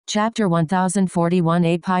Chapter 1041,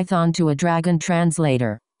 A Python to a Dragon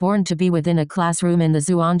Translator. Born to be within a classroom in the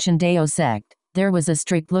Zhuanshan Dao sect, there was a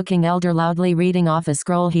strict-looking elder loudly reading off a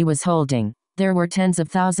scroll he was holding. There were tens of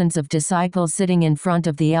thousands of disciples sitting in front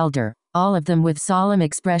of the elder, all of them with solemn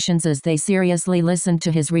expressions as they seriously listened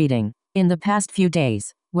to his reading. In the past few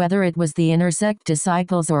days, whether it was the inner sect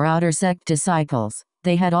disciples or outer sect disciples,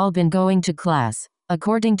 they had all been going to class.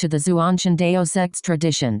 According to the Zhuanshan Dao sect's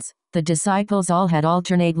traditions, the disciples all had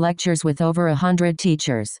alternate lectures with over 100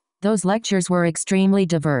 teachers. Those lectures were extremely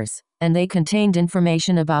diverse, and they contained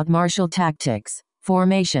information about martial tactics,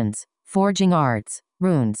 formations, forging arts,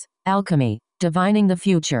 runes, alchemy, divining the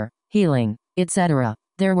future, healing, etc.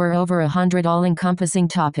 There were over 100 all-encompassing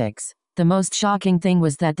topics. The most shocking thing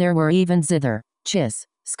was that there were even zither, chess,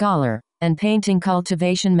 scholar, and painting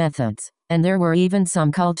cultivation methods, and there were even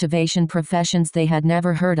some cultivation professions they had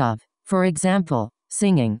never heard of. For example,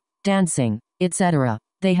 singing, dancing, etc.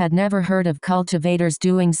 They had never heard of cultivators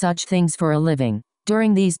doing such things for a living.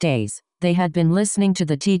 During these days, they had been listening to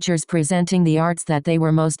the teachers presenting the arts that they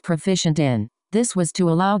were most proficient in. This was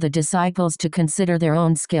to allow the disciples to consider their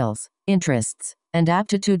own skills, interests, and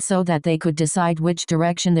aptitude so that they could decide which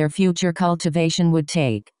direction their future cultivation would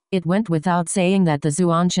take. It went without saying that the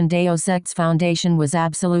Zhuanshan Dao sect's foundation was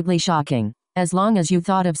absolutely shocking. As long as you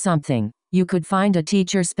thought of something, you could find a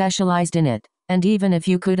teacher specialized in it, and even if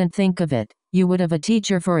you couldn't think of it, you would have a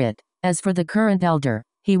teacher for it. As for the current elder,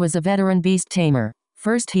 he was a veteran beast tamer.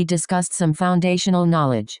 First he discussed some foundational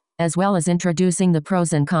knowledge, as well as introducing the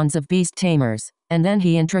pros and cons of beast tamers, and then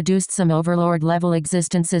he introduced some overlord-level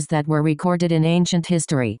existences that were recorded in ancient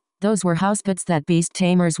history. Those were housepets that beast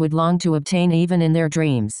tamers would long to obtain even in their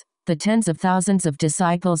dreams. The tens of thousands of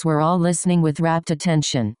disciples were all listening with rapt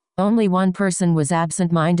attention. Only one person was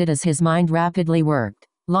absent-minded as his mind rapidly worked.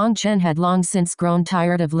 Long Chen had long since grown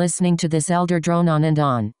tired of listening to this elder drone on and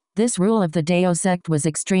on. This rule of the Dao sect was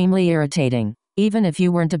extremely irritating. Even if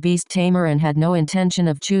you weren't a beast tamer and had no intention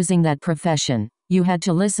of choosing that profession, you had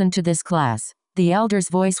to listen to this class. The elder's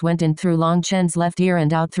voice went in through Long Chen's left ear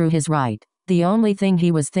and out through his right. The only thing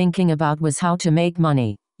he was thinking about was how to make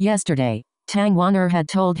money. Yesterday, Tang Wan'er had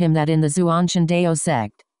told him that in the Zhuanshan Dao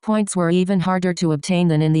sect, points were even harder to obtain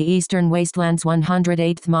than in the Eastern Wasteland's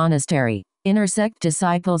 108th monastery. Inner sect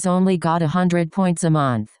disciples only got 100 points a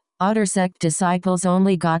month. Outer sect disciples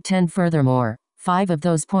only got 10. Furthermore, 5 of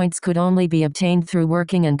those points could only be obtained through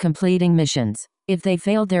working and completing missions. If they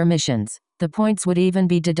failed their missions, the points would even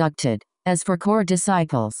be deducted. As for core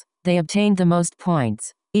disciples, they obtained the most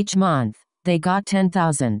points. Each month, they got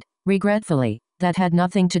 10,000. Regretfully, that had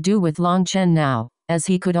nothing to do with Long Chen now, as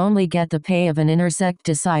he could only get the pay of an inner sect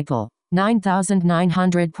disciple.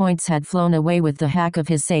 9,900 points had flown away with the hack of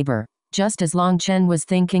his saber. Just as Long Chen was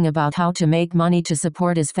thinking about how to make money to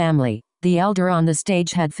support his family, the elder on the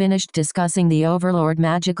stage had finished discussing the overlord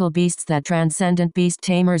magical beasts that transcendent beast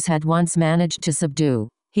tamers had once managed to subdue.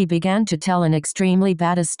 He began to tell an extremely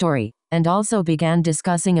badass story, and also began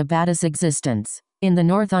discussing a badass existence. In the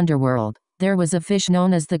North Underworld, there was a fish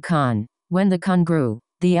known as the Kun. When the Kun grew,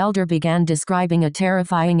 the elder began describing a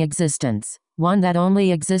terrifying existence, one that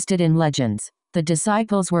only existed in legends. The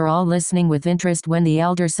disciples were all listening with interest when the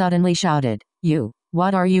elder suddenly shouted, "You,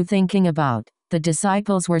 what are you thinking about?" The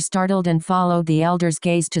disciples were startled and followed the elder's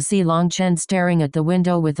gaze to see Long Chen staring at the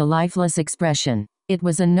window with a lifeless expression. It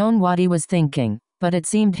was unknown what he was thinking, but it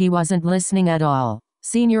seemed he wasn't listening at all.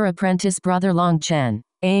 Senior apprentice brother Long Chen.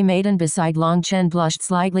 A maiden beside Long Chen blushed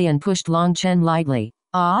slightly and pushed Long Chen lightly.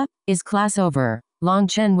 "Ah, is class over?" Long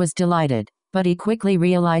Chen was delighted, but he quickly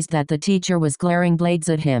realized that the teacher was glaring blades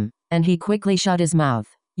at him, and he quickly shut his mouth.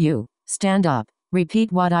 "You, stand up. Repeat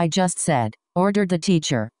what I just said," ordered the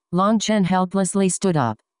teacher. Long Chen helplessly stood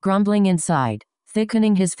up, grumbling inside,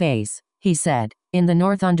 thickening his face. He said, "In the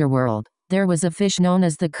North Underworld, there was a fish known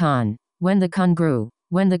as the Kun. When the Kun grew.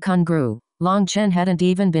 Long Chen hadn't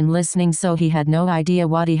even been listening, so he had no idea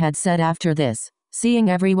what he had said after this. Seeing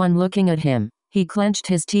everyone looking at him, he clenched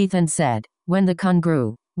his teeth and said, "When the Kun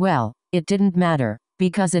grew, well, it didn't matter,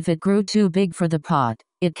 because if it grew too big for the pot,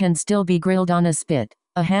 it can still be grilled on a spit.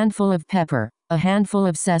 A handful of pepper, a handful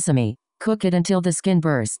of sesame, cook it until the skin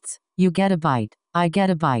bursts. You get a bite, I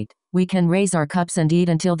get a bite. We can raise our cups and eat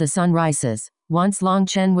until the sun rises." Once Long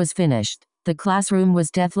Chen was finished, the classroom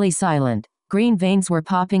was deathly silent. Green veins were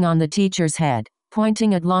popping on the teacher's head,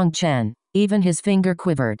 pointing at Long Chen. Even his finger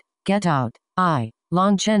quivered. "Get out."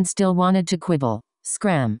 Long Chen still wanted to quibble.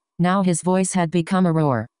 Scram. Now his voice had become a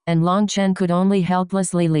roar, and Long Chen could only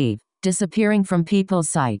helplessly leave, disappearing from people's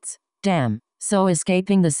sights. Damn. So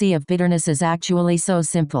escaping the sea of bitterness is actually so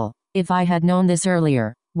simple. If I had known this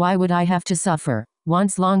earlier, why would I have to suffer?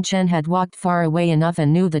 Once Long Chen had walked far away enough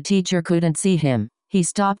and knew the teacher couldn't see him, he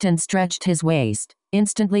stopped and stretched his waist,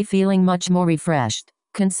 instantly feeling much more refreshed.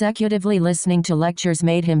 Consecutively listening to lectures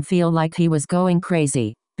made him feel like he was going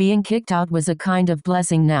crazy. Being kicked out was a kind of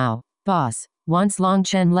blessing now. Boss. Once Long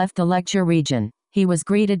Chen left the lecture region, he was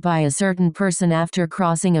greeted by a certain person after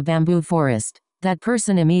crossing a bamboo forest. That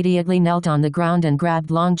person immediately knelt on the ground and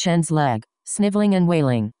grabbed Long Chen's leg, sniveling and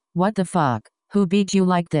wailing. What the fuck? Who beat you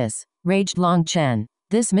like this? Raged Long Chen.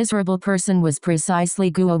 This miserable person was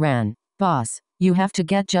precisely Guo Ran. Boss, you have to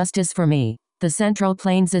get justice for me. The Central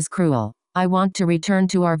Plains is cruel. I want to return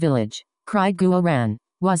to our village, cried Guo Ran.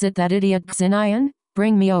 Was it that idiot Xinayan?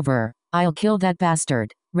 Bring me over. I'll kill that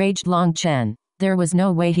bastard, raged Long Chen. There was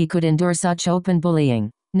no way he could endure such open bullying.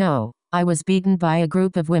 No, I was beaten by a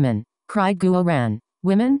group of women, cried Guo Ran.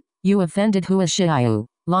 Women? You offended Hua Xiaoyu.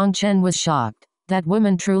 Long Chen was shocked. That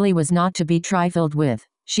woman truly was not to be trifled with.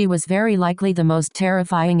 She was very likely the most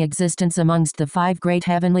terrifying existence amongst the 5 great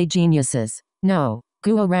heavenly geniuses. No,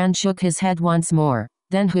 Guo Ran shook his head once more.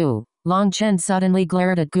 Then who? Long Chen suddenly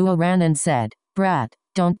glared at Guo Ran and said, Brat,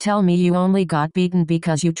 don't tell me you only got beaten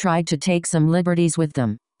because you tried to take some liberties with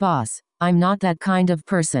them. Boss, I'm not that kind of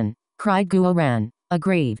person, cried Guo Ran,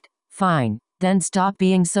 aggrieved. Fine, then stop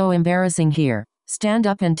being so embarrassing here. Stand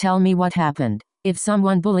up and tell me what happened. If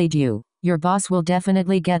someone bullied you, your boss will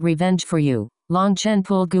definitely get revenge for you. Long Chen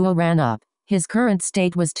pulled Guo Ran up. His current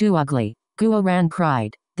state was too ugly. Guo Ran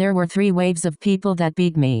cried. There were 3 waves of people that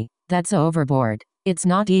beat me. That's overboard. It's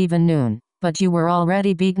not even noon, but you were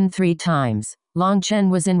already beaten 3 times. Long Chen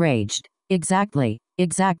was enraged. Exactly.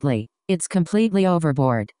 It's completely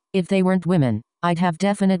overboard. If they weren't women, I'd have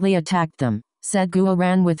definitely attacked them, said Guo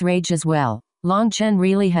Ran with rage as well. Long Chen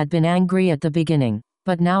really had been angry at the beginning,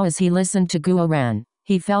 but now as he listened to Guo Ran,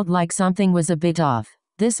 he felt like something was a bit off.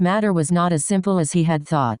 This matter was not as simple as he had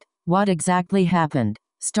thought. What exactly happened?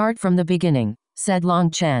 Start from the beginning, said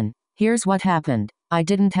Long Chen. Here's what happened. I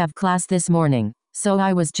didn't have class this morning, so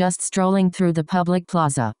I was just strolling through the public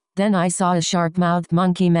plaza. Then I saw a sharp-mouthed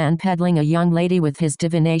monkey man peddling a young lady with his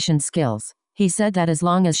divination skills. He said that as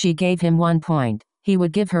long as she gave him 1 point, he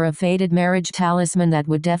would give her a faded marriage talisman that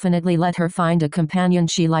would definitely let her find a companion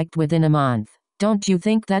she liked within a month. Don't you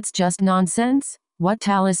think that's just nonsense? What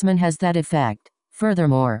talisman has that effect?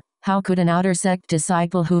 Furthermore, how could an outer sect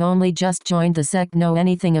disciple who only just joined the sect know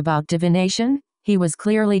anything about divination? He was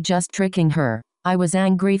clearly just tricking her. I was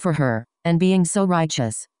angry for her, and being so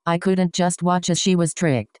righteous, I couldn't just watch as she was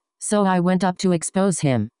tricked. So I went up to expose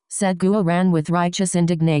him, said Guo Ran with righteous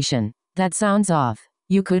indignation. That sounds off.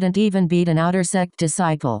 You couldn't even beat an outer sect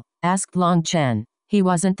disciple, asked Long Chen. He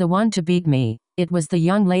wasn't the one to beat me. It was the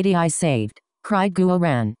young lady I saved, cried Guo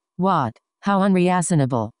Ran. What? How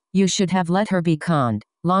unreasonable. You should have let her be conned.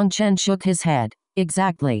 Long Chen shook his head.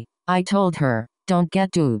 Exactly. I told her, don't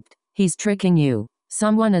get duped. He's tricking you.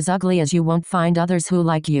 Someone as ugly as you won't find others who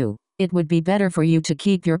like you. It would be better for you to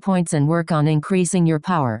keep your points and work on increasing your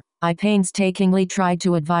power. I painstakingly tried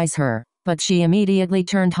to advise her, but she immediately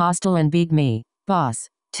turned hostile and beat me. Boss,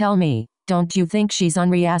 tell me, don't you think she's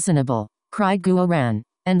unreasonable? Cried Guo Ran.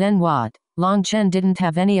 And then what? Long Chen didn't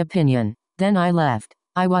have any opinion. Then I left.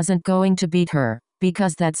 I wasn't going to beat her,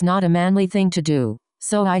 because that's not a manly thing to do.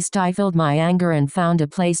 So I stifled my anger and found a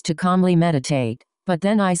place to calmly meditate. But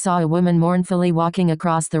then I saw a woman mournfully walking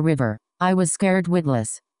across the river. I was scared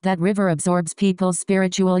witless. That river absorbs people's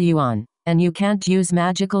spiritual yuan, and you can't use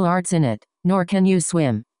magical arts in it, nor can you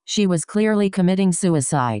swim. She was clearly committing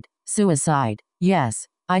suicide. Suicide. Yes,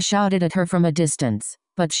 I shouted at her from a distance,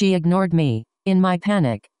 but she ignored me. In my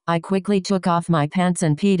panic, I quickly took off my pants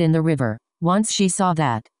and peed in the river. Once she saw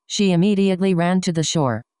that, she immediately ran to the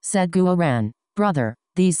shore, said Guo Ran. Brother,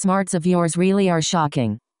 these smarts of yours really are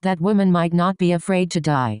shocking. That woman might not be afraid to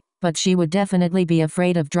die, but she would definitely be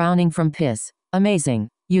afraid of drowning from piss. Amazing.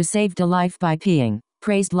 You saved a life by peeing,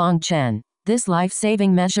 praised Long Chen. This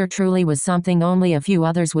life-saving measure truly was something only a few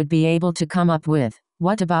others would be able to come up with.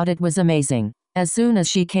 What about it was amazing? As soon as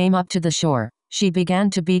she came up to the shore, she began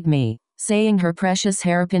to beat me, saying her precious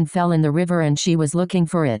hairpin fell in the river and she was looking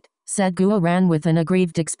for it, said Guo Ran with an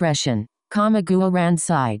aggrieved expression. Guo Ran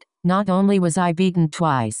sighed. Not only was I beaten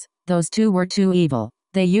twice, those two were too evil.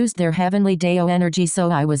 They used their heavenly Dao energy so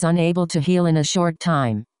I was unable to heal in a short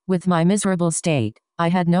time. With my miserable state, I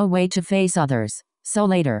had no way to face others. So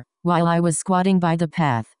later, while I was squatting by the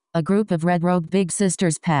path, a group of red-robed big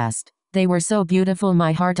sisters passed. They were so beautiful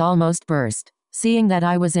my heart almost burst. Seeing that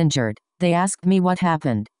I was injured, they asked me what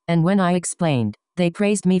happened, and when I explained, they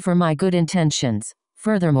praised me for my good intentions.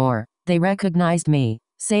 Furthermore, they recognized me,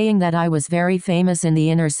 saying that I was very famous in the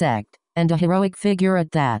inner sect, and a heroic figure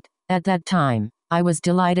at that. At that time, I was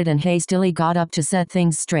delighted and hastily got up to set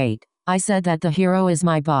things straight. I said that the hero is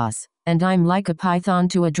my boss, and I'm like a python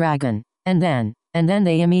to a dragon. And then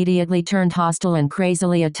they immediately turned hostile and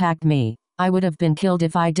crazily attacked me. I would have been killed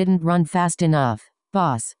if I didn't run fast enough.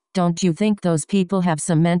 Boss, don't you think those people have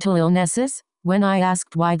some mental illnesses? When I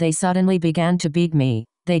asked why they suddenly began to beat me,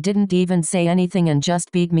 they didn't even say anything and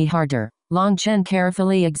just beat me harder. Long Chen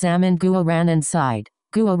carefully examined Guo Ran and sighed.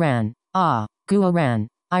 Guo Ran. Ah, Guo Ran.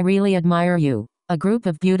 I really admire you. A group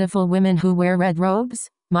of beautiful women who wear red robes?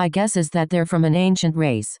 My guess is that they're from an ancient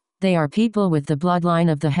race. They are people with the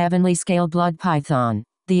bloodline of the heavenly scale blood python.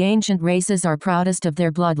 The ancient races are proudest of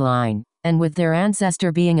their bloodline, and with their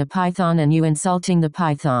ancestor being a python and you insulting the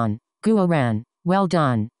python. Guo Ran. Well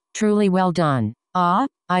done. Truly well done. Ah,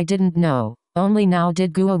 I didn't know. Only now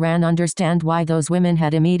did Guo Ran understand why those women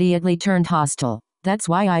had immediately turned hostile. That's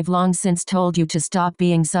why I've long since told you to stop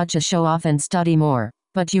being such a show-off and study more.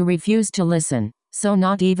 But you refused to listen, so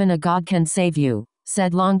not even a god can save you,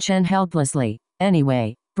 said Long Chen helplessly.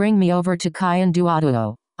 Anyway, bring me over to Kaiyan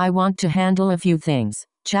Duoduo. I want to handle a few things.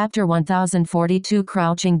 Chapter 1042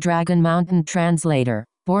 Crouching Dragon Mountain Translator.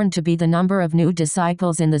 BornToBe. The number of new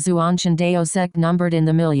disciples in the Zhuanshan Dao sect numbered in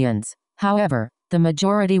the millions. However, the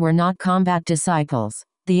majority were not combat disciples.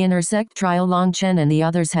 The inner sect trial Long Chen and the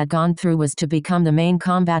others had gone through was to become the main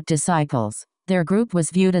combat disciples. Their group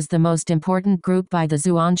was viewed as the most important group by the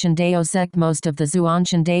Zhuanshan Dao sect. Most of the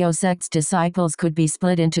Zhuanshan Dao sect's disciples could be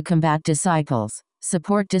split into combat disciples,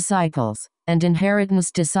 support disciples, and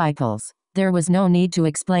inheritance disciples. There was no need to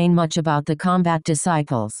explain much about the combat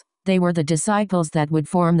disciples. They were the disciples that would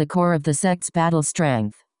form the core of the sect's battle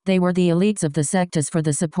strength. They were the elites of the sect. As for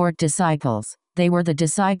the support disciples, they were the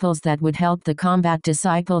disciples that would help the combat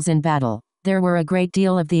disciples in battle. There were a great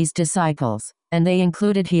deal of these disciples, and they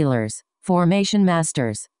included healers, formation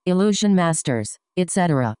masters, illusion masters,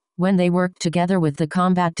 etc. When they worked together with the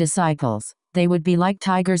combat disciples, they would be like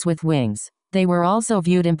tigers with wings. They were also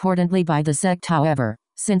viewed importantly by the sect. However,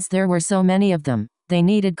 since there were so many of them, they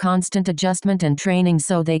needed constant adjustment and training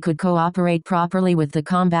so they could cooperate properly with the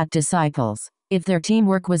combat disciples. If their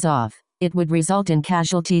teamwork was off, it would result in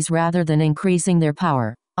casualties rather than increasing their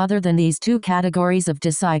power. Other than these two categories of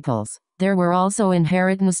disciples, there were also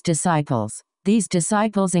inheritance disciples. These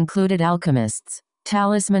disciples included alchemists,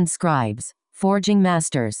 talisman scribes, forging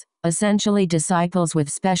masters, essentially disciples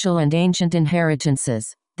with special and ancient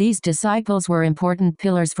inheritances. These disciples were important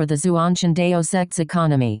pillars for the Zhuanshan Dao sect's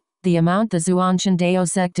economy. The amount the Zhuanshan Dao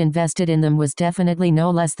sect invested in them was definitely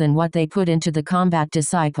no less than what they put into the combat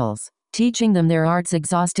disciples. Teaching them their arts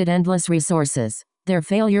exhausted endless resources. Their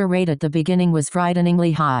failure rate at the beginning was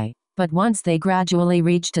frighteningly high, but once they gradually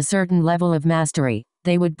reached a certain level of mastery,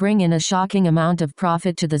 they would bring in a shocking amount of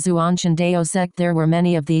profit to the Zhuanshan Dao sect. There were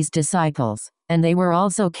many of these disciples, and they were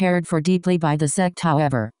also cared for deeply by the sect.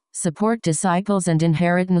 However, support disciples and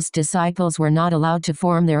inheritance disciples were not allowed to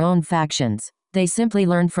form their own factions. They simply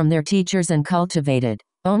learned from their teachers and cultivated.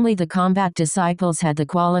 Only the combat disciples had the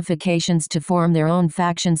qualifications to form their own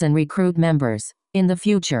factions and recruit members. In the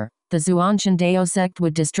future, the Zhuanshan Dao sect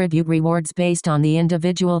would distribute rewards based on the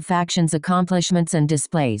individual factions' accomplishments and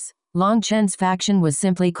displays. Long Chen's faction was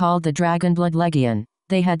simply called the Dragonblood Legion.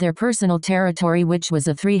 They had their personal territory, which was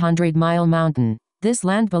a 300-mile mountain. This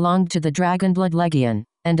land belonged to the Dragonblood Legion,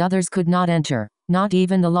 and others could not enter, not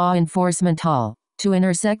even the law enforcement hall. To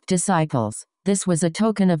intersect disciples, this was a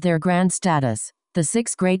token of their grand status. The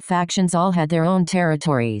 6 great factions all had their own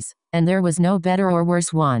territories, and there was no better or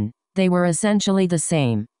worse one. They were essentially the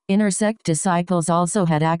same. Intersect disciples also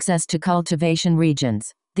had access to cultivation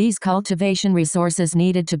regions. These cultivation resources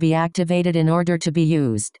needed to be activated in order to be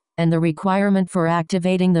used, and the requirement for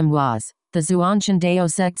activating them was the Zhuanshan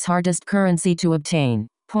Dao sect's hardest currency to obtain,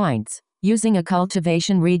 points. Using a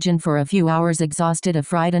cultivation region for a few hours exhausted a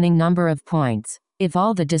frightening number of points. If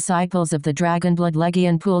all the disciples of the Dragonblood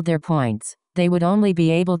Legion pooled their points, they would only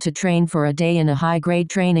be able to train for a day in a high-grade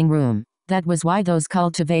training room. That was why those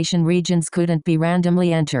cultivation regions couldn't be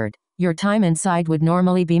randomly entered. Your time inside would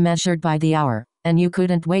normally be measured by the hour, and you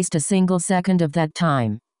couldn't waste a single second of that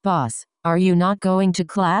time. Boss, are you not going to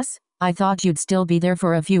class? I thought you'd still be there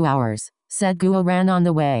for a few hours, said Guo Ran on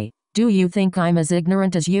the way. Do you think I'm as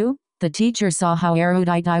ignorant as you? The teacher saw how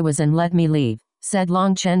erudite I was and let me leave, said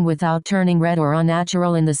Long Chen without turning red or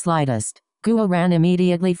unnatural in the slightest. Guo Ran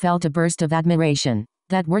immediately felt a burst of admiration.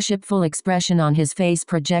 That worshipful expression on his face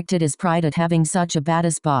projected his pride at having such a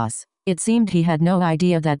badass boss. It seemed he had no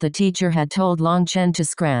idea that the teacher had told Long Chen to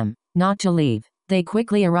scram, not to leave. They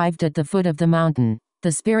quickly arrived at the foot of the mountain.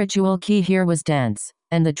 The spiritual key here was dense,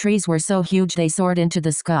 and the trees were so huge they soared into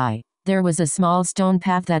the sky. There was a small stone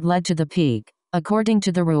path that led to the peak. According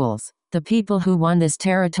to the rules, The people who won this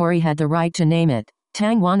territory had the right to name it.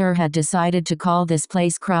 Tang Wan'er had decided to call this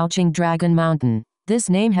place Crouching Dragon Mountain. This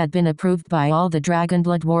name had been approved by all the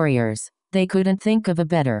Dragonblood warriors. They couldn't think of a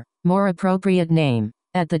better, more appropriate name.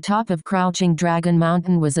 At the top of Crouching Dragon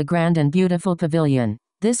Mountain was a grand and beautiful pavilion.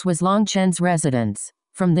 This was Long Chen's residence.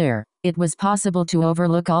 From there, it was possible to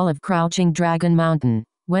overlook all of Crouching Dragon Mountain.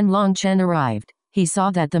 When Long Chen arrived, he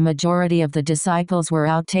saw that the majority of the disciples were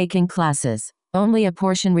out taking classes. Only a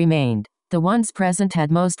portion remained. The ones present had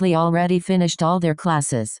mostly already finished all their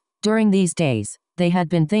classes. During these days, they had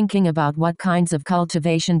been thinking about what kinds of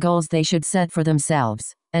cultivation goals they should set for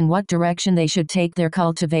themselves, and what direction they should take their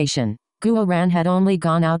cultivation. Guo Ran had only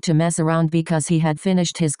gone out to mess around because he had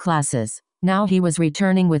finished his classes. Now he was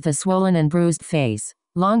returning with a swollen and bruised face.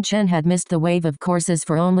 Long Chen had missed the wave of courses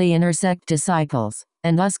for only inner sect disciples,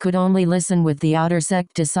 and thus could only listen with the outer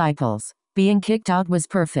sect disciples. Being kicked out was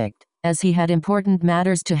perfect, as he had important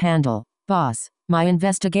matters to handle. Boss, my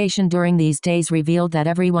investigation during these days revealed that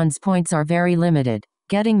everyone's points are very limited.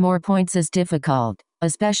 Getting more points is difficult,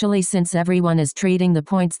 especially since everyone is treating the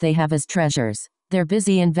points they have as treasures. They're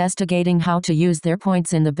busy investigating how to use their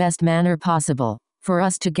points in the best manner possible. For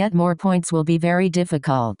us to get more points will be very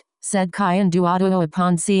difficult, said Qian Duoduo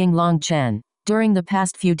upon seeing Long Chen. During the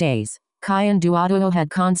past few days, Qian Duoduo had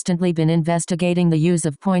constantly been investigating the use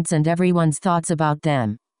of points and everyone's thoughts about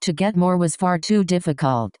them. To get more was far too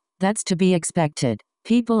difficult. That's to be expected.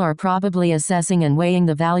 People are probably assessing and weighing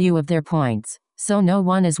the value of their points, so no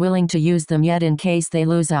one is willing to use them yet in case they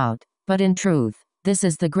lose out. But in truth, this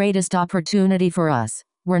is the greatest opportunity for us.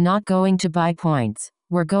 We're not going to buy points.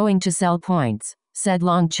 We're going to sell points, said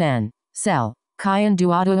Long Chen. Sell. Qian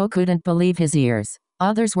Duoduo couldn't believe his ears.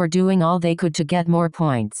 Others were doing all they could to get more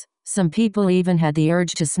points. Some people even had the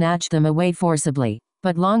urge to snatch them away forcibly.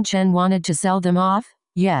 But Long Chen wanted to sell them off?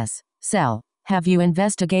 Yes, sell. Have you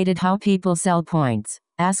investigated how people sell points?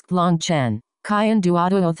 Asked Long Chen. Qian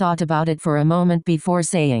Duoduo thought about it for a moment before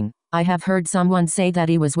saying, I have heard someone say that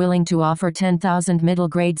he was willing to offer 10,000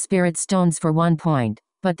 middle-grade spirit stones for 1 point.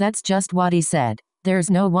 But that's just what he said.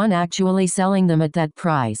 There's no one actually selling them at that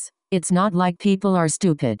price. It's not like people are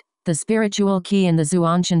stupid. The spiritual key in the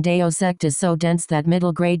Zhuanshan Dao sect is so dense that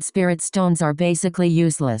middle-grade spirit stones are basically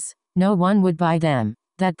useless. No one would buy them.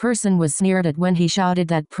 That person was sneered at when he shouted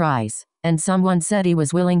that price. And someone said he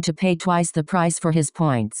was willing to pay twice the price for his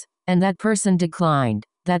points. And that person declined.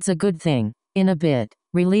 That's a good thing. In a bit,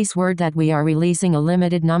 release word that we are releasing a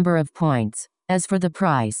limited number of points. As for the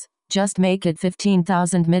price, just make it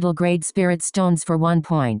 15,000 middle-grade spirit stones for 1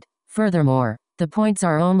 point. Furthermore, the points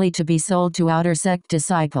are only to be sold to outer sect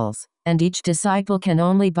disciples, and each disciple can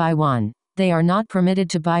only buy 1. They are not permitted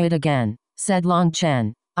to buy it again, said Long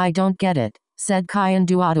Chen. I don't get it, said Qian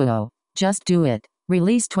Duoduo. Just do it.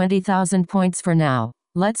 Release 20,000 points for now.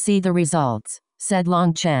 Let's see the results, said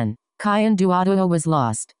Long Chen. Qian Duoduo was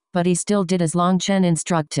lost, but he still did as Long Chen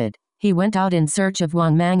instructed. He went out in search of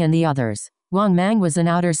Wang Mang and the others. Wang Mang was an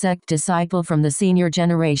outer sect disciple from the senior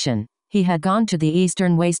generation. He had gone to the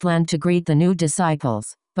eastern wasteland to greet the new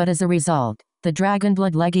disciples, but as a result, the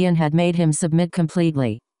Dragonblood Legion had made him submit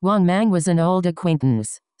completely. Wang Mang was an old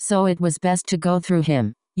acquaintance, so it was best to go through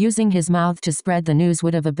him. Using his mouth to spread the news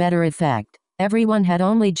would have a better effect. Everyone had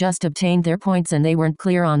only just obtained their points and they weren't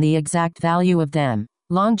clear on the exact value of them.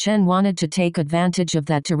 Long Chen wanted to take advantage of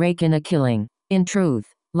that to rake in a killing. In truth,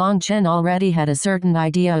 Long Chen already had a certain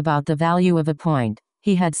idea about the value of a point.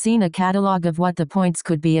 He had seen a catalog of what the points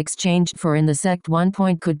could be exchanged for in the sect. 1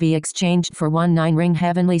 point could be exchanged for 1 9-ring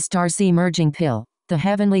Heavenly Star Sea Merging Pill. The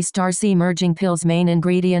Heavenly Star Sea Merging Pill's main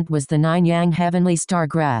ingredient was the 9-yang Heavenly Star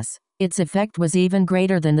Grass. Its effect was even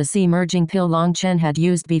greater than the sea merging pill Long Chen had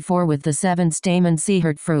used before with the 7-stamen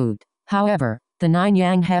seaheart fruit. However, the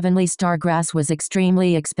 9-yang Heavenly Star Grass was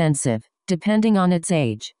extremely expensive. Depending on its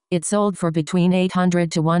age, it sold for between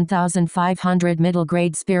 800 to 1,500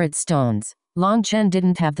 middle-grade spirit stones. Long Chen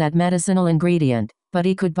didn't have that medicinal ingredient, but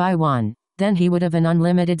he could buy 1. Then he would have an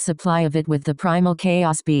unlimited supply of it with the Primal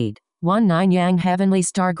Chaos Bead. 1 9-yang Heavenly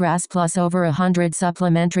Star Grass plus over 100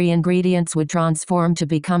 supplementary ingredients would transform to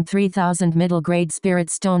become 3,000 middle-grade spirit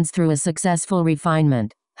stones through a successful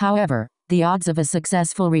refinement. However, the odds of a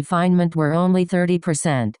successful refinement were only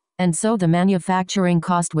 30%, and so the manufacturing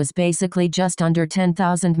cost was basically just under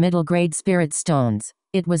 10,000 middle-grade spirit stones.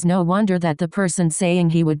 It was no wonder that the person saying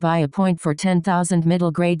he would buy a point for 10,000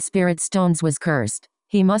 middle-grade spirit stones was cursed.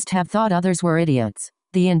 He must have thought others were idiots.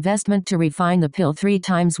 The investment to refine the pill 3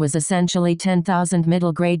 times was essentially 10,000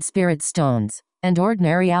 middle-grade spirit stones, and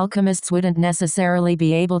ordinary alchemists wouldn't necessarily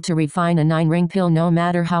be able to refine a 9-ring pill no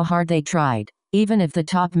matter how hard they tried. Even if the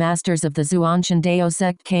top masters of the Zhuanshan Dao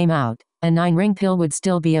sect came out, a 9-ring pill would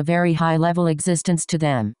still be a very high-level existence to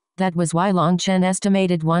them. That was why Long Chen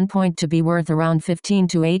estimated 1 point to be worth around 15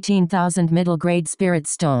 to 18,000 middle-grade spirit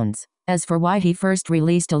stones. As for why he first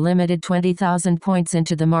released a limited 20,000 points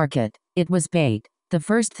into the market, it was bait. The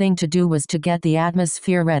first thing to do was to get the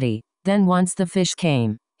atmosphere ready. Then once the fish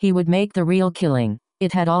came, he would make the real killing.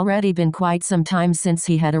 It had already been quite some time since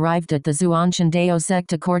he had arrived at the Zhuanshan Dao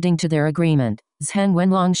sect according to their agreement. Zheng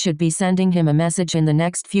Wenlong should be sending him a message in the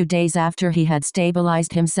next few days after he had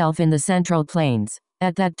stabilized himself in the Central Plains.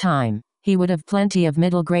 At that time, he would have plenty of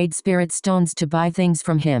middle-grade spirit stones to buy things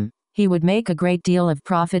from him. He would make a great deal of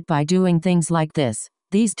profit by doing things like this.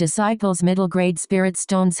 These disciples' middle-grade spirit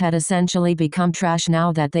stones had essentially become trash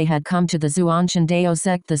now that they had come to the Zhuanshan Dao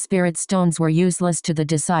sect. The spirit stones were useless to the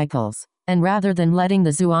disciples, and rather than letting the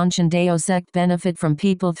Zhuanshan Dao sect benefit from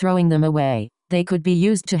people throwing them away, they could be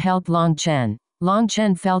used to help Long Chen. Long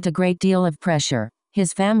Chen felt a great deal of pressure.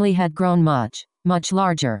 His family had grown much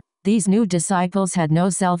larger. These new disciples had no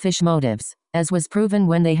selfish motives, as was proven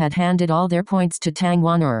when they had handed all their points to Tang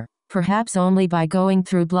Wan'er. Perhaps only by going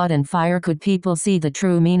through blood and fire could people see the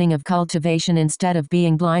true meaning of cultivation instead of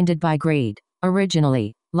being blinded by greed.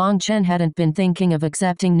 Originally, Long Chen hadn't been thinking of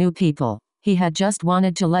accepting new people. He had just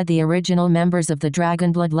wanted to let the original members of the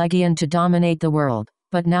Dragonblood Legion to dominate the world.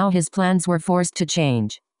 But now his plans were forced to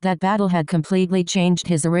change. That battle had completely changed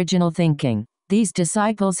his original thinking. These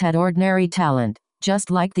disciples had ordinary talent, just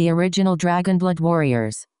like the original Dragonblood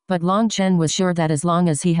warriors. But Long Chen was sure that as long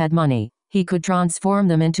as he had money, he could transform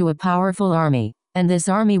them into a powerful army, and this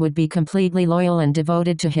army would be completely loyal and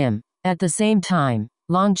devoted to him. At the same time,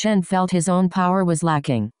 Long Chen felt his own power was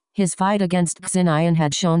lacking. His fight against Xinayan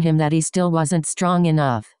had shown him that he still wasn't strong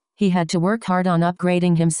enough. He had to work hard on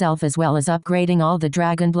upgrading himself as well as upgrading all the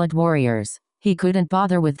Dragonblood warriors. He couldn't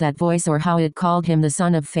bother with that voice or how it called him the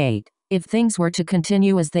son of fate. If things were to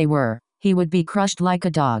continue as they were, he would be crushed like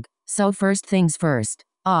a dog. So first things first.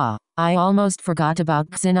 I almost forgot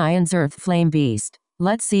about Xinayan's earth flame beast.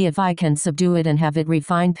 Let's see if I can subdue it and have it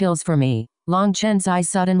refine pills for me. Long Chen's eyes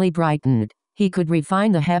suddenly brightened. He could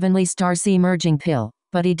refine the heavenly star sea merging pill,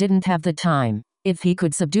 but he didn't have the time. If he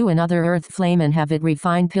could subdue another earth flame and have it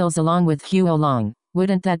refine pills along with Huolong,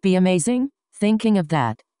 wouldn't that be amazing? Thinking of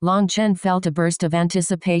that, Long Chen felt a burst of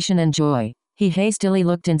anticipation and joy. He hastily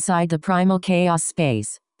looked inside the primal chaos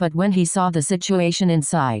space, but when he saw the situation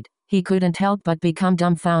inside, he couldn't help but become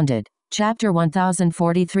dumbfounded. Chapter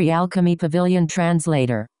 1043 Alchemy Pavilion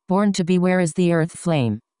Translator. BornToBe. Where is the earth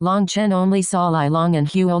flame? Long Chen only saw Lai Long and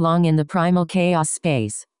Huolong in the primal chaos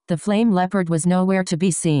space. The flame leopard was nowhere to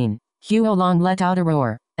be seen. Huolong let out a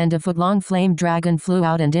roar, and a foot-long flame dragon flew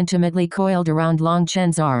out and intimately coiled around Long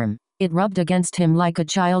Chen's arm. It rubbed against him like a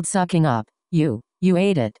child sucking up. You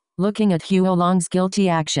ate it. Looking at Huolong's guilty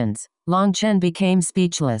actions, Long Chen became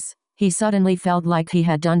speechless. He suddenly felt like he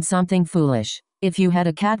had done something foolish. If you had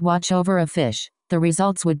a cat watch over a fish, the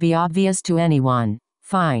results would be obvious to anyone.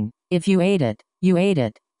 Fine. If you ate it, you ate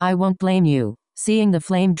it. I won't blame you. Seeing the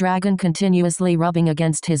flame dragon continuously rubbing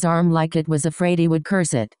against his arm like it was afraid he would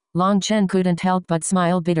curse it, Long Chen couldn't help but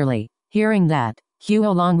smile bitterly. Hearing that,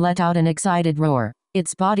 Huolong let out an excited roar.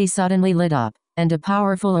 Its body suddenly lit up, and a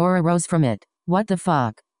powerful aura rose from it. What the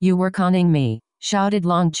fuck? You were conning me, shouted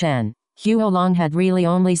Long Chen. Huolong had really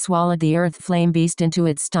only swallowed the earth flame beast into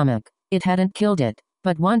its stomach. It hadn't killed it.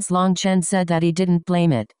 But once Long Chen said that he didn't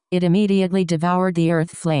blame it, it immediately devoured the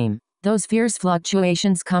earth flame. Those fierce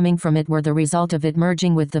fluctuations coming from it were the result of it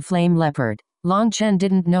merging with the flame leopard. Long Chen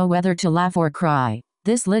didn't know whether to laugh or cry.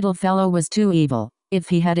 This little fellow was too evil. If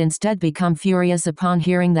he had instead become furious upon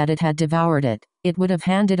hearing that it had devoured it, it would have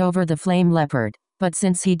handed over the flame leopard. But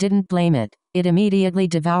since he didn't blame it, it immediately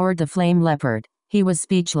devoured the flame leopard. He was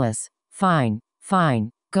speechless. Fine,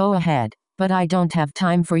 go ahead, but I don't have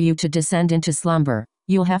time for you to descend into slumber.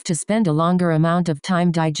 You'll have to spend a longer amount of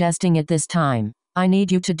time digesting it this time. I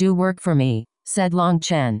need you to do work for me, said Long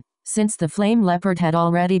Chen. Since the flame leopard had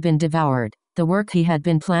already been devoured, the work he had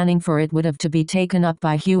been planning for it would have to be taken up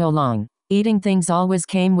by Huolong. Eating things always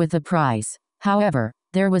came with a price. However,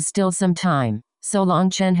 there was still some time, so Long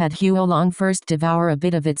Chen had Huolong first devour a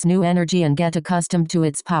bit of its new energy and get accustomed to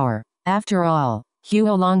its power. After all,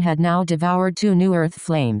 Huolong had now devoured 2 new earth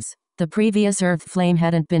flames. The previous earth flame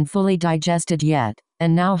hadn't been fully digested yet,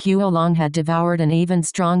 and now Huolong had devoured an even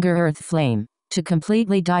stronger earth flame. To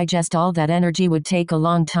completely digest all that energy would take a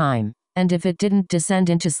long time, and if it didn't descend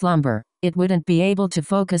into slumber, it wouldn't be able to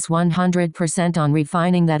focus 100% on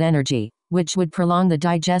refining that energy, which would prolong the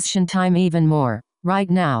digestion time even more. Right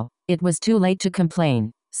now, it was too late to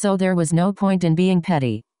complain, so there was no point in being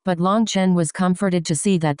petty. But Long Chen was comforted to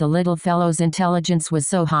see that the little fellow's intelligence was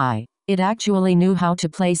so high. It actually knew how to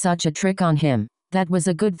play such a trick on him. That was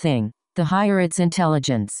a good thing. The higher its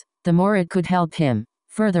intelligence, the more it could help him.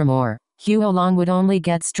 Furthermore, Huolong would only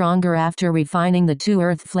get stronger after refining the two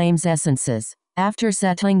earth flames essences. After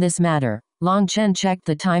settling this matter, Long Chen checked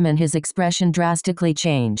the time and his expression drastically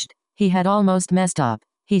changed. He had almost messed up.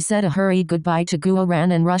 He said a hurried goodbye to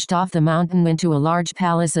Guoran and rushed off the mountain into a large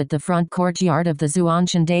palace at the front courtyard of the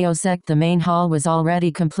Zhuanshan Dao sect. The main hall was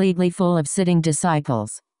already completely full of sitting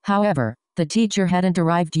disciples. However, the teacher hadn't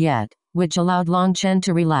arrived yet, which allowed Long Chen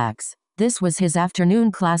to relax. This was his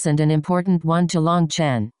afternoon class and an important one to Long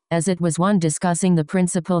Chen, as it was one discussing the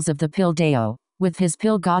principles of the Pill Dao. With his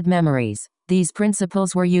Pill God memories, these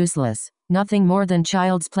principles were useless, nothing more than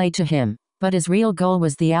child's play to him, but his real goal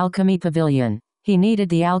was the Alchemy Pavilion. He needed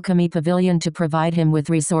the Alchemy Pavilion to provide him with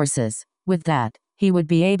resources. With that, he would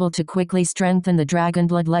be able to quickly strengthen the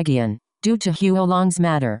Dragonblood Legion. Due to Huolong's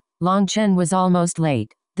matter, Long Chen was almost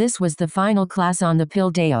late. This was the final class on the Pill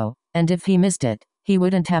Dao, and if he missed it, he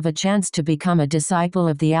wouldn't have a chance to become a disciple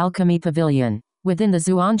of the Alchemy Pavilion. Within the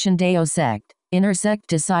Zhuanshan Dao sect, inner sect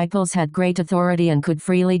disciples had great authority and could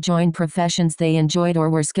freely join professions they enjoyed or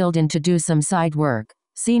were skilled in to do some side work.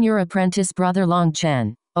 Senior apprentice brother Long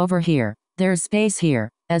Chen, over here. There's space here.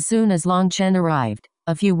 As soon as Long Chen arrived,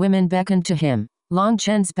 a few women beckoned to him. Long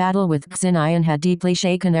Chen's battle with Xinian had deeply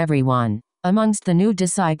shaken everyone. Amongst the new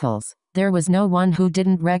disciples, there was no one who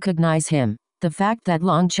didn't recognize him. The fact that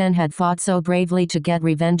Long Chen had fought so bravely to get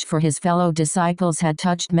revenge for his fellow disciples had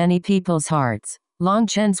touched many people's hearts. Long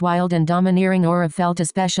Chen's wild and domineering aura felt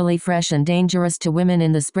especially fresh and dangerous to women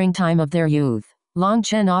in the springtime of their youth. Long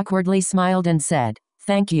Chen awkwardly smiled and said,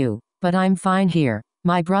 "Thank you, but I'm fine here.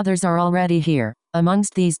 My brothers are already here."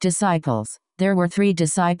 Amongst these disciples, there were 3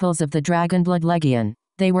 disciples of the Dragonblood Legion.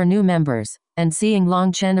 They were new members, and seeing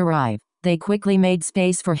Long Chen arrive, they quickly made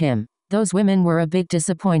space for him. Those women were a bit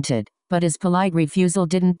disappointed, but his polite refusal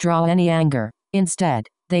didn't draw any anger. Instead,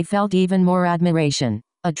 they felt even more admiration.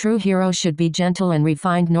 A true hero should be gentle and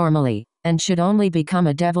refined normally, and should only become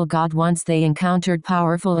a devil god once they encountered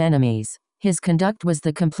powerful enemies. His conduct was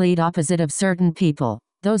the complete opposite of certain people.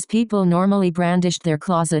 Those people normally brandished their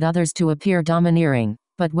claws at others to appear domineering,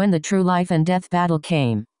 but when the true life and death battle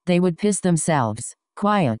came, they would piss themselves.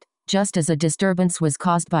 Quiet. Just as a disturbance was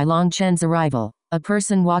caused by Long Chen's arrival, a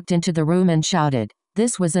person walked into the room and shouted.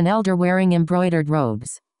 This was an elder wearing embroidered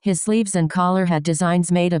robes. His sleeves and collar had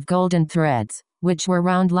designs made of golden threads, which were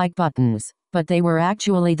round like buttons, but they were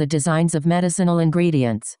actually the designs of medicinal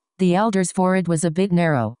ingredients. The elder's forehead was a bit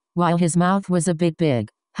narrow, while his mouth was a bit big.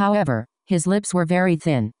 However, his lips were very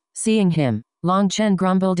thin. Seeing him, Long Chen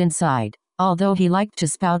grumbled inside. Although he liked to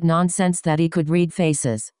spout nonsense that he could read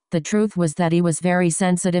faces, the truth was that he was very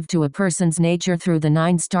sensitive to a person's nature through the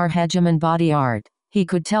 9-star hegemon body art. He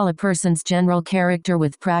could tell a person's general character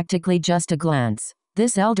with practically just a glance.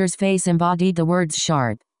 This elder's face embodied the words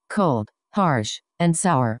sharp, cold, harsh, and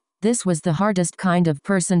sour. This was the hardest kind of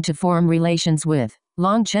person to form relations with.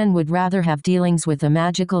 Long Chen would rather have dealings with a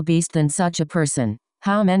magical beast than such a person.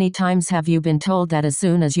 How many times have you been told that as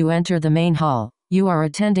soon as you enter the main hall, you are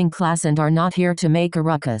attending class and are not here to make a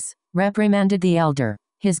ruckus? Reprimanded the elder.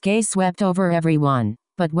 His gaze swept over everyone,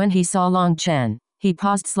 but when he saw Long Chen, he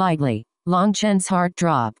paused slightly. Long Chen's heart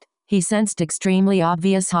dropped. He sensed extremely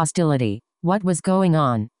obvious hostility. What was going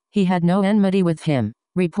on? He had no enmity with him.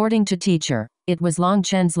 Reporting to teacher, it was Long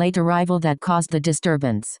Chen's late arrival that caused the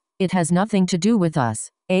disturbance. It has nothing to do with us.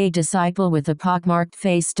 A disciple with a pockmarked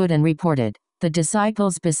face stood and reported. The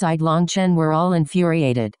disciples beside Long Chen were all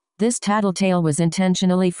infuriated. This tattletale was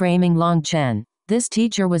intentionally framing Long Chen. This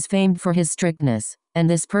teacher was famed for his strictness, and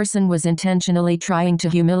this person was intentionally trying to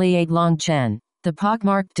humiliate Long Chen. The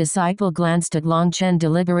pockmarked disciple glanced at Long Chen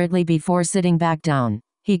deliberately before sitting back down.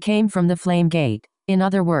 He came from the Flame Gate. In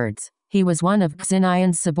other words, he was one of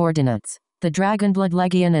Xinian's subordinates. The Dragonblood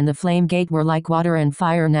Legion and the Flame Gate were like water and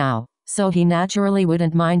fire now, so he naturally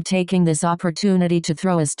wouldn't mind taking this opportunity to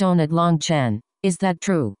throw a stone at Long Chen. Is that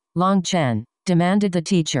true, Long Chen? Demanded the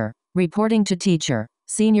teacher. Reporting to teacher,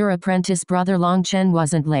 senior apprentice brother Long Chen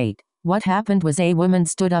wasn't late. What happened was a woman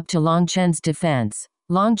stood up to Long Chen's defense.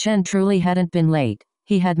 Long Chen truly hadn't been late.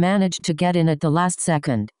 He had managed to get in at the last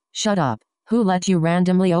second. Shut up. Who let you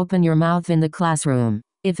randomly open your mouth in the classroom?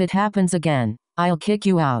 If it happens again, I'll kick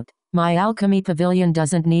you out. My alchemy pavilion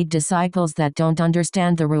doesn't need disciples that don't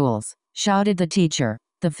understand the rules, shouted the teacher.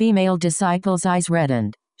 The female disciple's eyes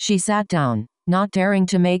reddened. She sat down, not daring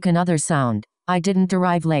to make another sound. I didn't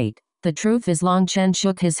arrive late. The truth is, Long Chen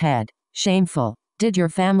shook his head. Shameful. Did your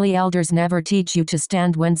family elders never teach you to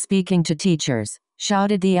stand when speaking to teachers?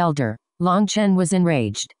 Shouted the elder. Long Chen was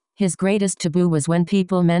enraged. His greatest taboo was when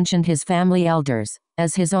people mentioned his family elders,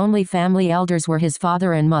 as his only family elders were his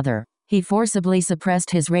father and mother. He forcibly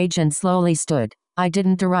suppressed his rage and slowly stood. I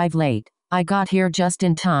didn't arrive late. I got here just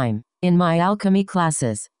in time. In my alchemy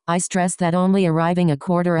classes, I stress that only arriving a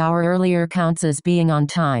quarter hour earlier counts as being on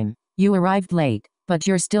time. You arrived late, but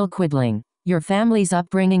you're still quibbling. Your family's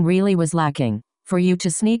upbringing really was lacking. For you to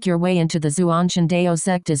sneak your way into the Zhuanshan Dao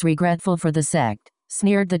sect is regretful for the sect,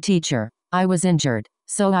 sneered the teacher. I was injured,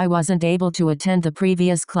 so I wasn't able to attend the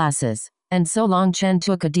previous classes. And so Long Chen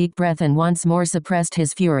took a deep breath and once more suppressed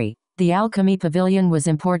his fury. The alchemy pavilion was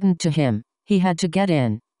important to him. He had to get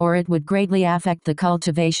in, or it would greatly affect the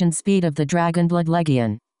cultivation speed of the Dragonblood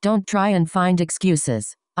Legion. Don't try and find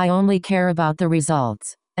excuses. I only care about the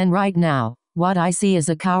results. And right now, what I see is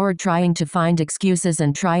a coward trying to find excuses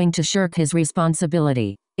and trying to shirk his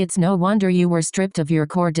responsibility. It's no wonder you were stripped of your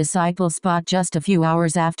core disciple spot just a few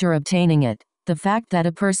hours after obtaining it. The fact that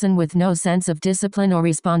a person with no sense of discipline or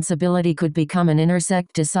responsibility could become an inner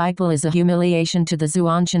sect disciple is a humiliation to the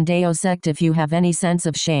Zhuanshan Dao sect. If you have any sense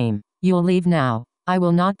of shame, you'll leave now. I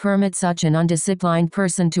will not permit such an undisciplined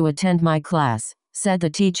person to attend my class, said the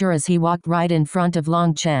teacher as he walked right in front of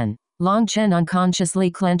Long Chen. Long Chen unconsciously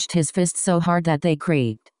clenched his fists so hard that they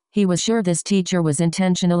creaked. He was sure this teacher was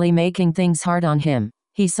intentionally making things hard on him.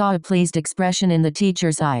 He saw a pleased expression in the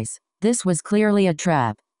teacher's eyes. This was clearly a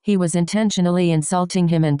trap. He was intentionally insulting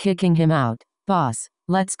him and kicking him out. Boss,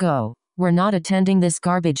 let's go. We're not attending this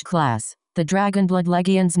garbage class. The Dragonblood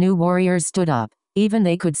Legion's new warriors stood up. Even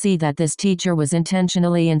they could see that this teacher was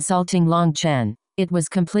intentionally insulting Long Chen. It was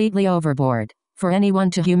completely overboard. For anyone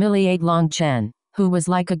to humiliate Long Chen, who was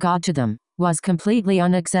like a god to them, was completely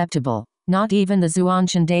unacceptable. Not even the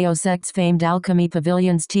Zhuanshan Dao sect's famed alchemy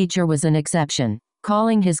pavilion's teacher was an exception.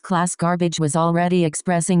 Calling his class garbage was already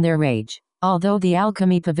expressing their rage. Although the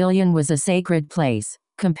alchemy pavilion was a sacred place,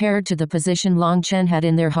 compared to the position Long Chen had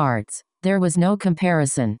in their hearts, there was no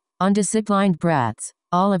comparison. Undisciplined brats,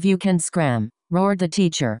 all of you can scram, roared the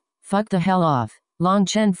teacher. Fuck the hell off. Long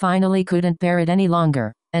Chen finally couldn't bear it any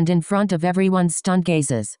longer, and in front of everyone's stunned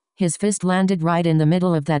gazes, his fist landed right in the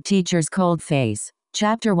middle of that teacher's cold face.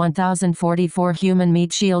 Chapter 1044 Human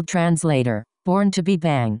Meat Shield Translator, BornToBe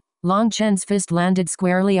Bang. Long Chen's fist landed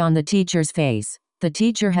squarely on the teacher's face. The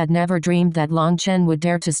teacher had never dreamed that Long Chen would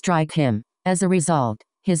dare to strike him. As a result,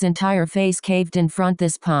 his entire face caved in front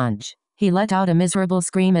this punch. He let out a miserable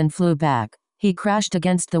scream and flew back. He crashed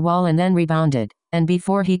against the wall and then rebounded, and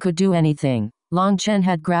before he could do anything, Long Chen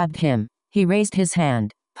had grabbed him. He raised his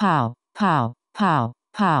hand. Pow, pow, pow,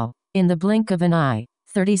 pow. In the blink of an eye,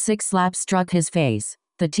 36 slaps struck his face.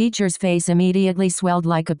 The teacher's face immediately swelled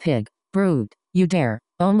like a pig. Brute, you dare.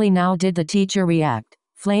 Only now did the teacher react.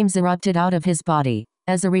 Flames erupted out of his body.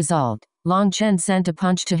 As a result, Long Chen sent a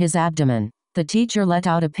punch to his abdomen. The teacher let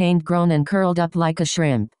out a pained groan and curled up like a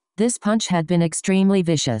shrimp. This punch had been extremely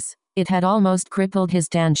vicious. It had almost crippled his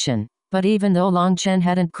danshan. But even though Long Chen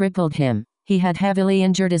hadn't crippled him, he had heavily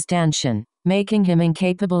injured his danshan, making him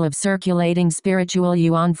incapable of circulating spiritual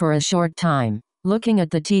yuan for a short time. Looking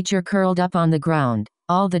at the teacher curled up on the ground,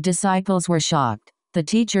 all the disciples were shocked. The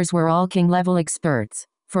teachers were all king-level experts.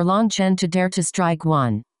 For Long Chen to dare to strike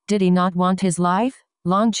one, did he not want his life?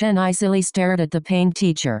 Long Chen icily stared at the pained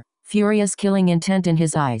teacher, furious killing intent in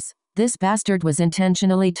his eyes. This bastard was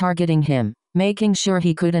intentionally targeting him, making sure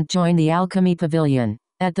he couldn't join the alchemy pavilion.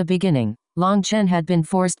 At the beginning, Long Chen had been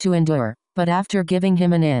forced to endure, but after giving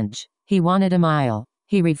him an inch, he wanted a mile.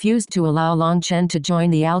 He refused to allow Long Chen to join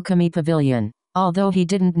the alchemy pavilion. Although he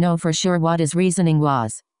didn't know for sure what his reasoning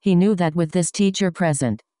was, he knew that with this teacher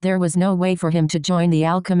present, there was no way for him to join the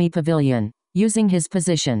alchemy pavilion. Using his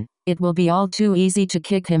position, it will be all too easy to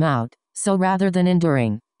kick him out, so rather than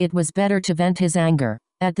enduring, it was better to vent his anger.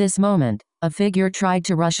 At this moment, a figure tried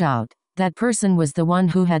to rush out. That person was the one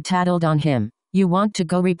who had tattled on him. You want to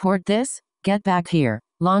go report this? Get back here.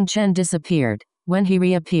 Long Chen disappeared. When he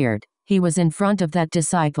reappeared, he was in front of that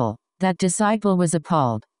disciple. That disciple was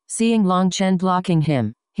appalled. Seeing Long Chen blocking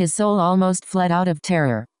him, his soul almost fled out of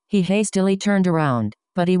terror. He hastily turned around,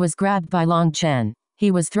 but he was grabbed by Long Chen.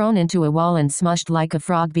 He was thrown into a wall and smushed like a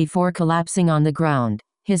frog before collapsing on the ground.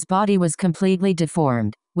 His body was completely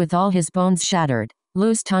deformed, with all his bones shattered.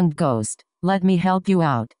 Loose-tongued ghost, let me help you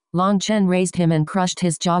out. Long Chen raised him and crushed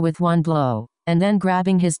his jaw with one blow, and then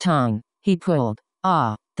grabbing his tongue, he pulled.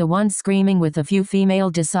 The one screaming with a few female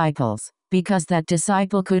disciples, because that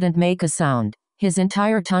disciple couldn't make a sound. His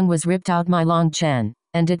entire tongue was ripped out by Long Chen,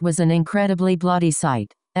 and it was an incredibly bloody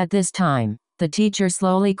sight. At this time, the teacher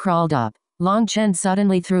slowly crawled up. Long Chen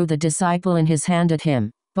suddenly threw the disciple in his hand at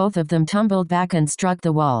him. Both of them tumbled back and struck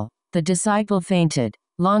the wall. The disciple fainted.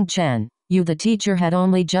 Long Chen, You the teacher had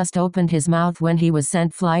only just opened his mouth when he was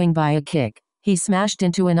sent flying by a kick. He smashed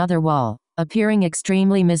into another wall, appearing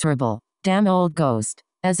extremely miserable. Damn old ghost.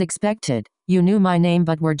 As expected, you knew my name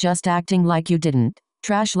but were just acting like you didn't.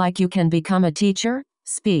 Trash like you can become a teacher?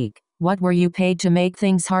 Speak. What were you paid to make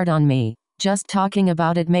things hard on me? Just talking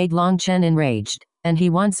about it made Long Chen enraged, and he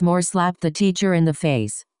once more slapped the teacher in the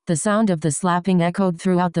face. The sound of the slapping echoed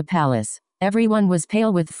throughout the palace. Everyone was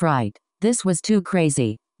pale with fright. This was too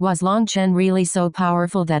crazy. Was Long Chen really so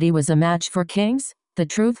powerful that he was a match for kings? The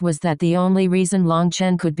truth was that the only reason Long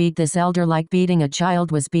Chen could beat this elder like beating a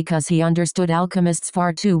child was because he understood alchemists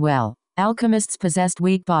far too well. Alchemists possessed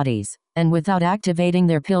weak bodies, and without activating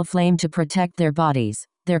their pill flame to protect their bodies,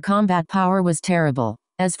 their combat power was terrible.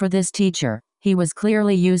 As for this teacher, he was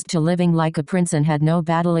clearly used to living like a prince and had no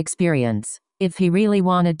battle experience. If he really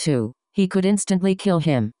wanted to, he could instantly kill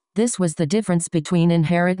him. This was the difference between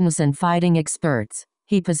inheritance and fighting experts.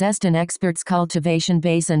 He possessed an expert's cultivation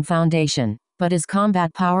base and foundation, but his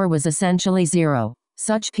combat power was essentially zero.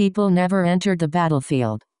 Such people never entered the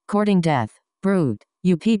battlefield. Courting death. Brood.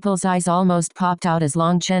 You people's eyes almost popped out as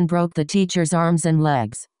Long Chen broke the teacher's arms and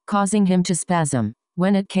legs, causing him to spasm.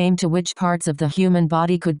 When it came to which parts of the human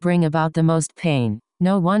body could bring about the most pain,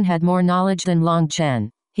 no one had more knowledge than Long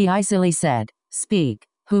Chen. He icily said, "Speak.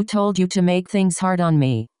 Who told you to make things hard on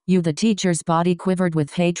me?" You the teacher's body quivered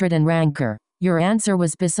with hatred and rancor. Your answer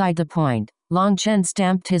was beside the point. Long Chen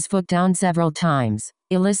stamped his foot down several times,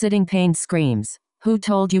 eliciting pained screams. Who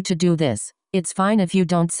told you to do this? It's fine if you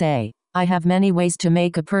don't say. I have many ways to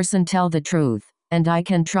make a person tell the truth, and I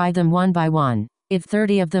can try them one by one. If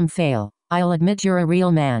 30 of them fail, I'll admit you're a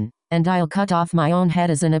real man, and I'll cut off my own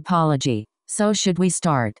head as an apology. So should we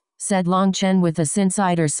start? Said Long Chen with a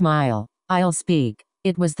sincere smile. I'll speak.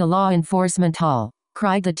 It was the law enforcement hall,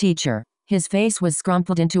 cried the teacher. His face was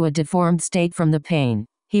scrumpled into a deformed state from the pain.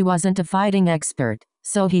 He wasn't a fighting expert,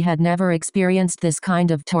 so he had never experienced this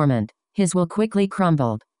kind of torment. His will quickly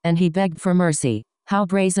crumbled, and he begged for mercy. How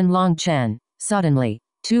brazen Long Chen! Suddenly,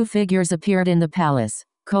 two figures appeared in the palace.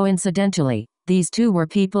 Coincidentally, these two were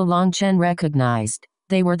people Long Chen recognized.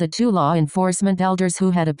 They were the two law enforcement elders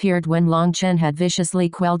who had appeared when Long Chen had viciously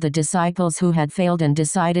quelled the disciples who had failed and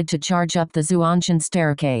decided to charge up the Zuanshan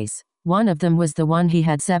staircase. One of them was the one he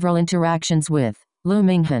had several interactions with, Lu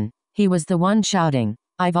Minghan. He was the one shouting,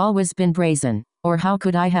 "I've always been brazen, or how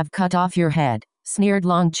could I have cut off your head?" sneered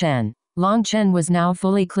Long Chen. Long Chen was now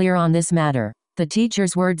fully clear on this matter. The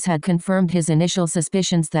teacher's words had confirmed his initial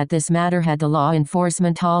suspicions that this matter had the law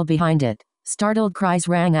enforcement hall behind it. Startled cries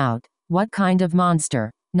rang out. What kind of monster?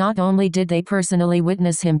 Not only did they personally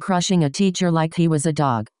witness him crushing a teacher like he was a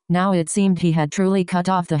dog, now it seemed he had truly cut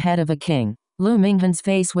off the head of a king. Lu Minghan's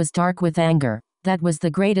face was dark with anger. That was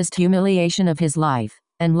the greatest humiliation of his life,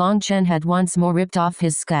 and Long Chen had once more ripped off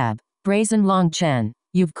his scab. Brazen Long Chen,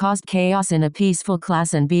 you've caused chaos in a peaceful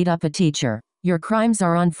class and beat up a teacher. Your crimes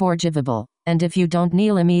are unforgivable, and if you don't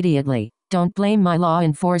kneel immediately, don't blame my law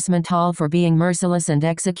enforcement hall for being merciless and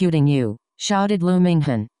executing you, shouted Lu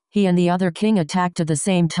Minghan. He and the other king attacked at the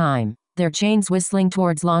same time, their chains whistling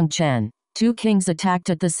towards Long Chen. Two kings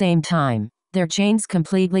attacked at the same time. Their chains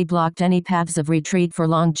completely blocked any paths of retreat for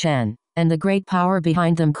Long Chen, and the great power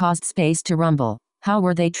behind them caused space to rumble. How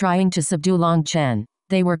were they trying to subdue Long Chen?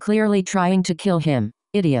 They were clearly trying to kill him.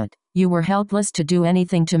 Idiot. You were helpless to do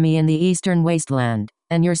anything to me in the eastern wasteland,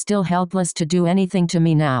 and you're still helpless to do anything to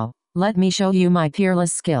me now. Let me show you my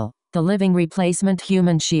peerless skill. The living replacement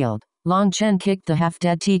human shield. Long Chen kicked the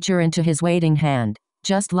half-dead teacher into his waiting hand.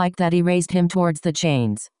 Just like that he raised him towards the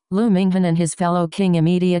chains. Lu Minghan and his fellow king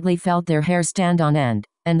immediately felt their hair stand on end,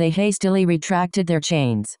 and they hastily retracted their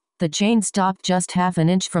chains. The chain stopped just half an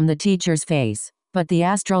inch from the teacher's face, but the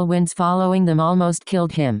astral winds following them almost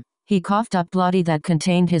killed him. He coughed up blood that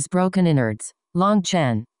contained his broken innards. Long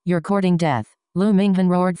Chen, you're courting death. Lu Minghan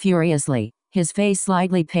roared furiously, his face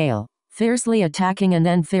slightly pale. Fiercely attacking and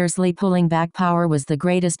then fiercely pulling back power was the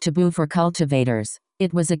greatest taboo for cultivators.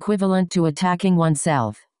 It was equivalent to attacking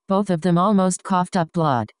oneself. Both of them almost coughed up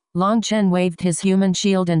blood. Long Chen waved his human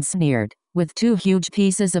shield and sneered, with two huge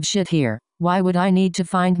pieces of shit here, why would I need to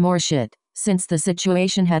find more shit? Since the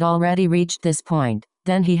situation had already reached this point,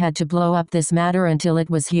 then he had to blow up this matter until it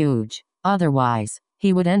was huge. Otherwise,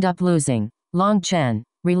 he would end up losing. Long Chen,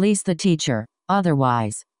 release the teacher.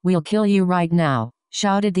 Otherwise, we'll kill you right now,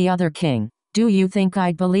 shouted the other king. Do you think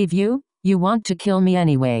I'd believe you? You want to kill me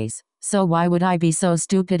anyways, so why would I be so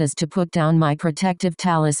stupid as to put down my protective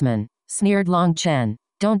talisman? Sneered Long Chen.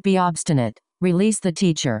 Don't be obstinate. Release the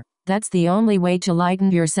teacher. That's the only way to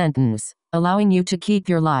lighten your sentence, allowing you to keep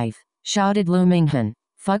your life, shouted Lu Minghan.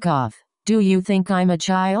 Fuck off. Do you think I'm a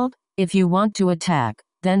child? If you want to attack,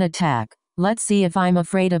 then attack. Let's see if I'm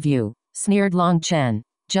afraid of you, sneered Long Chen.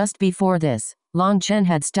 Just before this, Long Chen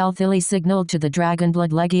had stealthily signaled to the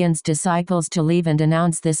Dragonblood Legion's disciples to leave and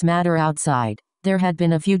announce this matter outside. There had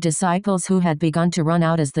been a few disciples who had begun to run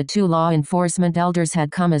out as the two law enforcement elders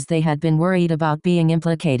had come, as they had been worried about being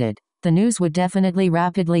implicated. The news would definitely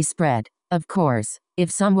rapidly spread. Of course, if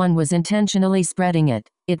someone was intentionally spreading it,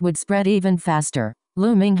 it would spread even faster.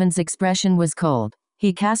 Lu Minghen's expression was cold.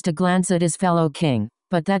 He cast a glance at his fellow king,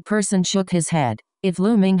 but that person shook his head. If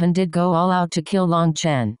Lu Minghen did go all out to kill Long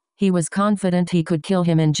Chen, he was confident he could kill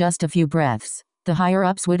him in just a few breaths. The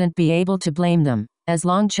higher-ups wouldn't be able to blame them, as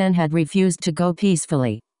Long Chen had refused to go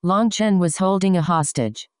peacefully. Long Chen was holding a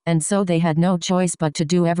hostage, and so they had no choice but to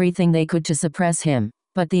do everything they could to suppress him.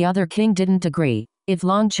 But the other king didn't agree. If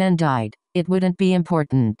Long Chen died, it wouldn't be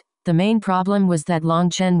important. The main problem was that Long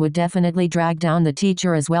Chen would definitely drag down the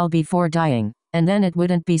teacher as well before dying, and then it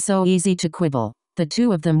wouldn't be so easy to quibble. The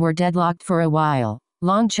two of them were deadlocked for a while.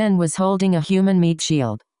 Long Chen was holding a human meat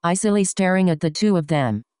shield, icily staring at the two of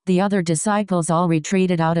them. The other disciples all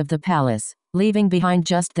retreated out of the palace, leaving behind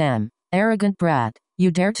just them. Arrogant brat,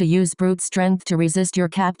 you dare to use brute strength to resist your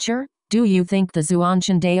capture? Do you think the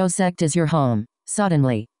Zuanshan Dao sect is your home?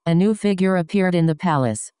 Suddenly, a new figure appeared in the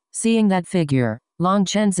palace. Seeing that figure, Long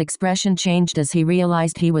Chen's expression changed as he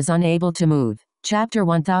realized he was unable to move. Chapter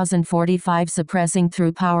 1045 Suppressing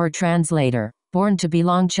Through Power Translator. BornToBe.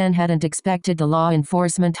 Long Chen hadn't expected the law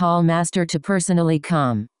enforcement hall master to personally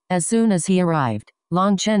come. As soon as he arrived,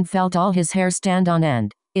 Long Chen felt all his hair stand on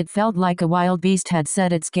end. It felt like a wild beast had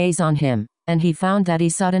set its gaze on him, and he found that he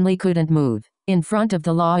suddenly couldn't move. In front of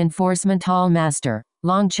the law enforcement hall master,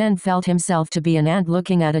 Long Chen felt himself to be an ant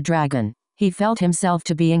looking at a dragon. He felt himself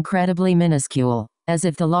to be incredibly minuscule, as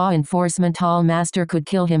if the law enforcement hall master could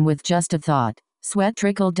kill him with just a thought. Sweat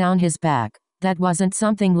trickled down his back. That wasn't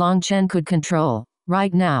something Long Chen could control.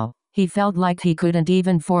 Right now, he felt like he couldn't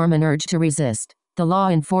even form an urge to resist. The law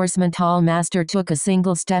enforcement hall master took a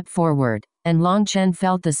single step forward, and Long Chen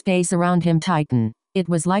felt the space around him tighten. It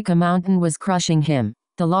was like a mountain was crushing him.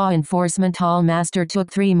 The law enforcement hall master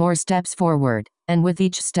took 3 more steps forward, and with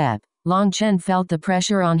each step, Long Chen felt the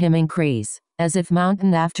pressure on him increase, as if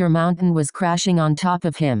mountain after mountain was crashing on top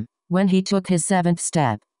of him. When he took his 7th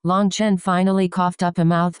step, Long Chen finally coughed up a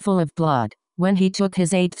mouthful of blood. When he took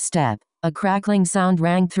his 8th step, a crackling sound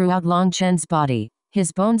rang throughout Long Chen's body.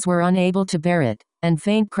 His bones were unable to bear it, and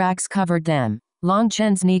faint cracks covered them. Long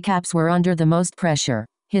Chen's kneecaps were under the most pressure.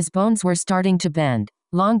 His bones were starting to bend.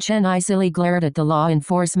 Long Chen icily glared at the law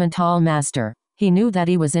enforcement hall master. He knew that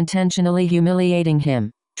he was intentionally humiliating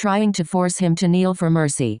him, trying to force him to kneel for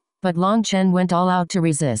mercy. But Long Chen went all out to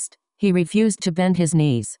resist. He refused to bend his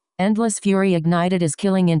knees. Endless fury ignited his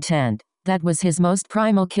killing intent. That was his most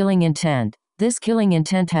primal killing intent. This killing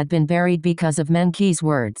intent had been buried because of Menqi's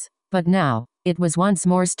words. But now, it was once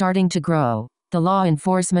more starting to grow. The law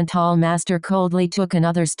enforcement hall master coldly took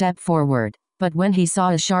another step forward. But when he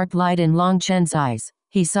saw a sharp light in Long Chen's eyes,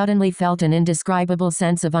 he suddenly felt an indescribable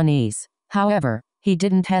sense of unease. However, he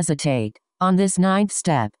didn't hesitate. On this 9th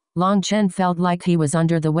step, Long Chen felt like he was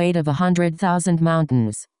under the weight of 100,000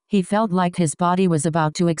 mountains. He felt like his body was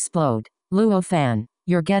about to explode. Luo Fan,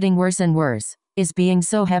 you're getting worse and worse. Is being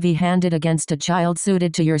so heavy-handed against a child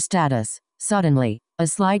suited to your status? Suddenly, a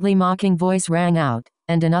slightly mocking voice rang out,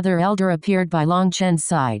 and another elder appeared by Long Chen's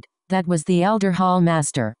side. That was the elder hall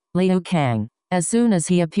master, Liu Kang. As soon as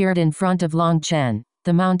he appeared in front of Long Chen,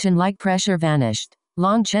 the mountain-like pressure vanished.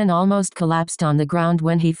 Long Chen almost collapsed on the ground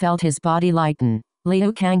when he felt his body lighten.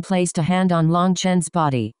 Liu Kang placed a hand on Long Chen's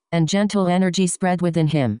body, and gentle energy spread within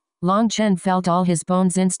him. Long Chen felt all his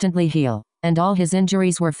bones instantly heal, and all his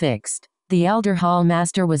injuries were fixed. The elder hall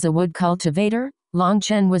master was a wood cultivator? Long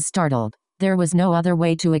Chen was startled. There was no other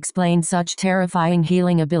way to explain such terrifying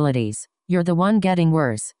healing abilities. You're the one getting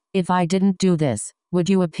worse. If I didn't do this, would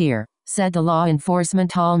you appear? Said the law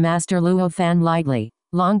enforcement hall master Luo Fan lightly.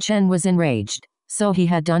 Long Chen was enraged. So he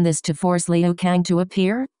had done this to force Liu Kang to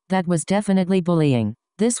appear? That was definitely bullying.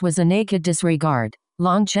 This was a naked disregard.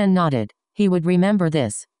 Long Chen nodded. He would remember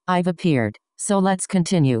this. I've appeared. So let's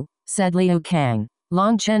continue, said Liu Kang.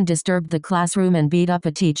 Long Chen disturbed the classroom and beat up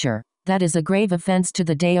a teacher. That is a grave offense to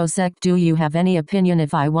the Dao sect. Do you have any opinion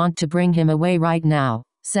if I want to bring him away right now?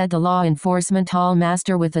 Said the law enforcement hall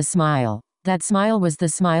master with a smile. That smile was the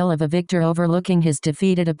smile of a victor overlooking his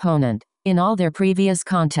defeated opponent. In all their previous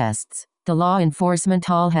contests, the law enforcement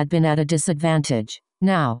hall had been at a disadvantage.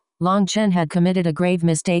 Now, Long Chen had committed a grave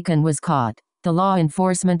mistake and was caught. The law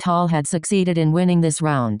enforcement hall had succeeded in winning this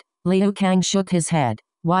round. Liu Kang shook his head.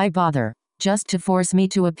 Why bother? Just to force me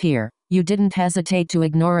to appear. You didn't hesitate to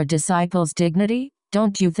ignore a disciple's dignity?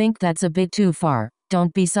 Don't you think that's a bit too far?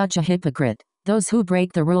 Don't be such a hypocrite. Those who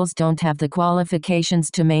break the rules don't have the qualifications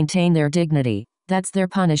to maintain their dignity. That's their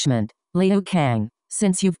punishment. Liu Kang,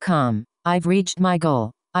 since you've come, I've reached my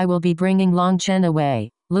goal. I will be bringing Long Chen away.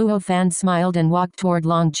 Luo Fan smiled and walked toward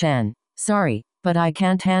Long Chen. Sorry, but I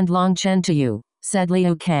can't hand Long Chen to you, said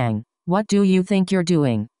Liu Kang. What do you think you're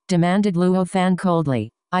doing? Demanded Luo Fan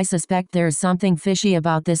coldly. I suspect there's something fishy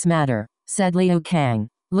about this matter, said Liu Kang.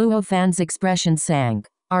 Luo Fan's expression sank.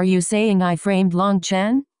 Are you saying I framed Long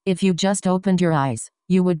Chen? If you just opened your eyes,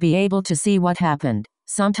 you would be able to see what happened.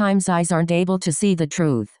 Sometimes eyes aren't able to see the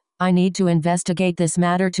truth. I need to investigate this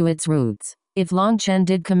matter to its roots. If Long Chen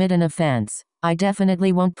did commit an offense, I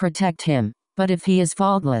definitely won't protect him. But if he is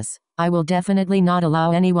faultless, I will definitely not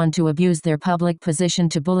allow anyone to abuse their public position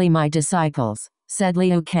to bully my disciples, said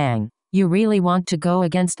Liu Kang. You really want to go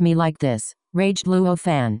against me like this? Raged Luo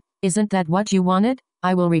Fan. Isn't that what you wanted?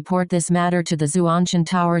 I will report this matter to the Zuanshan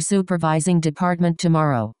Tower Supervising Department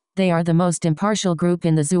tomorrow. They are the most impartial group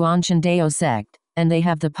in the Zuanshan Dao sect, and they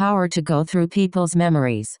have the power to go through people's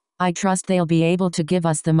memories. I trust they'll be able to give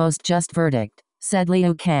us the most just verdict, said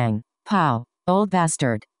Liu Kang. Pow, old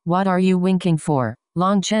bastard, what are you winking for?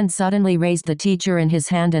 Long Chen suddenly raised the teacher in his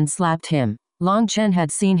hand and slapped him. Long Chen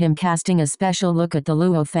had seen him casting a special look at the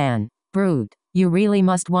Luo Fan. Brute, you really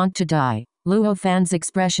must want to die. Luo Fan's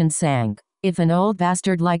expression sank. If an old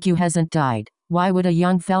bastard like you hasn't died, why would a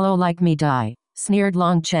young fellow like me die? Sneered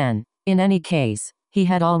Long Chen. In any case, he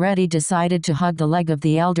had already decided to hug the leg of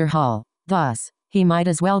the Elder Hall. Thus, he might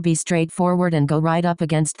as well be straightforward and go right up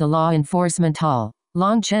against the Law Enforcement Hall.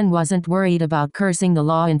 Long Chen wasn't worried about cursing the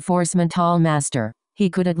Law Enforcement Hall master. He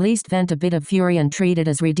could at least vent a bit of fury and treat it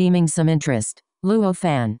as redeeming some interest. Luo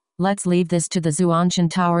Fan, let's leave this to the Zuanshan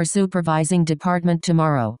Tower Supervising Department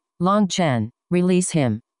tomorrow. Long Chen, release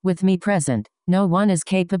him. With me present, no one is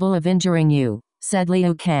capable of injuring you, said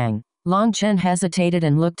Liu Kang. Long Chen hesitated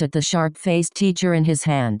and looked at the sharp-faced teacher in his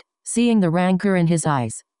hand. Seeing the rancor in his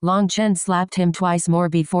eyes, Long Chen slapped him twice more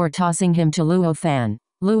before tossing him to Luo Fan.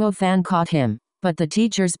 Luo Fan caught him, but the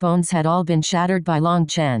teacher's bones had all been shattered by Long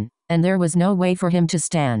Chen, and there was no way for him to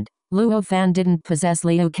stand. Luo Fan didn't possess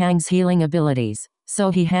Liu Kang's healing abilities, so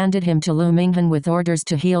he handed him to Lu Minghan with orders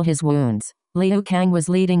to heal his wounds. Liu Kang was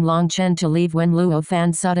leading Long Chen to leave when Luo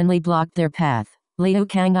Fan suddenly blocked their path. Liu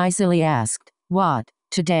Kang icily asked, "What?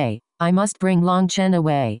 Today, I must bring Long Chen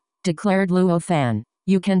away," declared Luo Fan.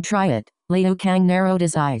 "You can try it." Liu Kang narrowed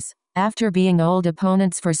his eyes. After being old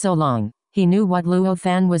opponents for so long, he knew what Luo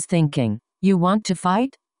Fan was thinking. "You want to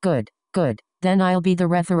fight? Good, good. Then I'll be the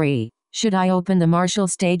referee. Should I open the martial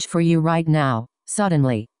stage for you right now?"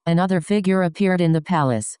 Suddenly, another figure appeared in the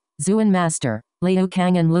palace. Zuan Master. Liu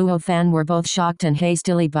Kang and Luo Fan were both shocked and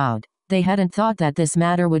hastily bowed. They hadn't thought that this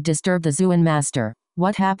matter would disturb the Zuan Master.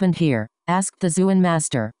 "What happened here?" asked the Zuan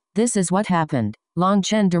Master. "This is what happened." Long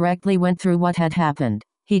Chen directly went through what had happened.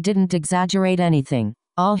 He didn't exaggerate anything.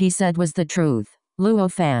 All he said was the truth.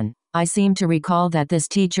 "Luo Fan, I seem to recall that this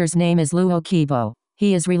teacher's name is Luo Qibo.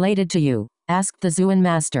 He is related to you?" asked the Zuan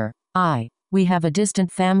Master. We have a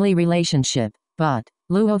distant family relationship." But,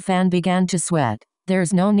 Luo Fan began to sweat.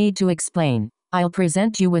 "There's no need to explain. I'll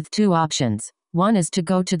present you with two options. One is to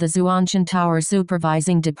go to the Zuanshan Tower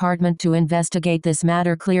Supervising Department to investigate this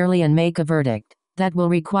matter clearly and make a verdict. That will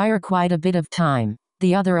require quite a bit of time.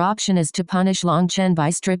 The other option is to punish Long Chen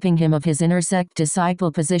by stripping him of his inner sect disciple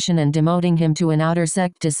position and demoting him to an outer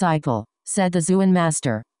sect disciple," said the Zuan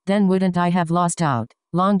Master. "Then wouldn't I have lost out?"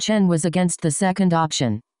 Long Chen was against the second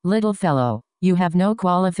option. "Little fellow, you have no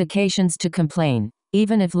qualifications to complain.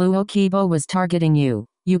 Even if Luo Qibo was targeting you,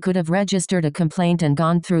 you could have registered a complaint and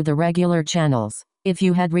gone through the regular channels. If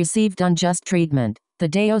you had received unjust treatment, the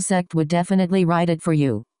Dao sect would definitely write it for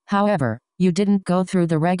you. However, you didn't go through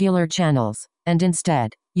the regular channels, and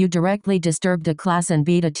instead, you directly disturbed a class and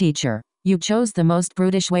beat a teacher. You chose the most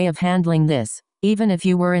brutish way of handling this. Even if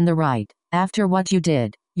you were in the right, after what you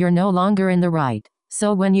did, you're no longer in the right.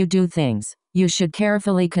 So when you do things, you should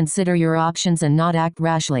carefully consider your options and not act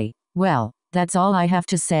rashly." "Well, that's all I have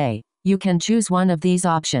to say. You can choose one of these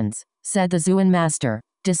options," said the Zuan Master.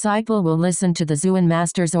 "Disciple will listen to the Zuan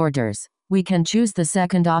Master's orders. We can choose the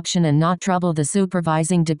second option and not trouble the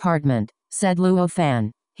supervising department," said Luo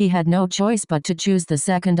Fan. He had no choice but to choose the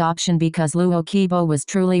second option because Luo Qibo was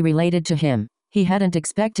truly related to him. He hadn't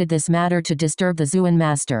expected this matter to disturb the Zuan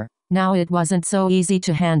Master. Now it wasn't so easy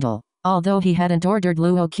to handle. Although he hadn't ordered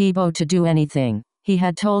Luo Qibo to do anything, he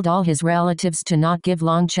had told all his relatives to not give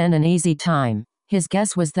Long Chen an easy time. His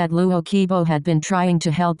guess was that Luo Qibo had been trying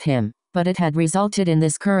to help him, but it had resulted in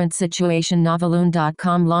this current situation.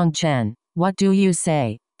 Noveloon.com. Long Chen, what do you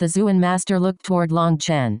say? The Zuan Master looked toward Long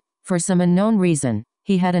Chen. For some unknown reason,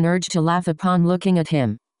 He had an urge to laugh upon looking at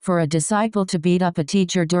him. For a disciple to beat up a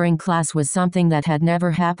teacher during class was something that had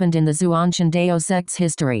never happened in the Zhuanshan Dao sect's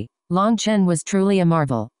history. Long Chen was truly a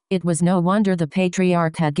marvel. It was no wonder the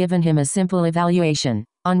patriarch had given him a simple evaluation.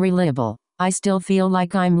 Unreliable. I still feel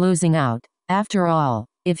like I'm losing out. After all,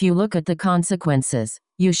 if you look at the consequences,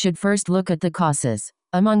 you should first look at the causes.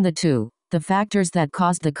 Among the two, the factors that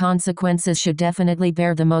caused the consequences should definitely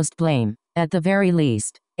bear the most blame. At the very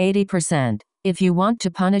least, 80%. If you want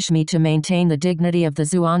to punish me to maintain the dignity of the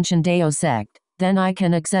Zhuanshan Dao sect, then I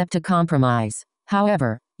can accept a compromise.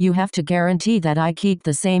 However, you have to guarantee that I keep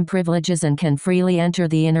the same privileges and can freely enter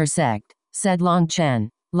the inner sect, said Long Chen.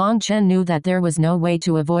 Long Chen knew that there was no way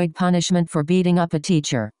to avoid punishment for beating up a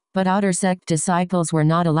teacher, but outer sect disciples were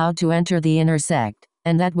not allowed to enter the inner sect,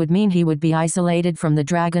 and that would mean he would be isolated from the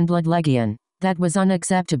Dragonblood Legion. That was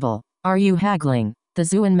unacceptable. Are you haggling? The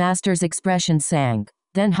Zuan master's expression sank.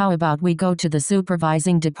 Then how about we go to the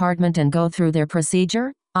supervising department and go through their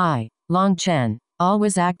procedure? Long Chen,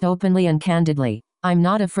 always act openly and candidly. I'm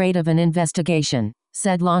not afraid of an investigation,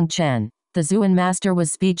 said Long Chen. The Zuan master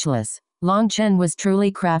was speechless. Long Chen was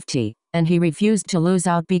truly crafty, and he refused to lose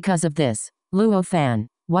out because of this. Luo Fan,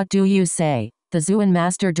 what do you say? The Zuan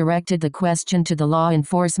master directed the question to the law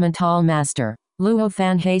enforcement hall master. Luo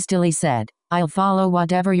Fan hastily said, I'll follow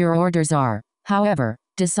whatever your orders are. However,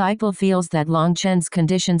 disciple feels that Long Chen's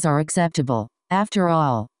conditions are acceptable. After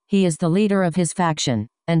all, he is the leader of his faction,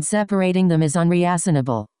 and separating them is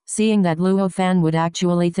unreasonable. Seeing that Luo Fan would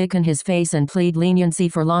actually thicken his face and plead leniency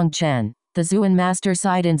for Long Chen, the Zuan master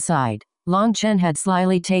sighed inside. Long Chen had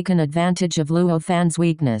slyly taken advantage of Luo Fan's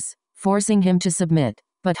weakness, forcing him to submit.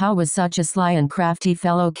 But how was such a sly and crafty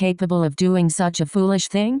fellow capable of doing such a foolish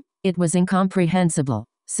thing? It was incomprehensible.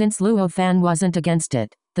 Since Luo Fan wasn't against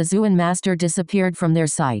it, the Zuan master disappeared from their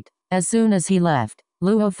sight. As soon as he left,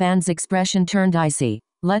 Luo Fan's expression turned icy.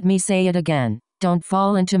 Let me say it again. Don't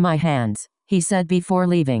fall into my hands, he said before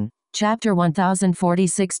leaving. Chapter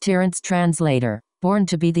 1046 Tyrant's Translator. Born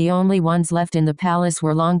to be the only ones left in the palace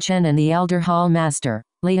were Long Chen and the Elder Hall Master,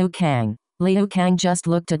 Liu Kang. Liu Kang just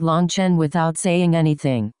looked at Long Chen without saying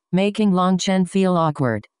anything, making Long Chen feel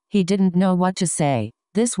awkward. He didn't know what to say.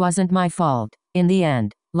 This wasn't my fault. In the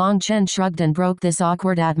end, Long Chen shrugged and broke this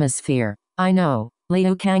awkward atmosphere. I know,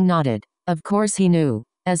 Liu Kang nodded. Of course he knew.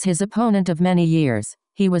 As his opponent of many years,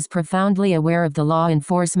 he was profoundly aware of the law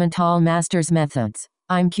enforcement hall master's methods.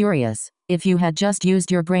 I'm curious, if you had just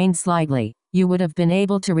used your brain slightly, you would have been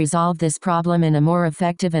able to resolve this problem in a more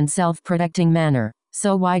effective and self-protecting manner.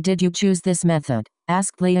 So why did you choose this method?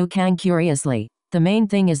 Asked Liu Kang curiously. The main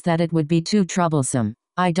thing is that it would be too troublesome.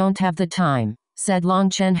 I don't have the time, said Long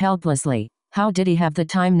Chen helplessly. How did he have the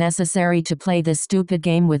time necessary to play this stupid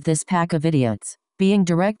game with this pack of idiots? Being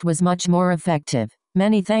direct was much more effective.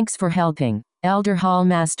 Many thanks for helping, Elder Hall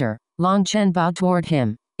Master. Long Chen bowed toward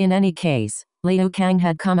him. In any case, Liu Kang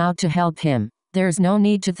had come out to help him. There's no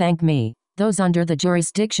need to thank me. Those under the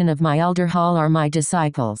jurisdiction of my Elder Hall are my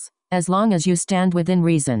disciples. As long as you stand within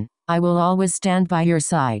reason, I will always stand by your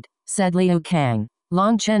side, said Liu Kang.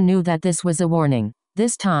 Long Chen knew that this was a warning.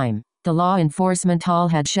 This time, the law enforcement hall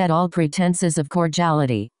had shed all pretenses of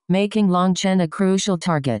cordiality, making Long Chen a crucial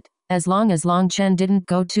target. As long as Long Chen didn't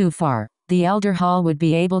go too far, the Elder Hall would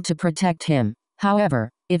be able to protect him. However,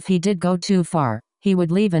 if he did go too far, he would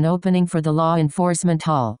leave an opening for the law enforcement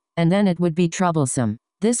hall, and then it would be troublesome.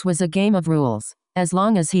 This was a game of rules. As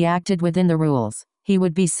long as he acted within the rules, he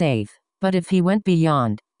would be safe. But if he went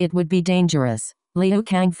beyond, it would be dangerous. Liu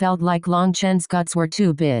Kang felt like Long Chen's guts were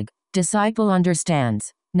too big. Disciple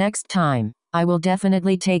understands. Next time, I will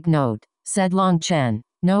definitely take note, said Long Chen,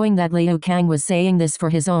 knowing that Liu Kang was saying this for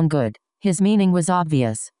his own good. His meaning was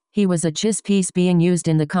obvious. He was a chess piece being used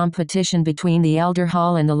in the competition between the Elder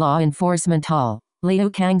Hall and the Law Enforcement Hall. Liu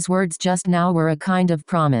Kang's words just now were a kind of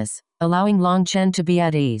promise, allowing Long Chen to be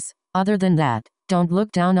at ease. Other than that, don't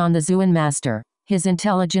look down on the Zuan master. His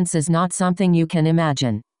intelligence is not something you can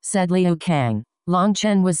imagine, said Liu Kang. Long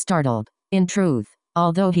Chen was startled. In truth,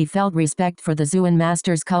 although he felt respect for the Zuan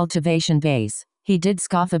master's cultivation base, he did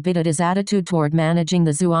scoff a bit at his attitude toward managing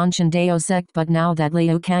the Zhuanshan Dao sect, but now that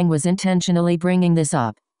Liu Kang was intentionally bringing this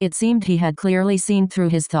up, it seemed he had clearly seen through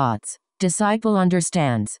his thoughts. Disciple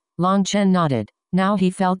understands. Long Chen nodded. Now he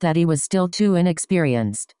felt that he was still too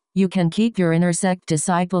inexperienced. You can keep your inner sect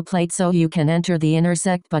disciple plate so you can enter the inner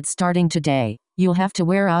sect, but starting today, you'll have to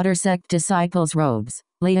wear outer sect disciples' robes.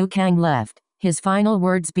 Liu Kang left, his final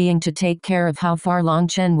words being to take care of how far Long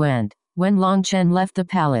Chen went. When Long Chen left the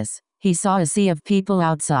palace, he saw a sea of people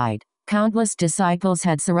outside. Countless disciples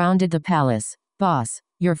had surrounded the palace. Boss,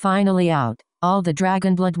 you're finally out. All the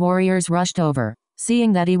Dragonblood warriors rushed over.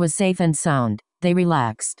 Seeing that he was safe and sound, they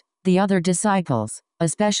relaxed. The other disciples,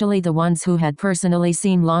 especially the ones who had personally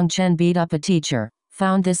seen Long Chen beat up a teacher,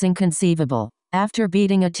 found this inconceivable. After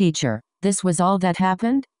beating a teacher, this was all that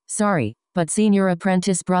happened? Sorry, but senior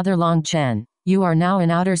apprentice brother Long Chen, you are now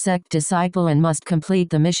an outer sect disciple and must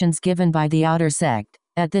complete the missions given by the outer sect.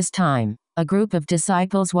 At this time, a group of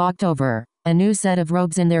disciples walked over, a new set of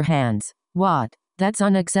robes in their hands. What? That's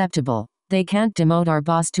unacceptable. They can't demote our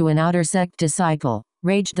boss to an outer sect disciple,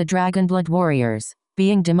 raged the Dragonblood warriors.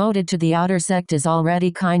 Being demoted to the outer sect is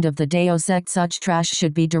already kind of the Deo sect. Such trash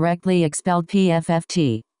should be directly expelled.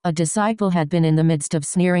 PFFT. A disciple had been in the midst of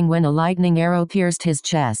sneering when a lightning arrow pierced his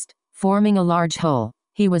chest, forming a large hole.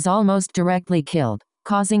 He was almost directly killed,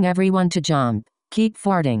 causing everyone to jump. Keep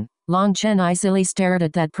farting. Long Chen icily stared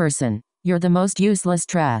at that person. You're the most useless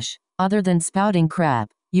trash. Other than spouting crap,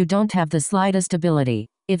 you don't have the slightest ability.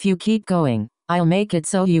 If you keep going, I'll make it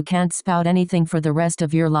so you can't spout anything for the rest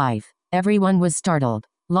of your life. Everyone was startled.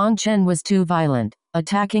 Long Chen was too violent,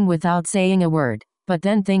 attacking without saying a word. But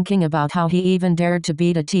then thinking about how he even dared to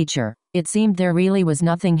beat a teacher, it seemed there really was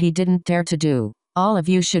nothing he didn't dare to do. All of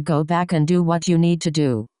you should go back and do what you need to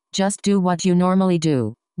do. Just do what you normally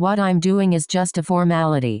do. What I'm doing is just a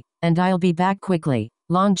formality, and I'll be back quickly.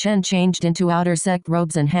 Long Chen changed into outer sect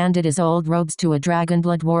robes and handed his old robes to a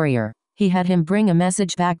Dragonblood warrior. He had him bring a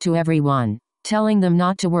message back to everyone, telling them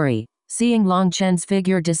not to worry. Seeing Long Chen's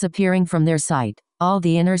figure disappearing from their sight, all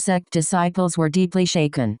the inner sect disciples were deeply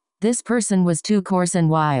shaken. This person was too coarse and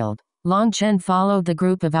wild. Long Chen followed the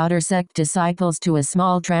group of outer sect disciples to a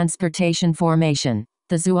small transportation formation.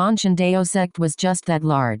 The Zuanshan Dao sect was just that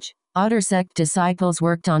large. Outer sect disciples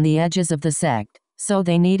worked on the edges of the sect, so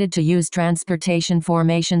they needed to use transportation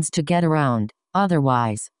formations to get around.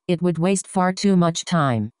 Otherwise, it would waste far too much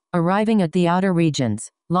time. Arriving at the outer regions,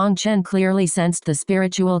 Long Chen clearly sensed the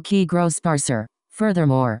spiritual ki grow sparser.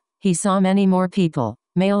 Furthermore, he saw many more people,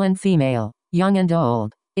 male and female, young and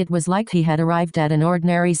old. It was like he had arrived at an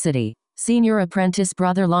ordinary city. Senior apprentice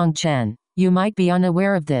brother Long Chen, you might be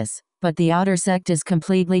unaware of this, but the outer sect is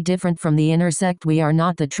completely different from the inner sect. We are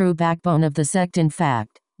not the true backbone of the sect. In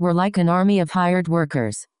fact, we're like an army of hired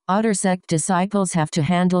workers. Outer sect disciples have to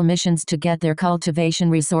handle missions to get their cultivation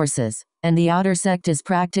resources, and the outer sect is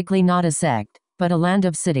practically not a sect, but a land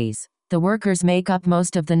of cities. The workers make up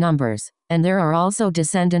most of the numbers, and there are also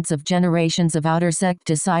descendants of generations of outer sect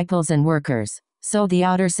disciples and workers. So the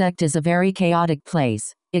outer sect is a very chaotic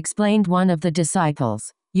place, explained one of the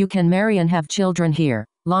disciples. You can marry and have children here.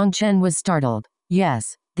 Long Chen was startled.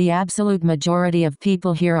 Yes, the absolute majority of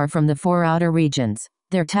people here are from the 4 outer regions.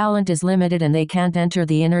 Their talent is limited and they can't enter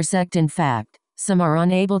the inner sect. In fact, some are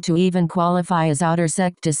unable to even qualify as outer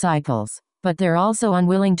sect disciples. But they're also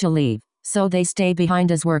unwilling to leave, so they stay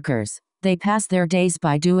behind as workers. They pass their days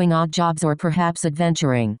by doing odd jobs or perhaps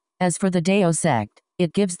adventuring. As for the Dao sect,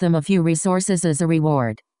 it gives them a few resources as a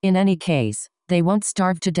reward. In any case, they won't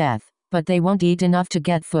starve to death, but they won't eat enough to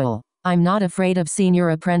get full. I'm not afraid of senior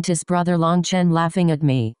apprentice brother Long Chen laughing at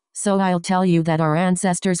me, so I'll tell you that our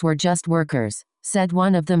ancestors were just workers, said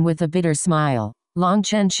one of them with a bitter smile. Long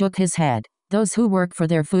Chen shook his head. Those who work for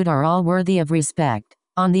their food are all worthy of respect.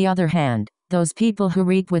 On the other hand, those people who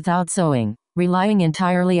reap without sowing, relying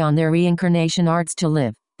entirely on their reincarnation arts to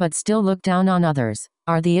live, but still look down on others,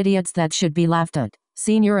 are the idiots that should be laughed at.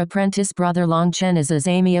 Senior apprentice brother Long Chen is as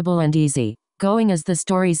amiable and easy going as the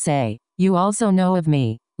stories say. You also know of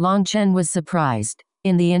me. Long Chen was surprised.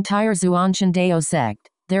 In the entire Zuanshan Dao sect,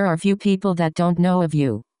 there are few people that don't know of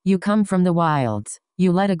you. You come from the wilds.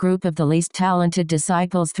 You led a group of the least talented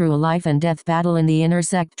disciples through a life and death battle in the inner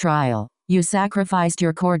sect trial. You sacrificed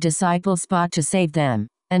your core disciple spot to save them,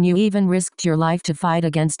 and you even risked your life to fight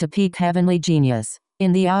against a peak heavenly genius.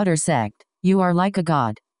 In the outer sect, you are like a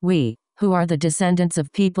god. We, who are the descendants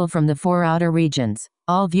of people from the 4 outer regions,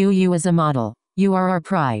 all view you as a model. You are our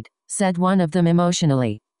pride, said one of them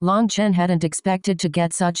emotionally. Long Chen hadn't expected to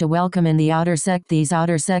get such a welcome in the outer sect. These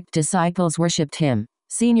outer sect disciples worshipped him.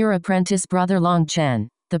 Senior apprentice brother Long Chen,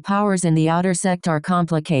 the powers in the outer sect are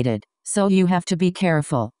complicated, so you have to be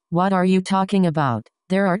careful. What are you talking about?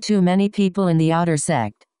 There are too many people in the outer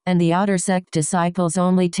sect, and the outer sect disciples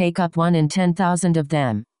only take up 1 in 10,000 of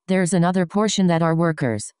them. There's another portion that are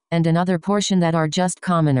workers, and another portion that are just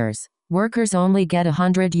commoners. Workers only get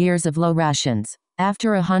 100 years of low rations.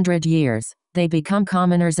 After 100 years, they become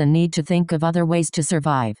commoners and need to think of other ways to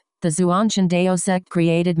survive. The Zuanshan Dao sect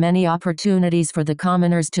created many opportunities for the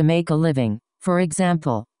commoners to make a living. For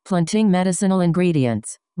example, planting medicinal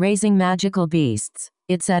ingredients, raising magical beasts,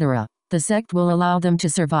 etc. The sect will allow them to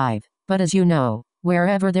survive. But as you know,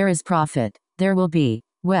 wherever there is profit, there will be,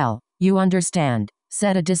 well, you understand,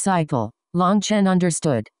 said a disciple. Long Chen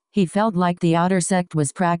understood. He felt like the outer sect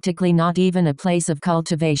was practically not even a place of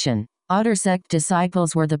cultivation. Outer sect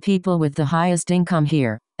disciples were the people with the highest income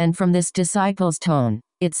here, and from this disciples' tone,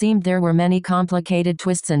 it seemed there were many complicated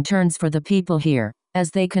twists and turns for the people here.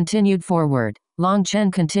 As they continued forward, Long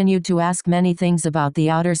Chen continued to ask many things about the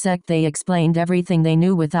outer sect. They explained everything they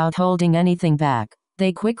knew without holding anything back.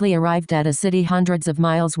 They quickly arrived at a city hundreds of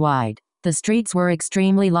miles wide. The streets were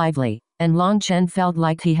extremely lively, and Long Chen felt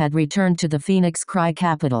like he had returned to the Phoenix Cry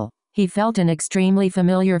capital. He felt an extremely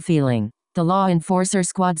familiar feeling. The law enforcer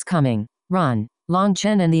squad's coming. Run. Long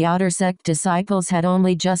Chen and the outer sect disciples had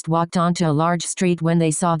only just walked onto a large street when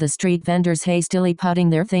they saw the street vendors hastily putting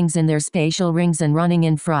their things in their spatial rings and running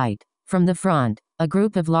in fright. From the front, a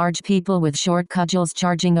group of large people with short cudgels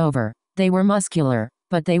charging over. They were muscular,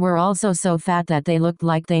 but they were also so fat that they looked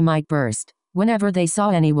like they might burst. Whenever they saw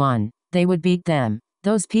anyone, they would beat them.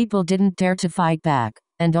 Those people didn't dare to fight back,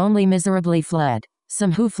 and only miserably fled.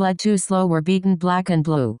 Some who fled too slow were beaten black and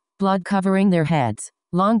blue, blood covering their heads.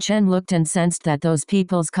 Long Chen looked and sensed that those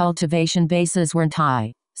people's cultivation bases weren't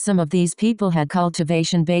high. Some of these people had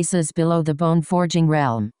cultivation bases below the bone-forging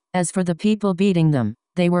realm. As for the people beating them,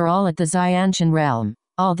 they were all at the Xianshan realm.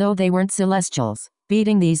 Although they weren't celestials,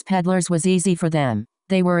 beating these peddlers was easy for them.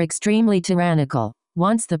 They were extremely tyrannical.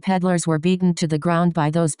 Once the peddlers were beaten to the ground by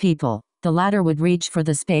those people, the latter would reach for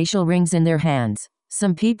the spatial rings in their hands.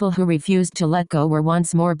 Some people who refused to let go were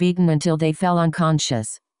once more beaten until they fell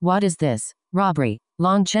unconscious. What is this? Robbery?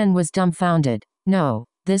 Long Chen was dumbfounded. No,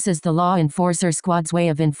 this is the law enforcer squad's way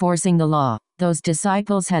of enforcing the law. Those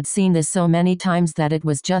disciples had seen this so many times that it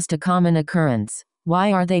was just a common occurrence.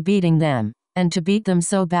 Why are they beating them? And to beat them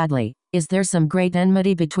so badly? Is there some great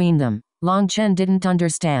enmity between them? Long Chen didn't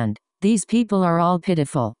understand. These people are all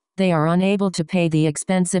pitiful. They are unable to pay the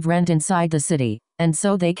expensive rent inside the city, and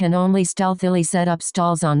so they can only stealthily set up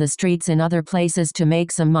stalls on the streets in other places to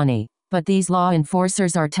make some money. But these law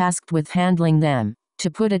enforcers are tasked with handling them.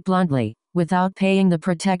 To put it bluntly, without paying the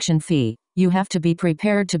protection fee, you have to be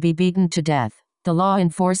prepared to be beaten to death. The law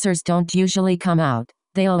enforcers don't usually come out.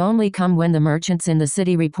 They'll only come when the merchants in the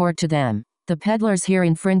city report to them. The peddlers here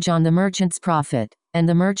infringe on the merchants' profit, and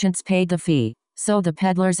the merchants paid the fee, so the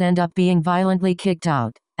peddlers end up being violently kicked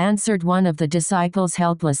out, answered one of the disciples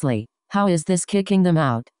helplessly. How is this kicking them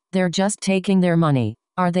out? They're just taking their money.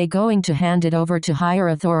 Are they going to hand it over to higher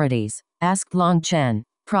authorities? Asked Long Chen.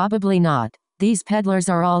 Probably not. These peddlers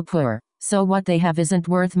are all poor, so what they have isn't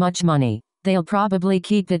worth much money. They'll probably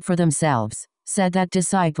keep it for themselves, said that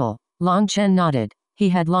disciple. Long Chen nodded. He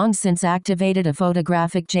had long since activated a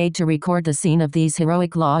photographic jade to record the scene of these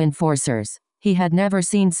heroic law enforcers. He had never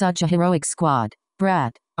seen such a heroic squad.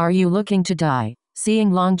 Brat, are you looking to die?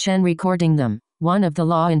 Seeing Long Chen recording them, one of the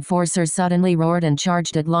law enforcers suddenly roared and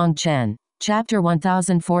charged at Long Chen. Chapter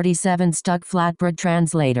 1047 Stuck Flatbread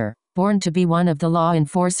Translator. BornToBe, one of the law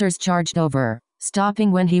enforcers charged over,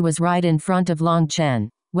 stopping when he was right in front of Long Chen.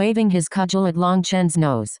 Waving his cudgel at Long Chen's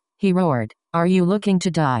nose, he roared, "Are you looking to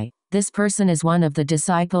die?" This person is one of the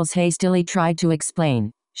disciples hastily tried to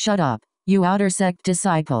explain. Shut up, you outer sect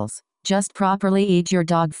disciples. Just properly eat your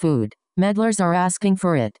dog food. Meddlers are asking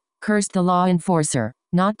for it, cursed the law enforcer,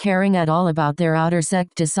 not caring at all about their outer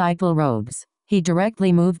sect disciple robes. He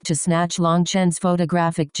directly moved to snatch Long Chen's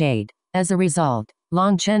photographic jade. As a result,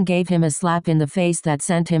 Long Chen gave him a slap in the face that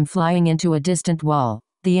sent him flying into a distant wall.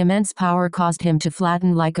 The immense power caused him to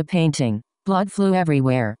flatten like a painting. Blood flew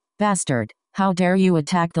everywhere. Bastard, how dare you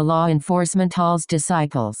attack the law enforcement hall's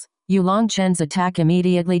disciples? Long Chen's attack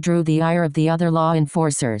immediately drew the ire of the other law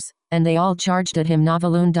enforcers, and they all charged at him.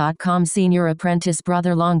 Noveloon.com Senior Apprentice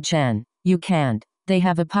Brother Long Chen, you can't. They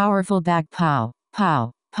have a powerful back. Pow,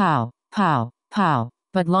 pow, pow, pow, pow.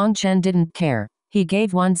 But Long Chen didn't care. He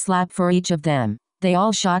gave one slap for each of them. They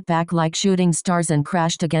all shot back like shooting stars and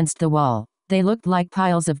crashed against the wall. They looked like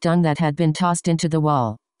piles of dung that had been tossed into the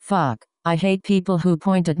wall. Fuck, I hate people who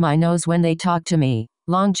point at my nose when they talk to me.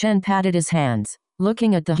 Long Chen patted his hands,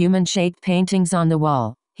 looking at the human-shaped paintings on the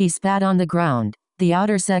wall. He spat on the ground. The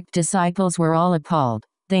outer sect disciples were all appalled.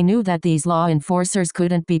 They knew that these law enforcers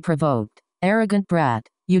couldn't be provoked. Arrogant brat,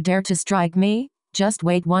 you dare to strike me? Just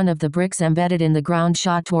wait. One of the bricks embedded in the ground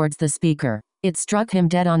shot towards the speaker. It struck him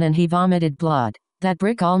dead on and he vomited blood. That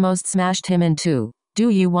brick almost smashed him in two. Do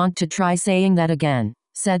you want to try saying that again?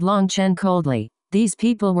 Said Long Chen coldly. These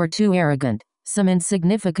people were too arrogant. Some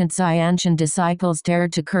insignificant Xianshan disciples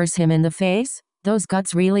dared to curse him in the face? Those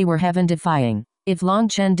guts really were heaven-defying. If Long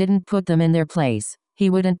Chen didn't put them in their place, he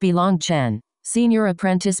wouldn't be Long Chen. Senior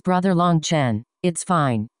Apprentice Brother Long Chen, it's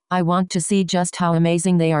fine. I want to see just how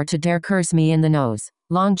amazing they are to dare curse me in the nose.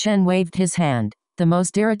 Long Chen waved his hand. The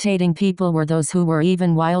most irritating people were those who were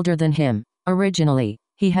even wilder than him. Originally,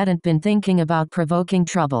 He hadn't been thinking about provoking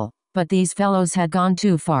trouble, but these fellows had gone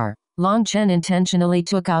too far. Long Chen intentionally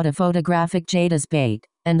took out a photographic jade as bait,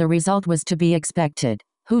 and the result was to be expected.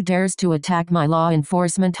 Who dares to attack my law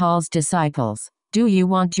enforcement hall's disciples? Do you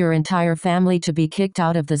want your entire family to be kicked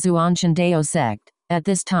out of the Zhuanshan Dao sect? At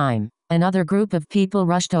this time, another group of people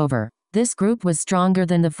rushed over. This group was stronger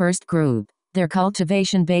than the first group. Their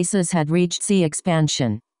cultivation bases had reached sea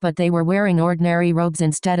expansion, but they were wearing ordinary robes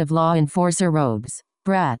instead of law enforcer robes.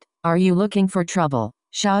 "Brat, are you looking for trouble?"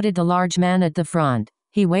 shouted the large man at the front.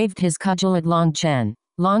 He waved his cudgel at Long Chen.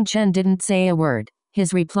 Long Chen didn't say a word.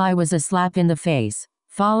 His reply was a slap in the face.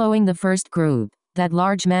 Following the first group, that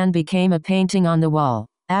large man became a painting on the wall.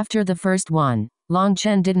 After the first one, Long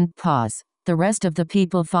Chen didn't pause. The rest of the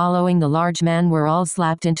people following the large man were all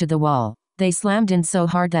slapped into the wall. They slammed in so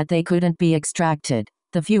hard that they couldn't be extracted.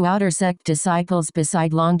 The few outer sect disciples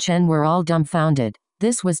beside Long Chen were all dumbfounded.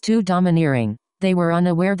 This was too domineering. They were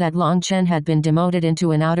unaware that Long Chen had been demoted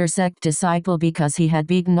into an outer sect disciple because he had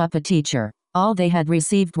beaten up a teacher. All they had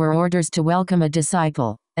received were orders to welcome a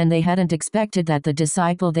disciple, and they hadn't expected that the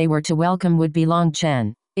disciple they were to welcome would be Long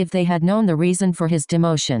Chen. If they had known the reason for his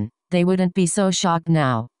demotion, they wouldn't be so shocked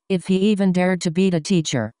now. If he even dared to beat a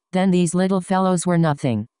teacher, then these little fellows were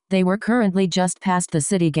nothing. They were currently just past the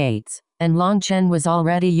city gates, and Long Chen was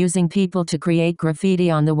already using people to create graffiti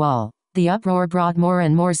on the wall. The uproar brought more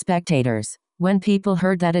and more spectators. When people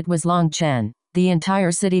heard that it was Long Chen, the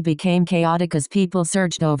entire city became chaotic as people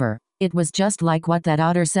surged over. It was just like what that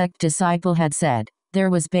outer sect disciple had said.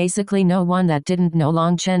 There was basically no one that didn't know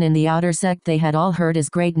Long Chen in the outer sect. They had all heard his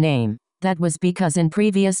great name. That was because in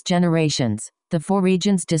previous generations, the four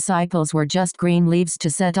regions' disciples were just green leaves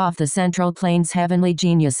to set off the Central Plains' heavenly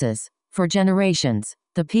geniuses. For generations,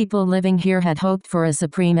 the people living here had hoped for a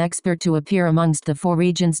supreme expert to appear amongst the four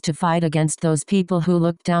regions to fight against those people who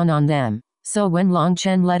looked down on them. So when Long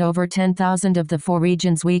Chen led over 10,000 of the four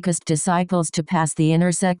regions' weakest disciples to pass the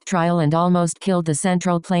intersect trial and almost killed the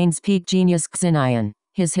Central Plains peak genius Xinayan,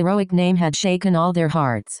 his heroic name had shaken all their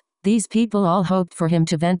hearts. These people all hoped for him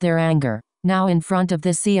to vent their anger. Now in front of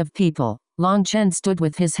this sea of people, Long Chen stood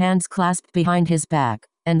with his hands clasped behind his back,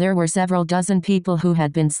 and there were several dozen people who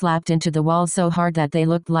had been slapped into the wall so hard that they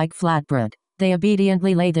looked like flatbread. They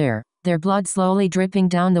obediently lay there, their blood slowly dripping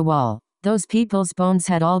down the wall. Those people's bones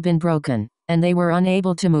had all been broken, and they were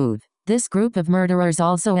unable to move. This group of murderers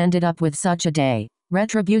also ended up with such a day.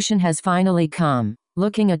 Retribution has finally come.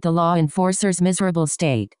 Looking at the law enforcers' miserable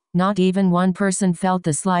state, not even one person felt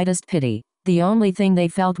the slightest pity. The only thing they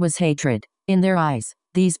felt was hatred. In their eyes,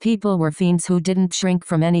 these people were fiends who didn't shrink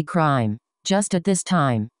from any crime. Just at this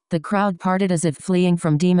time, the crowd parted as if fleeing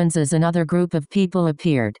from demons as another group of people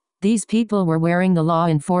appeared. These people were wearing the law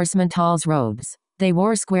enforcement hall's robes. They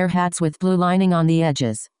wore square hats with blue lining on the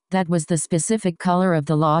edges. That was the specific color of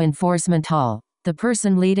the law enforcement hall. The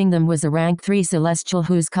person leading them was a rank 3 celestial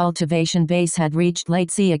whose cultivation base had reached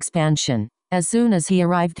late sea expansion. As soon as he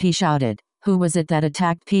arrived, he shouted, "Who was it that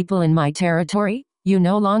attacked people in my territory? You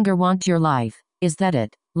no longer want your life. Is that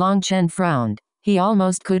it?" Long Chen frowned. He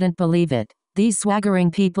almost couldn't believe it. These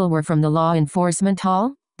swaggering people were from the law enforcement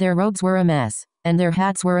hall? Their robes were a mess, and their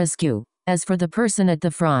hats were askew. As for the person at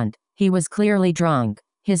the front, he was clearly drunk.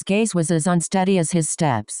 His gaze was as unsteady as his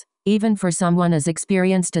steps. Even for someone as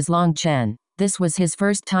experienced as Long Chen, this was his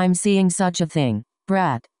first time seeing such a thing.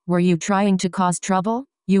 "Brat, were you trying to cause trouble?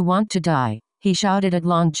 You want to die," he shouted at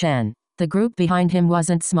Long Chen. The group behind him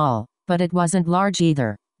wasn't small, but it wasn't large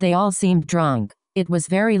either. They all seemed drunk. It was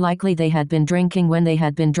very likely they had been drinking when they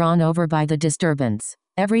had been drawn over by the disturbance.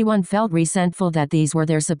 Everyone felt resentful that these were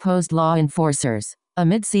their supposed law enforcers. A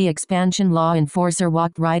mid-sea expansion law enforcer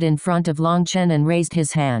walked right in front of Long Chen and raised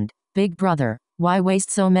his hand. "Big brother, why waste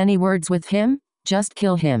so many words with him? Just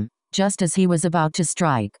kill him." Just as he was about to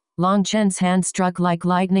strike, Long Chen's hand struck like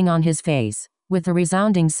lightning on his face. With a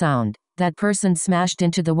resounding sound, that person smashed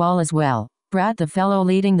into the wall as well. Brat, the fellow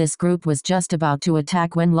leading this group, was just about to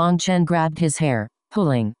attack when Long Chen grabbed his hair,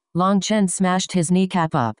 pulling. Long Chen smashed his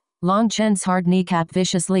kneecap up. Long Chen's hard kneecap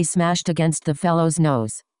viciously smashed against the fellow's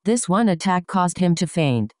nose. This one attack caused him to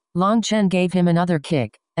faint. Long Chen gave him another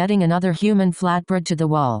kick, adding another human flatbread to the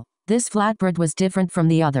wall. This flatbread was different from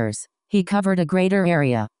the others. He covered a greater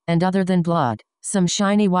area, and other than blood, some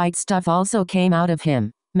shiny white stuff also came out of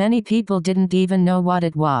him. Many people didn't even know what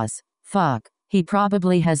it was. Fuck, he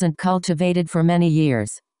probably hasn't cultivated for many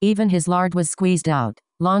years. Even his lard was squeezed out.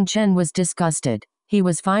 Long Chen was disgusted. He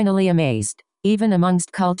was finally amazed. Even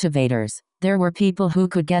amongst cultivators, there were people who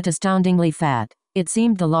could get astoundingly fat. It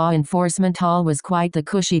seemed the law enforcement hall was quite the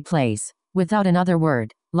cushy place. Without another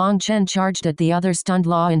word, Long Chen charged at the other stunned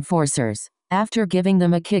law enforcers. After giving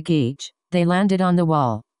them a kick each, They landed on the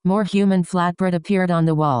wall. More human flatbread appeared on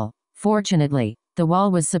the wall. Fortunately, the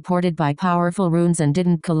wall was supported by powerful runes and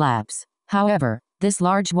didn't collapse. However, this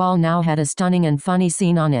large wall now had a stunning and funny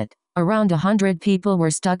scene on it. Around 100 people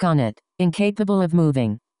were stuck on it, incapable of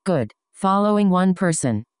moving. Good. Following one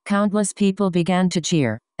person, countless people began to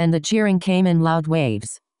cheer, and the cheering came in loud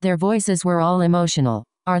waves. Their voices were all emotional.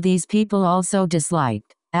 Are these people also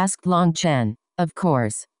disliked? Asked Long Chen. Of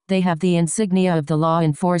course. They have the insignia of the law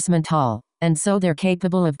enforcement hall, and so they're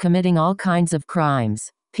capable of committing all kinds of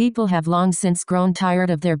crimes. People have long since grown tired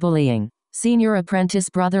of their bullying. Senior apprentice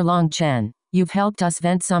brother Long Chen, you've helped us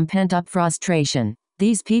vent some pent-up frustration.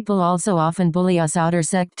 These people also often bully us outer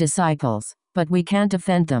sect disciples, but we can't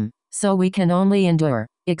offend them, so we can only endure,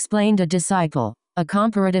 explained a disciple. A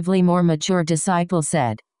comparatively more mature disciple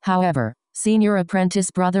said. However, senior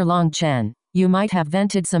apprentice brother Long Chen, you might have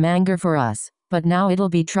vented some anger for us, but now it'll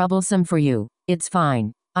be troublesome for you. It's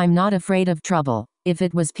fine. I'm not afraid of trouble. If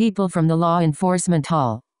it was people from the law enforcement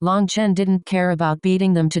hall, Long Chen didn't care about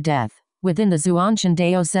beating them to death. Within the Zhuanshan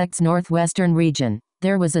Dao sect's northwestern region,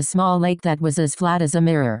 there was a small lake that was as flat as a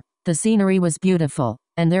mirror. The scenery was beautiful,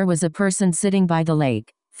 and there was a person sitting by the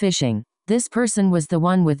lake, fishing. This person was the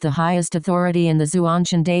one with the highest authority in the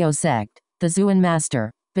Zhuanshan Dao sect, the Zhuan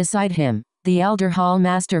Master. Beside him, the Elder Hall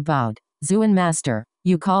Master bowed. Zhuan Master,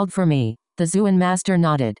 you called for me. The Zhuan Master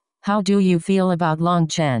nodded. How do you feel about Long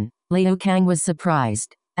Chen? Liu Kang was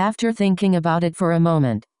surprised. After thinking about it for a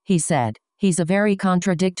moment, he said, he's a very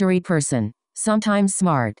contradictory person. Sometimes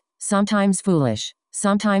smart, sometimes foolish,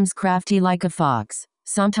 sometimes crafty like a fox,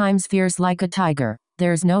 sometimes fierce like a tiger.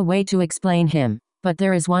 There's no way to explain him, but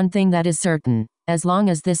there is one thing that is certain. As long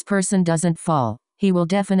as this person doesn't fall, he will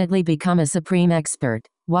definitely become a supreme expert.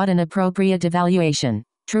 What an appropriate evaluation.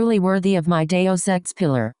 Truly worthy of my Dao sect's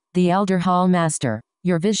pillar, the Elder Hall Master.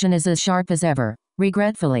 Your vision is as sharp as ever.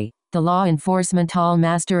 Regretfully, the law enforcement hall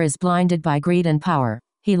master is blinded by greed and power.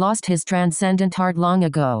 He lost his transcendent heart long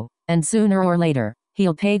ago, and sooner or later,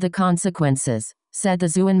 he'll pay the consequences, said the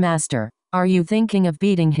Zhuan Master. Are you thinking of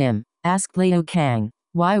beating him? Asked Liu Kang.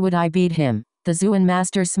 Why would I beat him? The Zhuan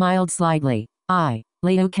Master smiled slightly.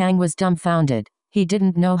 Liu Kang was dumbfounded. He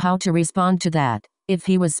didn't know how to respond to that. If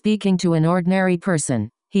he was speaking to an ordinary person,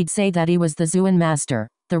 he'd say that he was the Zhuan Master,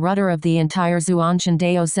 the rudder of the entire Zhuanshan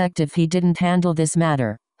Dao sect. If he didn't handle this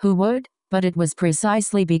matter, who would? But it was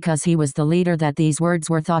precisely because he was the leader that these words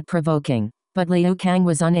were thought-provoking. But Liu Kang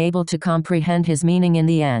was unable to comprehend his meaning in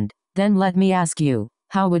the end. Then let me ask you,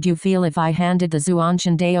 how would you feel if I handed the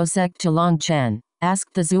Zhuanshan Dao sect to Long Chen?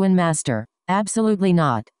 Asked the Zhuan Master. Absolutely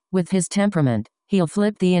not. With his temperament, he'll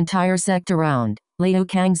flip the entire sect around. Liu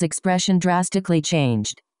Kang's expression drastically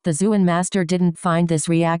changed. The Zhuan Master didn't find this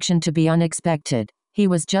reaction to be unexpected. He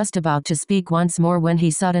was just about to speak once more when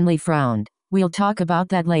he suddenly frowned. We'll talk about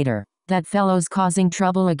that later. That fellow's causing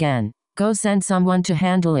trouble again. Go send someone to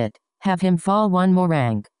handle it. Have him fall one more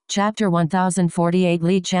rank. Chapter 1048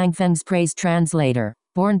 Li Changfeng's Praise Translator.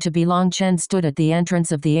 BornToBe. Long Chen stood at the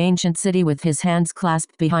entrance of the ancient city with his hands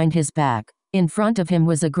clasped behind his back. In front of him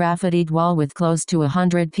was a graffitied wall with close to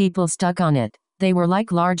 100 people stuck on it. They were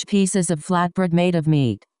like large pieces of flatbread made of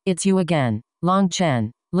meat. It's you again, Long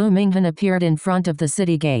Chen. Lu Minghan appeared in front of the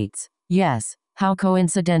city gates. Yes, how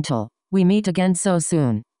coincidental. We meet again so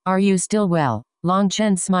soon. Are you still well? Long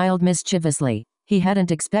Chen smiled mischievously. He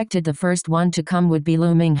hadn't expected the first one to come would be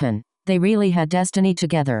Lu Minghan. They really had destiny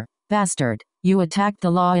together. Bastard, you attacked the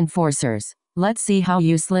law enforcers. Let's see how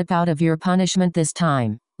you slip out of your punishment this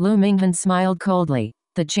time. Lu Minghan smiled coldly.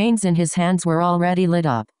 The chains in his hands were already lit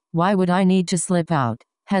up. Why would I need to slip out?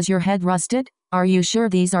 Has your head rusted? Are you sure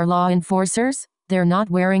these are law enforcers? They're not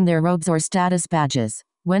wearing their robes or status badges.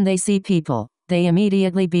 When they see people, they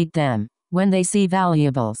immediately beat them. When they see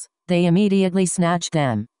valuables, they immediately snatch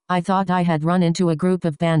them. I thought I had run into a group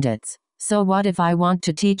of bandits. So what if I want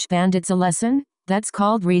to teach bandits a lesson? That's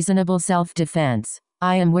called reasonable self-defense.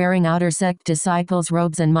 I am wearing outer sect disciples'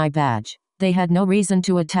 robes and my badge. They had no reason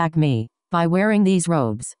to attack me. By wearing these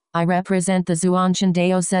robes, I represent the Zhuanshan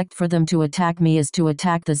Dao sect. For them to attack me is to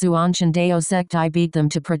attack the Zhuanshan Dao sect. I beat them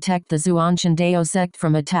to protect the Zhuanshan Dao sect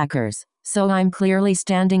from attackers. So I'm clearly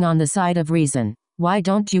standing on the side of reason. Why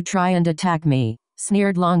don't you try and attack me?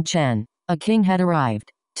 Sneered Long Chen. A king had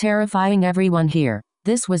arrived, terrifying everyone here.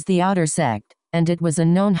 This was the outer sect, and it was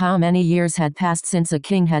unknown how many years had passed since a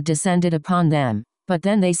king had descended upon them. But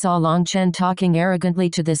then they saw Long Chen talking arrogantly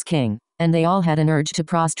to this king, and they all had an urge to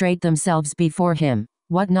prostrate themselves before him.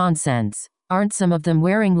 What nonsense. Aren't some of them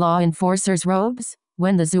wearing law enforcers' robes?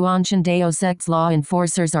 When the Zhuanshan Dao sect's law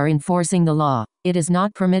enforcers are enforcing the law, it is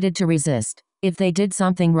not permitted to resist. If they did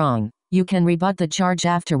something wrong, you can rebut the charge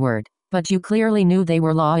afterward. But you clearly knew they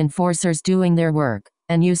were law enforcers doing their work,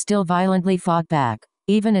 and you still violently fought back.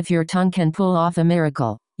 Even if your tongue can pull off a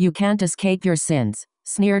miracle, you can't escape your sins,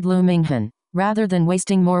 sneered Lu Minghan. Rather than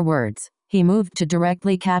wasting more words, he moved to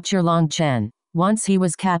directly capture Long Chen. Once he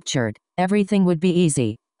was captured, everything would be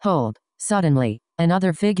easy. Hold. Suddenly,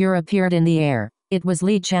 another figure appeared in the air. It was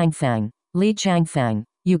Li Changfeng. Li Changfeng,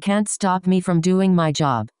 you can't stop me from doing my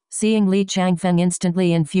job. Seeing Li Changfeng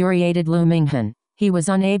instantly infuriated Lu Minghan. He was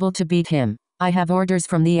unable to beat him. I have orders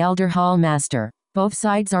from the Elder Hall Master. Both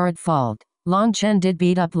sides are at fault. Long Chen did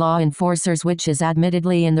beat up law enforcers, which is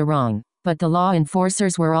admittedly in the wrong. But the law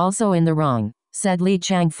enforcers were also in the wrong, said Li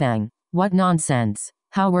Changfeng. What nonsense.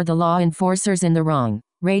 How were the law enforcers in the wrong?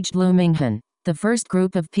 Raged Lu Minghan. The first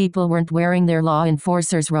group of people weren't wearing their law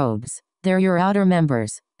enforcers' robes. They're your outer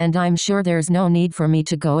members, and I'm sure there's no need for me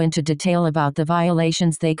to go into detail about the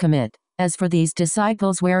violations they commit. As for these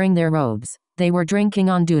disciples wearing their robes, they were drinking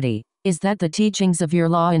on duty. Is that the teachings of your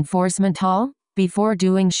law enforcement hall? Before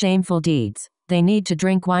doing shameful deeds, they need to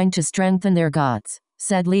drink wine to strengthen their gods,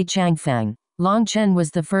 said Li Changfeng. Long Chen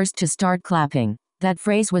was the first to start clapping. That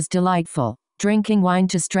phrase was delightful. Drinking wine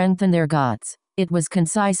to strengthen their gods. It was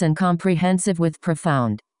concise and comprehensive with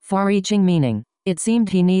profound, far-reaching meaning. It seemed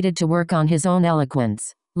he needed to work on his own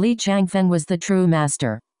eloquence. Li Changfeng was the true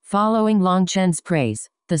master. Following Long Chen's praise,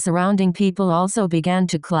 the surrounding people also began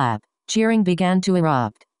to clap. Cheering began to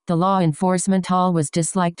erupt. The law enforcement hall was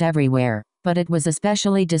disliked everywhere, but it was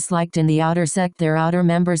especially disliked in the outer sect. Their outer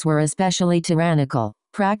members were especially tyrannical,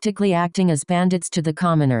 practically acting as bandits to the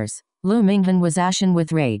commoners. Lu Minghan was ashen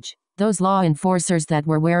with rage. Those law enforcers that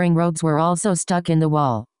were wearing robes were also stuck in the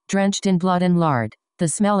wall, drenched in blood and lard. The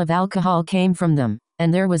smell of alcohol came from them,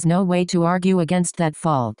 and there was no way to argue against that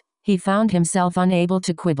fault. He found himself unable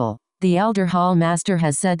to quibble. The Elder Hall Master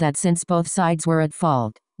has said that since both sides were at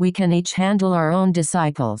fault, we can each handle our own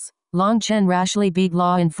disciples. Long Chen rashly beat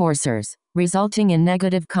law enforcers, resulting in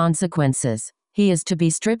negative consequences. He is to be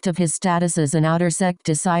stripped of his status as an outer sect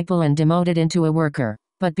disciple and demoted into a worker.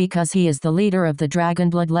 But because he is the leader of the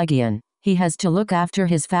Dragonblood Legion, he has to look after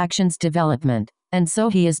his faction's development, and so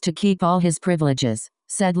he is to keep all his privileges,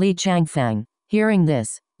 said Li Changfeng. Hearing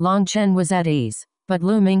this, Long Chen was at ease, but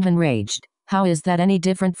Lu Minghan raged. How is that any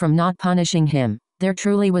different from not punishing him? There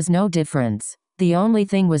truly was no difference. The only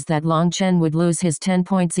thing was that Long Chen would lose his 10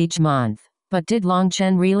 points each month. But did Long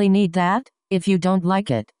Chen really need that? If you don't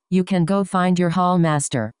like it, you can go find your hall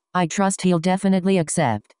master. I trust he'll definitely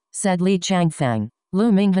accept, said Li Changfeng. Lu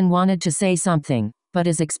Minghan wanted to say something, but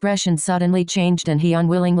his expression suddenly changed and he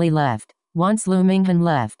unwillingly left. Once Lu Minghan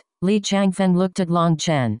left, Li Changfeng looked at Long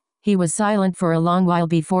Chen. He was silent for a long while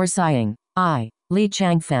before sighing. I, Li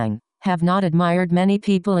Changfeng, have not admired many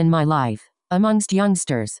people in my life. Amongst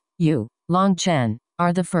youngsters, you, Long Chen,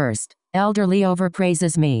 are the first. Elder Li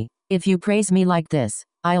overpraises me. If you praise me like this,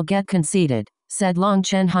 I'll get conceited, said Long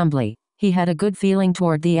Chen humbly. He had a good feeling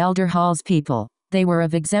toward the Elder Hall's people. They were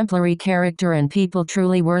of exemplary character and people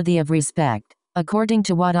truly worthy of respect. According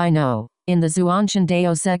to what I know, in the Zhuanshan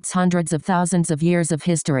Dao sect's hundreds of thousands of years of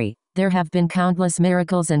history, there have been countless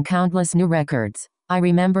miracles and countless new records. I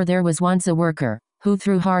remember there was once a worker, who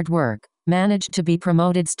through hard work, managed to be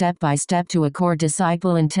promoted step by step to a core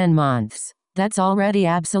disciple in 10 months. That's already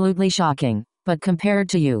absolutely shocking. But compared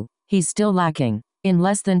to you, he's still lacking. In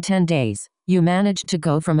less than 10 days, you managed to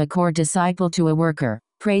go from a core disciple to a worker,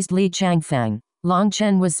 praised Li Changfeng. Long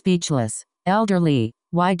Chen was speechless. Elder Li,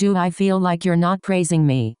 why do I feel like you're not praising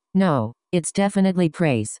me? No, it's definitely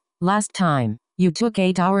praise. Last time, you took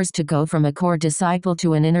 8 hours to go from a core disciple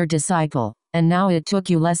to an inner disciple, and now it took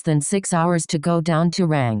you less than 6 hours to go down 2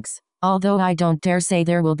 ranks. Although I don't dare say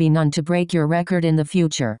there will be none to break your record in the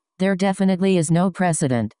future, there definitely is no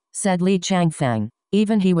precedent, said Li Changfeng.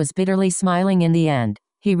 Even he was bitterly smiling in the end.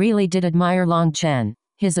 He really did admire Long Chen.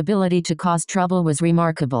 His ability to cause trouble was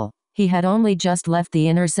remarkable. He had only just left the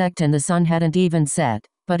inner sect and the sun hadn't even set,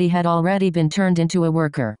 but he had already been turned into a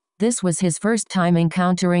worker. This was his first time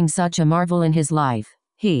encountering such a marvel in his life.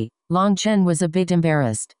 Long Chen was a bit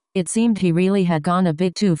embarrassed. It seemed he really had gone a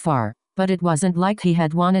bit too far, but it wasn't like he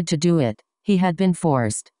had wanted to do it. He had been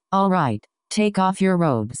forced. All right, take off your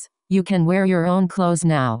robes. You can wear your own clothes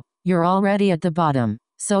now. You're already at the bottom,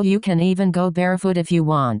 so you can even go barefoot if you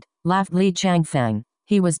want, laughed Li Changfeng.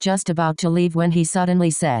 He was just about to leave when he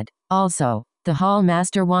suddenly said, also, the hall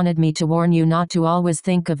master wanted me to warn you not to always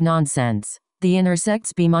think of nonsense. The inner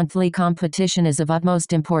sect's bi-monthly competition is of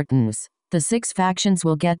utmost importance. The 6 factions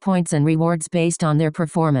will get points and rewards based on their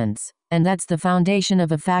performance, and that's the foundation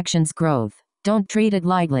of a faction's growth. Don't treat it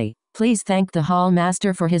lightly. Please thank the hall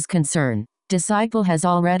master for his concern. Disciple has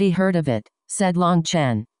already heard of it, said Long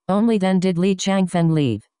Chen. Only then did Li Changfeng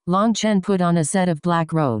leave. Long Chen put on a set of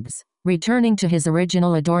black robes. Returning to his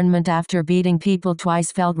original adornment after beating people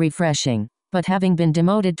twice felt refreshing, but having been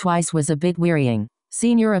demoted twice was a bit wearying.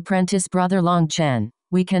 Senior apprentice brother Long Chen,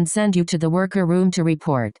 we can send you to the worker room to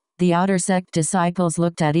report. The outer sect disciples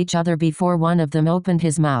looked at each other before one of them opened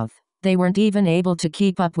his mouth. They weren't even able to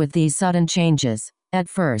keep up with these sudden changes. At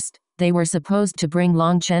first, they were supposed to bring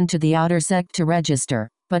Long Chen to the outer sect to register,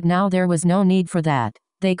 but now there was no need for that.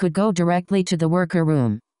 They could go directly to the worker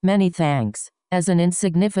room. Many thanks. As an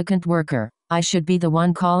insignificant worker, I should be the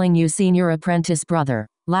one calling you senior apprentice brother,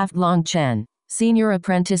 laughed Long Chen. Senior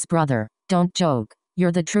apprentice brother, don't joke.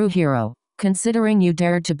 You're the true hero. Considering you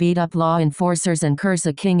dared to beat up law enforcers and curse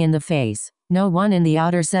a king in the face, no one in the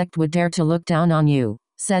outer sect would dare to look down on you,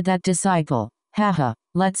 said that disciple. Haha,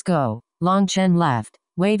 let's go. Long Chen laughed,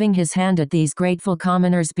 waving his hand at these grateful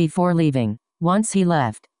commoners before leaving. Once he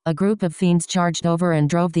left, a group of fiends charged over and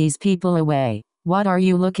drove these people away. What are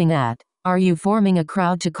you looking at? Are you forming a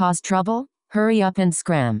crowd to cause trouble? Hurry up and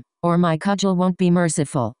scram, or my cudgel won't be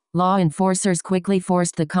merciful. Law enforcers quickly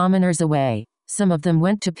forced the commoners away. Some of them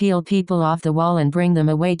went to peel people off the wall and bring them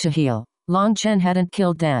away to heal. Long Chen hadn't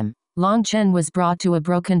killed them. Long Chen was brought to a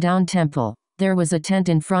broken-down temple. There was a tent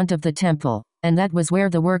in front of the temple, and that was where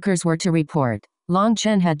the workers were to report. Long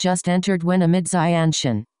Chen had just entered when a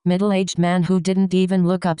mid-Zianshan, middle-aged man who didn't even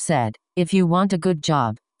look up said, "If you want a good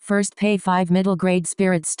job, first pay 5 middle-grade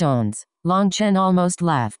spirit stones." Long Chen almost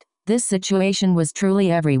laughed. This situation was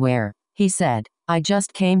truly everywhere. He said, "I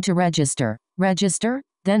just came to register." Register?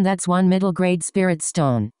 Then that's 1 middle-grade spirit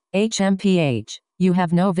stone. HMPH. You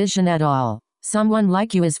have no vision at all. Someone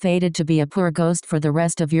like you is fated to be a poor ghost for the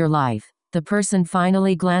rest of your life. The person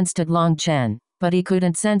finally glanced at Long Chen, but he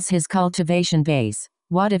couldn't sense his cultivation base.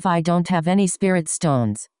 What if I don't have any spirit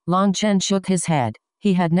stones? Long Chen shook his head.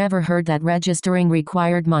 He had never heard that registering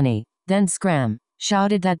required money. Then scram,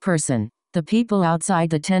 shouted that person. The people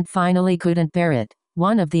outside the tent finally couldn't bear it.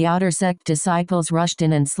 One of the outer sect disciples rushed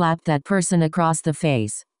in and slapped that person across the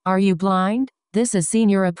face. Are you blind? This is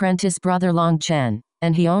senior apprentice brother Long Chen,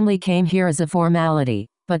 and he only came here as a formality.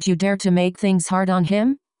 But you dare to make things hard on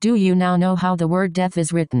him? Do you now know how the word death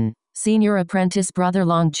is written? Senior apprentice brother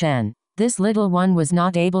Long Chen. This little one was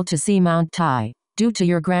not able to see Mount Tai. Due to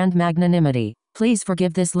your grand magnanimity, please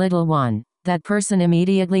forgive this little one. That person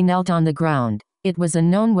immediately knelt on the ground. It was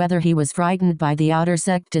unknown whether he was frightened by the outer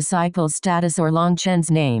sect disciple's status or Long Chen's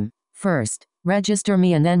name. First, register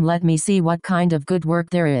me and then let me see what kind of good work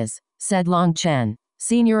there is, said Long Chen.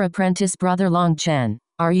 Senior apprentice brother Long Chen,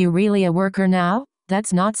 are you really a worker now?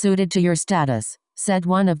 That's not suited to your status, said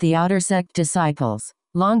one of the outer sect disciples.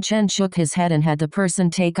 Long Chen shook his head and had the person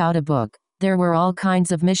take out a book. There were all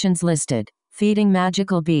kinds of missions listed: feeding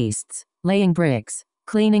magical beasts, laying bricks,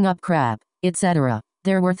 cleaning up crap, etc.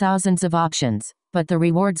 There were thousands of options, but the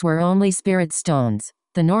rewards were only spirit stones.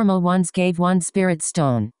 The normal ones gave 1 spirit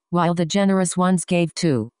stone, while the generous ones gave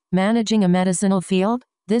 2. Managing a medicinal field?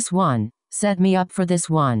 This one. Set me up for this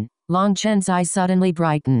one. Long Chen's eyes suddenly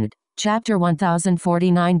brightened. Chapter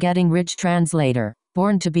 1049 Getting Rich Translator.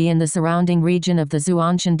 BornToBe in the surrounding region of the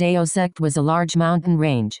Zhuanshan Dao sect was a large mountain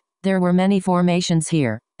range. There were many formations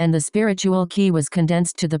here, and the spiritual key was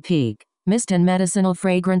condensed to the peak. Mist and medicinal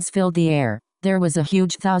fragrance filled the air. There was a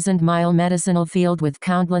huge 1,000-mile medicinal field with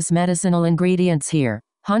countless medicinal ingredients here.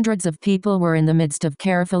 Hundreds of people were in the midst of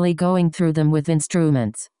carefully going through them with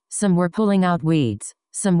instruments. Some were pulling out weeds,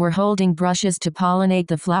 some were holding brushes to pollinate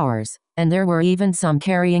the flowers, and there were even some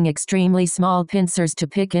carrying extremely small pincers to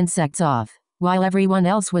pick insects off. While everyone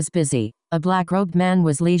else was busy, a black-robed man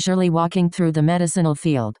was leisurely walking through the medicinal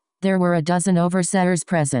field. There were a dozen overseers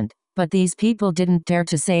present, but these people didn't dare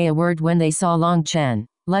to say a word when they saw Long Chen,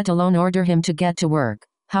 let alone order him to get to work.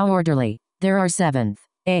 How orderly. There are 7th,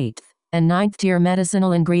 8th, and 9th tier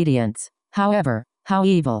medicinal ingredients. However, how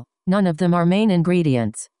evil. None of them are main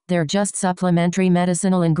ingredients. They're just supplementary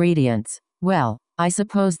medicinal ingredients. Well, I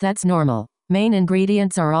suppose that's normal. Main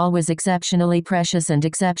ingredients are always exceptionally precious and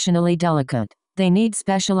exceptionally delicate. They need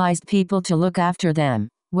specialized people to look after them.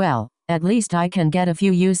 Well, at least I can get a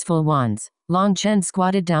few useful ones. Long Chen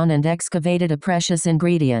squatted down and excavated a precious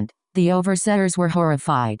ingredient. The overseers were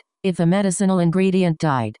horrified. If a medicinal ingredient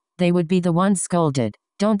died, they would be the ones scolded.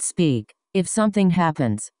 Don't speak. If something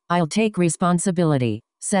happens, I'll take responsibility,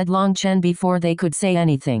 said Long Chen before they could say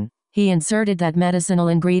anything. He inserted that medicinal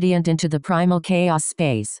ingredient into the primal chaos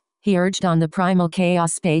space. He urged on the primal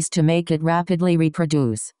chaos space to make it rapidly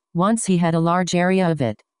reproduce. Once he had a large area of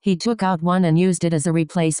it, he took out one and used it as a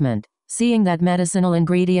replacement. Seeing that medicinal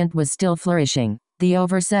ingredient was still flourishing, the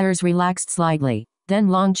overseers relaxed slightly. Then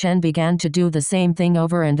Long Chen began to do the same thing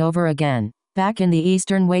over and over again. Back in the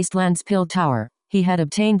Eastern Wasteland's Pill Tower, He had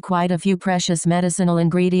obtained quite a few precious medicinal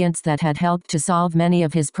ingredients that had helped to solve many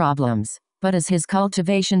of his problems. But as his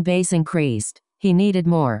cultivation base increased, he needed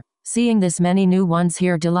more. Seeing this many new ones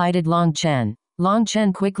here delighted Long Chen. Long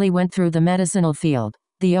Chen quickly went through the medicinal field.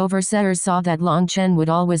 The overseers saw that Long Chen would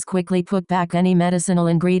always quickly put back any medicinal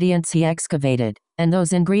ingredients he excavated, and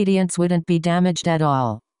those ingredients wouldn't be damaged at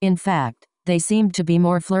all. In fact, they seemed to be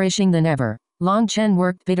more flourishing than ever. Long Chen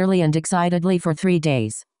worked bitterly and excitedly for 3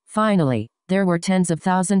 days. Finally, there were tens of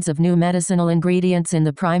thousands of new medicinal ingredients in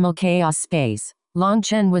the primal chaos space. Long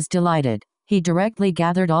Chen was delighted. He directly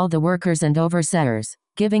gathered all the workers and overseers,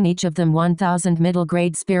 giving each of them 1,000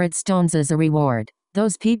 middle-grade spirit stones as a reward.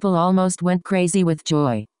 Those people almost went crazy with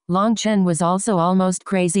joy. Long Chen was also almost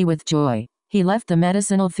crazy with joy. He left the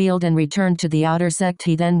medicinal field and returned to the outer sect.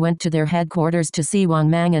 He then went to their headquarters to see Wang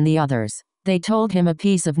Mang and the others. They told him a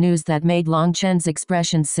piece of news that made Long Chen's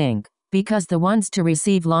expression sink. Because the ones to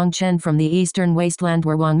receive Long Chen from the eastern wasteland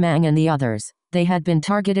were Wang Mang and the others. They had been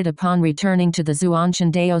targeted upon returning to the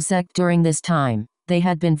Zhuanshan Dao sect during this time. They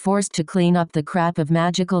had been forced to clean up the crap of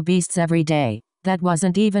magical beasts every day. That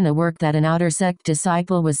wasn't even a work that an outer sect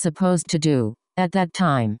disciple was supposed to do. At that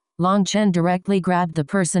time, Long Chen directly grabbed the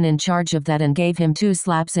person in charge of that and gave him 2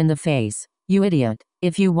 slaps in the face. You idiot.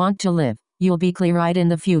 If you want to live, you'll be clear-eyed in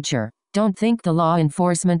the future. Don't think the law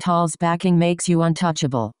enforcement hall's backing makes you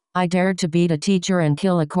untouchable. I dared to beat a teacher and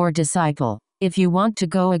kill a core disciple. If you want to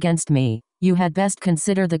go against me, you had best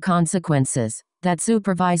consider the consequences. That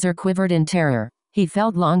supervisor quivered in terror. He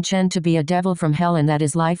felt Long Chen to be a devil from hell and that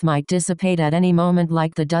his life might dissipate at any moment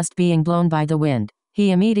like the dust being blown by the wind.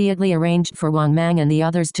 He immediately arranged for Wang Mang and the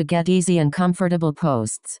others to get easy and comfortable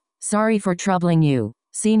posts. Sorry for troubling you,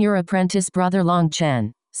 senior apprentice brother Long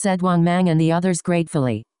Chen, said Wang Mang and the others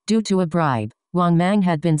gratefully. Due to a bribe, Wang Mang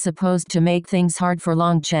had been supposed to make things hard for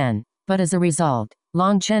Long Chen, but as a result,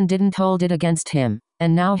 Long Chen didn't hold it against him,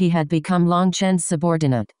 and now he had become Long Chen's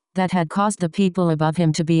subordinate. That had caused the people above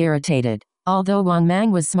him to be irritated. Although Wang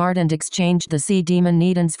Mang was smart and exchanged the sea demon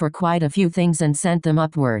Nidans for quite a few things and sent them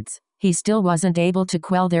upwards, he still wasn't able to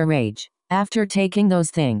quell their rage. After taking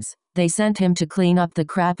those things, they sent him to clean up the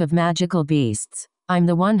crap of magical beasts. I'm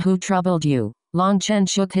the one who troubled you. Long Chen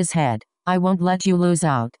shook his head. I won't let you lose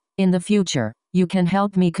out. In the future, you can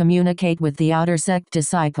help me communicate with the outer sect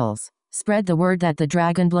disciples. Spread the word that the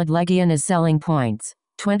Dragonblood Legion is selling points.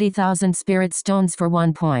 20,000 spirit stones for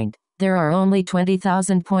 1 point. There are only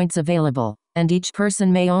 20,000 points available, and each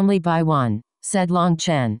person may only buy 1, said Long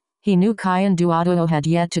Chen. He knew Qian Duoduo had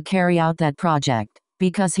yet to carry out that project,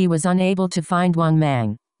 because he was unable to find Wang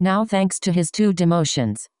Mang. Now thanks to his 2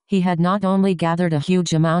 demotions, he had not only gathered a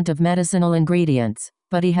huge amount of medicinal ingredients,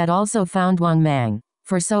 but he had also found Wang Mang.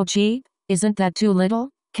 For so cheap? Isn't that too little?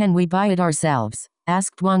 Can we buy it ourselves?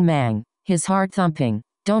 Asked Wang Mang, his heart thumping.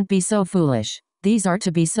 Don't be so foolish. These are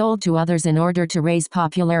to be sold to others in order to raise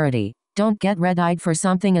popularity. Don't get red-eyed for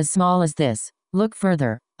something as small as this. Look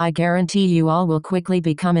further. I guarantee you all will quickly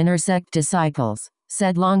become inner sect disciples,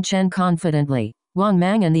 said Long Chen confidently. Wang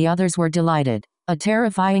Mang and the others were delighted. A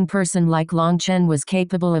terrifying person like Long Chen was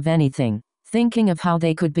capable of anything. Thinking of how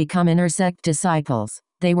they could become inner sect disciples,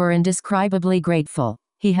 they were indescribably grateful.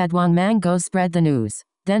 He had Wang Mang go spread the news.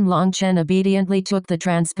 Then Long Chen obediently took the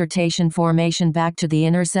transportation formation back to the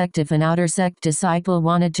inner sect. If an outer sect disciple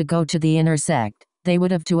wanted to go to the inner sect, they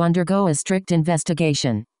would have to undergo a strict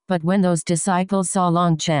investigation. But when those disciples saw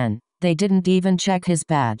Long Chen, they didn't even check his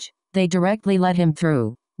badge. They directly let him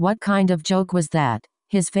through. What kind of joke was that?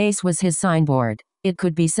 His face was his signboard. It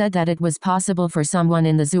could be said that it was possible for someone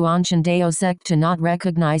in the Zhuanshan Dao sect to not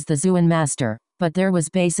recognize the Zhuan master, but there was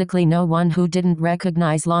basically no one who didn't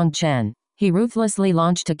recognize Long Chen. He ruthlessly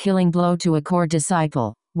launched a killing blow to a core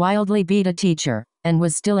disciple, wildly beat a teacher, and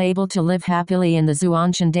was still able to live happily in the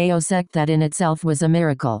Zhuanshan Dao sect. That in itself was a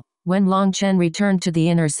miracle. When Long Chen returned to the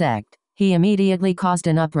inner sect, he immediately caused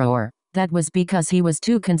an uproar. That was because he was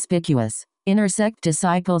too conspicuous. Inner sect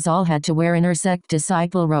disciples all had to wear inner sect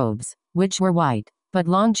disciple robes, which were white, but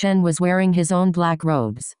Long Chen was wearing his own black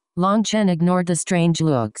robes. Long Chen ignored the strange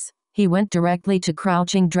looks. He went directly to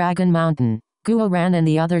Crouching Dragon Mountain. Guo Ran and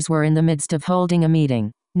the others were in the midst of holding a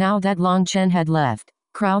meeting. Now that Long Chen had left,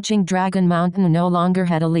 Crouching Dragon Mountain no longer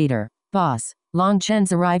had a leader. Boss, Long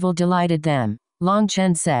Chen's arrival delighted them. Long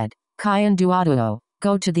Chen said, Qian Duoduo,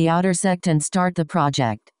 go to the outer sect and start the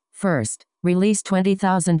project. First, release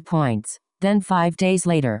 20,000 points. Then 5 days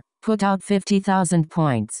later, put out 50,000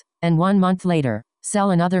 points. And 1 month later,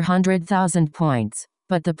 sell another 100,000 points.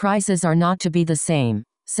 But the prices are not to be the same.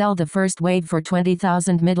 Sell the first wave for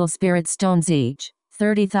 20,000 middle spirit stones each,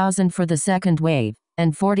 30,000 for the second wave,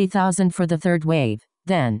 and 40,000 for the third wave.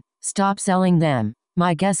 Then, stop selling them.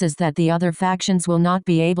 My guess is that the other factions will not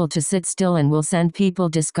be able to sit still and will send people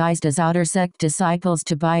disguised as outer sect disciples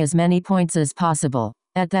to buy as many points as possible.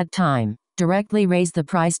 At that time, directly raise the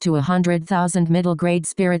price to 100,000 middle-grade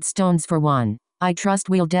spirit stones for one. I trust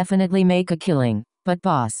we'll definitely make a killing. But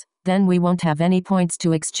boss, then we won't have any points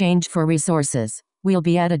to exchange for resources. We'll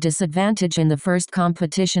be at a disadvantage in the first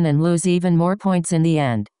competition and lose even more points in the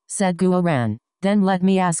end, said Guoran. Then let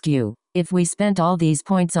me ask you, if we spent all these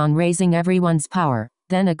points on raising everyone's power,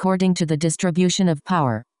 then according to the distribution of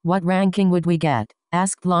power, what ranking would we get?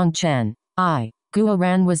 Asked Long Chen.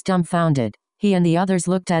 Guoran was dumbfounded. He and the others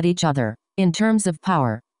looked at each other. In terms of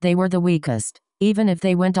power, they were the weakest. Even if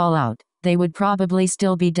they went all out, they would probably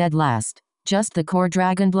still be dead last. Just the core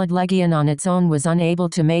Dragonblood Legion on its own was unable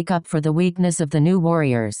to make up for the weakness of the new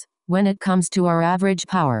warriors. When it comes to our average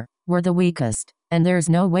power, we're the weakest, and there's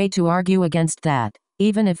no way to argue against that.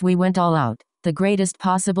 Even if we went all out, the greatest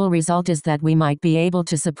possible result is that we might be able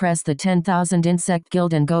to suppress the 10,000 insect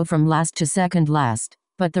guild and go from last to second last,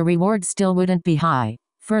 but the reward still wouldn't be high.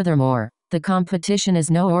 Furthermore, the competition is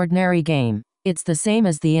no ordinary game. It's the same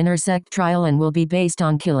as the inner sect trial and will be based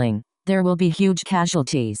on killing. There will be huge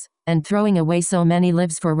casualties, and throwing away so many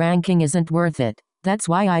lives for ranking isn't worth it. That's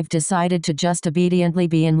why I've decided to just obediently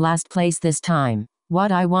be in last place this time.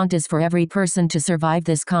 What I want is for every person to survive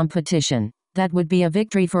this competition. That would be a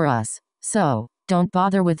victory for us. So, don't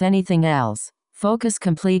bother with anything else. Focus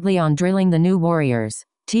completely on drilling the new warriors.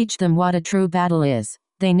 Teach them what a true battle is.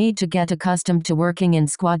 They need to get accustomed to working in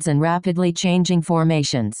squads and rapidly changing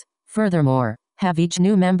formations. Furthermore, have each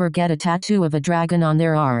new member get a tattoo of a dragon on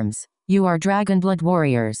their arms. You are Dragonblood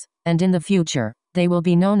warriors, and in the future, they will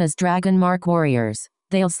be known as Dragon Mark warriors.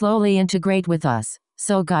 They'll slowly integrate with us,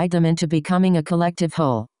 so guide them into becoming a collective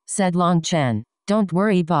whole, said Long Chen. Don't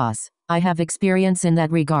worry boss, I have experience in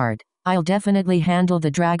that regard. I'll definitely handle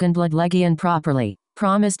the Dragonblood Legion properly,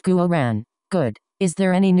 promised Guoran. Good. Is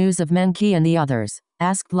there any news of Menki and the others?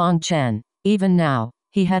 Asked Long Chen. Even now,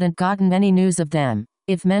 he hadn't gotten any news of them.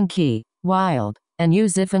 If Menki, Wild, and Yu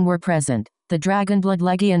Zifan were present, the Dragonblood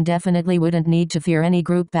Legion definitely wouldn't need to fear any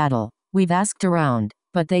group battle. We've asked around,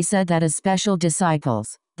 but they said that as special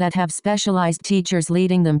disciples, that have specialized teachers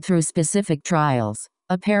leading them through specific trials.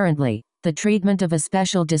 Apparently, the treatment of a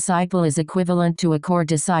special disciple is equivalent to a core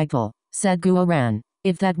disciple, said Guoran.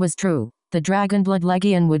 If that was true, the Dragonblood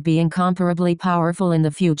Legion would be incomparably powerful in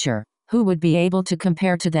the future. Who would be able to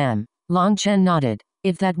compare to them? Long Chen nodded.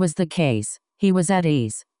 If that was the case, he was at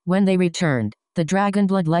ease. When they returned, the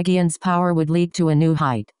Dragonblood Legion's power would leap to a new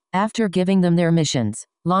height. After giving them their missions,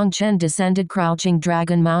 Long Chen descended Crouching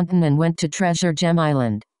Dragon Mountain and went to Treasure Gem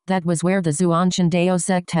Island. That was where the Zuanshan Dao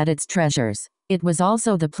sect had its treasures. It was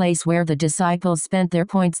also the place where the disciples spent their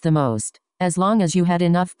points the most. As long as you had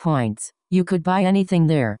enough points, you could buy anything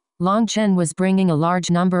there. Long Chen was bringing a large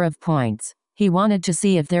number of points. He wanted to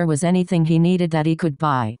see if there was anything he needed that he could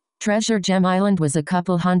buy. Treasure Gem Island was a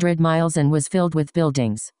couple 100 miles and was filled with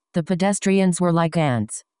buildings. The pedestrians were like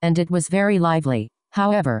ants, and it was very lively.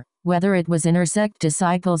 However, whether it was inner sect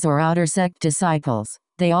disciples or outer sect disciples,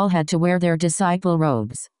 they all had to wear their disciple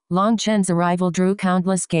robes. Long Chen's arrival drew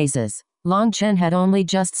countless gazes. Long Chen had only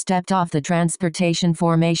just stepped off the transportation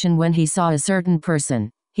formation when he saw a certain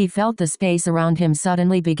person. He felt the space around him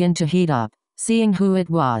suddenly begin to heat up. Seeing who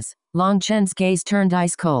it was, Long Chen's gaze turned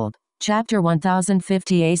ice cold. Chapter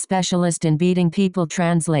 1050. A specialist in beating people.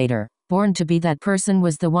 Translator. BornToBe. That person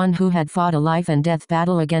was the one who had fought a life and death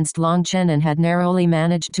battle against Long Chen and had narrowly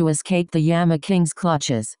managed to escape the Yama King's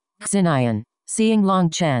clutches. Xinayan. Seeing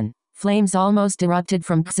Long Chen, flames almost erupted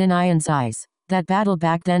from Xinayan's eyes. That battle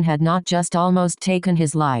back then had not just almost taken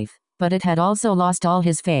his life, but it had also lost all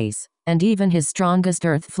his face, and even his strongest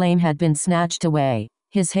earth flame had been snatched away.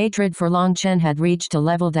 His hatred for Long Chen had reached a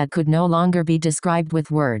level that could no longer be described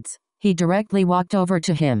with words. He directly walked over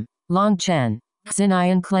to him. Long Chen.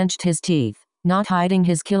 Xinayan clenched his teeth, not hiding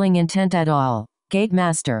his killing intent at all. Gate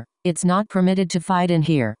Master, it's not permitted to fight in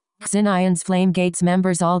here. Xinayan's Flame Gates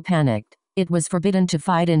members all panicked. It was forbidden to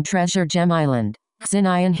fight in Treasure Gem Island.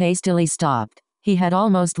 Xinayan hastily stopped. He had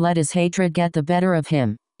almost let his hatred get the better of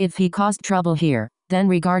him. If he caused trouble here, then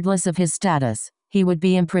regardless of his status, he would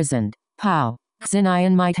be imprisoned. Pow!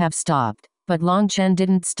 Xinayan might have stopped, but Long Chen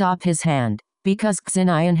didn't stop his hand. Because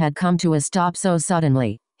Xinayan had come to a stop so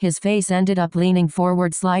suddenly, his face ended up leaning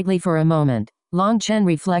forward slightly for a moment. Long Chen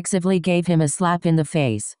reflexively gave him a slap in the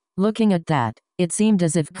face. Looking at that, it seemed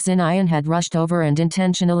as if Xinayan had rushed over and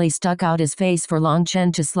intentionally stuck out his face for Long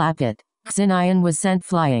Chen to slap it. Xinayan was sent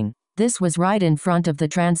flying. This was right in front of the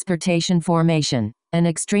transportation formation, an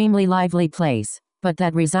extremely lively place, but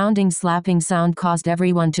that resounding slapping sound caused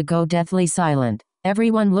everyone to go deathly silent.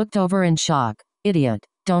 Everyone looked over in shock. Idiot,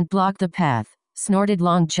 don't block the path, snorted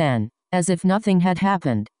Long Chen. As if nothing had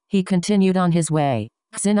happened, he continued on his way.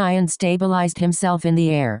 Xinayan stabilized himself in the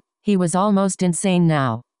air. He was almost insane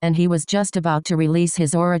now, and he was just about to release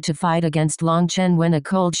his aura to fight against Long Chen when a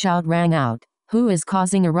cold shout rang out. Who is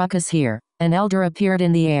causing a ruckus here? An elder appeared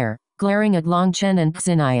in the air, glaring at Long Chen and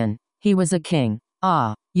Xinayan. He was a king.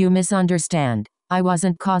 Ah, you misunderstand. I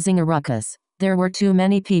wasn't causing a ruckus. There were too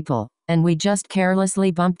many people, and we just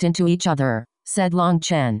carelessly bumped into each other, said Long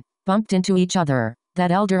Chen. Bumped into each other.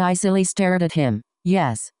 That elder icily stared at him.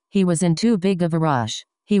 Yes, he was in too big of a rush.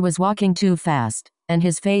 He was walking too fast, and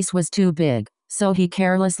his face was too big, so he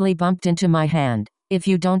carelessly bumped into my hand. If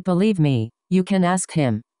you don't believe me, you can ask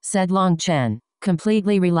him, said Long Chen,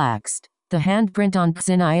 completely relaxed. The handprint on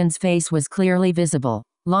Xinayan's face was clearly visible.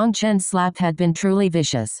 Long Chen's slap had been truly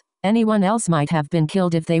vicious. Anyone else might have been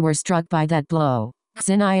killed if they were struck by that blow.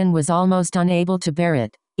 Xinayan was almost unable to bear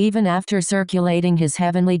it. Even after circulating his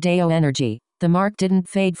heavenly Dao energy, the mark didn't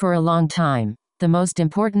fade for a long time. The most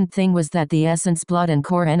important thing was that the essence blood and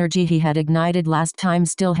core energy he had ignited last time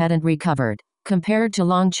still hadn't recovered. Compared to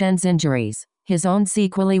Long Chen's injuries, his own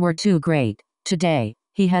sequelae were too great. Today,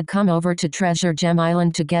 he had come over to Treasure Gem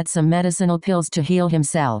Island to get some medicinal pills to heal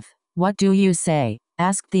himself. What do you say?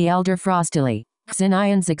 Asked the elder frostily.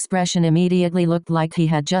 Xinayan's expression immediately looked like he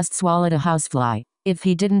had just swallowed a housefly. If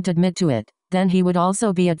he didn't admit to it, then he would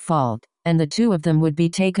also be at fault, and the two of them would be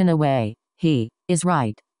taken away. He is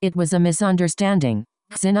right. It was a misunderstanding.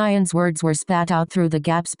 Xinayan's words were spat out through the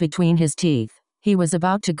gaps between his teeth. He was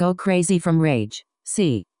about to go crazy from rage.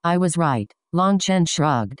 See, I was right. Long Chen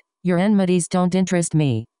shrugged. Your enmities don't interest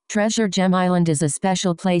me. Treasure Gem Island is a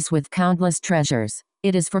special place with countless treasures.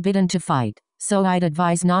 It is forbidden to fight, so I'd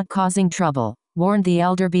advise not causing trouble, warned the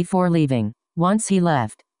elder before leaving. Once he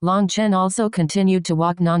left, Long Chen also continued to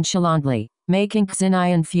walk nonchalantly, making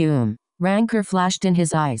Xinayan fume. Rancor flashed in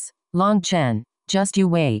his eyes. Long Chen, just you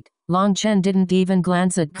wait. Long Chen didn't even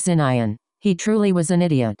glance at Xinayan. He truly was an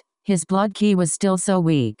idiot. His blood ki was still so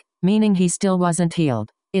weak, meaning he still wasn't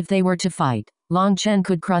healed. If they were to fight, Long Chen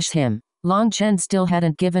could crush him. Long Chen still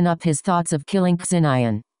hadn't given up his thoughts of killing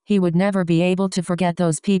Xinayan. He would never be able to forget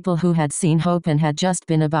those people who had seen hope and had just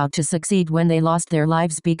been about to succeed when they lost their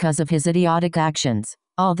lives because of his idiotic actions.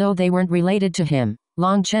 Although they weren't related to him,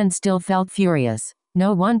 Long Chen still felt furious.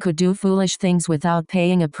 No one could do foolish things without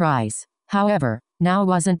paying a price. However, now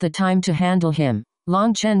wasn't the time to handle him.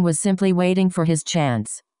 Long Chen was simply waiting for his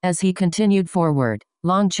chance. As he continued forward,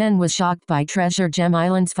 Long Chen was shocked by Treasure Gem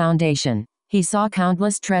Island's foundation. He saw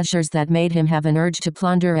countless treasures that made him have an urge to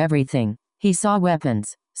plunder everything. He saw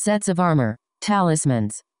weapons, sets of armor,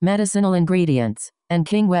 talismans, medicinal ingredients, and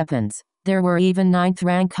king weapons. There were even 9th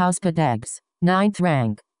rank housepet eggs. 9th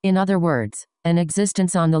rank, in other words, an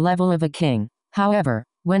existence on the level of a king. However,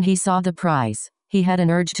 when he saw the price, he had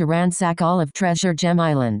an urge to ransack all of Treasure Gem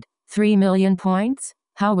Island. 3 million points?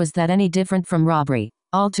 How was that any different from robbery?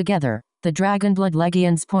 Altogether, the Dragonblood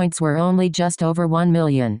Legion's points were only just over 1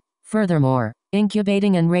 million. Furthermore,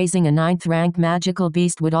 incubating and raising a 9th rank magical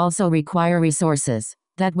beast would also require resources.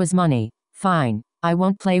 That was money. Fine, I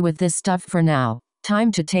won't play with this stuff for now.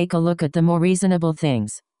 Time to take a look at the more reasonable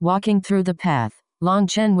things. Walking through the path, Long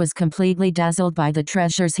Chen was completely dazzled by the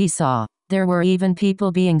treasures he saw. There were even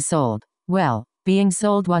people being sold. Well, being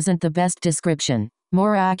sold wasn't the best description.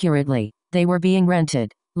 More accurately, they were being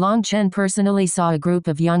rented. Long Chen personally saw a group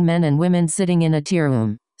of young men and women sitting in a tea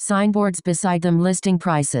room, signboards beside them listing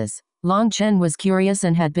prices. Long Chen was curious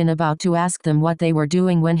and had been about to ask them what they were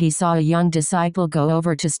doing when he saw a young disciple go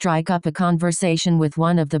over to strike up a conversation with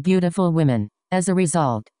one of the beautiful women. As a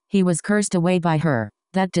result, he was cursed away by her.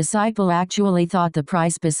 That disciple actually thought the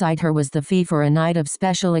price beside her was the fee for a night of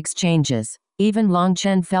special exchanges. Even Long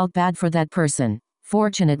Chen felt bad for that person.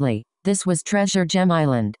 Fortunately, this was Treasure Gem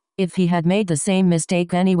Island. If he had made the same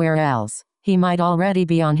mistake anywhere else, he might already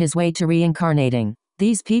be on his way to reincarnating.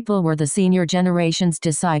 These people were the senior generation's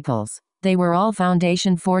disciples. They were all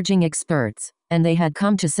foundation forging experts, and they had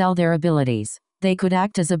come to sell their abilities. They could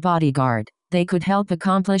act as a bodyguard. They could help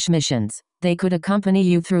accomplish missions. They could accompany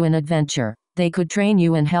you through an adventure. They could train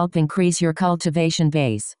you and help increase your cultivation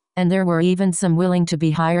base. And there were even some willing to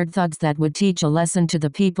be hired thugs that would teach a lesson to the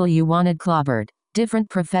people you wanted clobbered. Different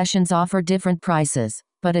professions offered different prices,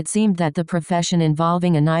 but it seemed that the profession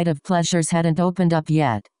involving a night of pleasures hadn't opened up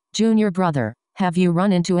yet. Junior brother, have you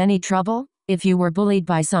run into any trouble? If you were bullied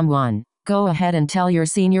by someone, go ahead and tell your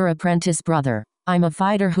senior apprentice brother. I'm a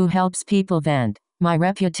fighter who helps people vent. My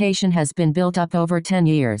reputation has been built up over 10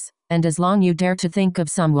 years, and as long you dare to think of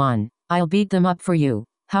someone, I'll beat them up for you.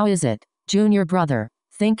 How is it, junior brother?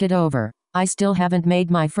 Think it over. I still haven't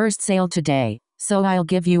made my first sale today, so I'll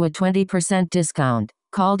give you a 20% discount,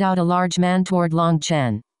 called out a large man toward Long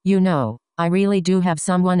Chen. You know, I really do have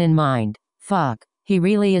someone in mind. Fuck, he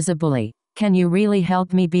really is a bully. Can you really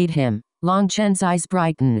help me beat him? Long Chen's eyes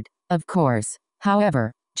brightened. Of course.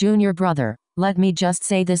 However, junior brother, let me just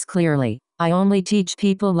say this clearly. I only teach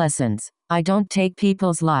people lessons. I don't take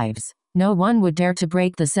people's lives. No one would dare to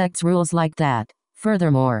break the sect's rules like that.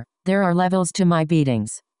 Furthermore, there are levels to my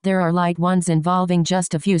beatings. There are light ones involving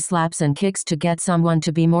just a few slaps and kicks to get someone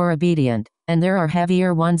to be more obedient, and there are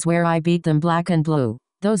heavier ones where I beat them black and blue.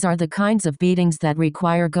 Those are the kinds of beatings that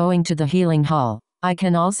require going to the healing hall. I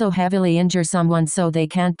can also heavily injure someone so they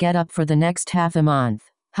can't get up for the next half a month.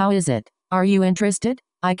 How is it? Are you interested?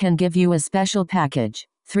 I can give you a special package.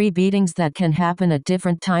 3 beatings that can happen at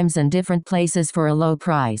different times and different places for a low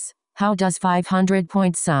price. How does 500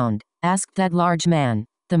 points sound? Asked that large man.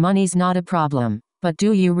 The money's not a problem. But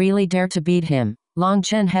do you really dare to beat him? Long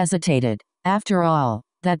Chen hesitated. After all,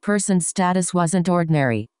 that person's status wasn't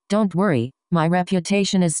ordinary. Don't worry, my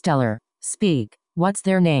reputation is stellar. Speak. What's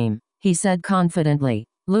their name? He said confidently.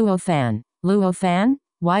 Luo Fan. Luo Fan?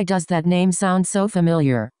 Why does that name sound so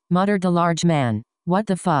familiar? Muttered the large man. What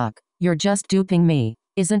the fuck? You're just duping me.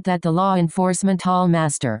 Isn't that the law enforcement hall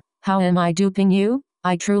master? How am I duping you?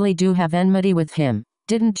 I truly do have enmity with him.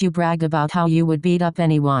 Didn't you brag about how you would beat up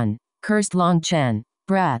anyone? Cursed Long Chen.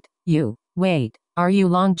 Brat, you. Wait, are you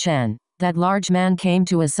Long Chen? That large man came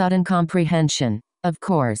to a sudden comprehension. Of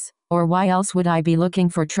course, or why else would I be looking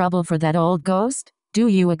for trouble for that old ghost? Do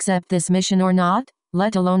you accept this mission or not?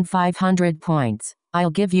 Let alone 500 points. I'll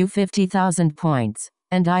give you 50,000 points.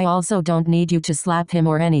 And I also don't need you to slap him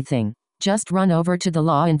or anything. Just run over to the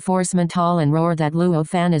law enforcement hall and roar that Luo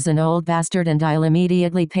Fan is an old bastard and I'll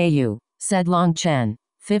immediately pay you, said Long Chen.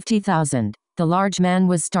 50,000. The large man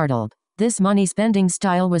was startled. This money-spending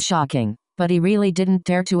style was shocking, but he really didn't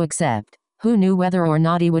dare to accept. Who knew whether or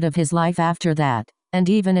not he would have his life after that? And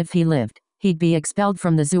even if he lived, he'd be expelled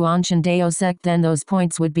from the Zhuanshan Dao sect, then those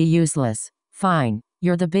points would be useless. Fine,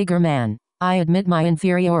 you're the bigger man. I admit my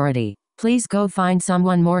inferiority. Please go find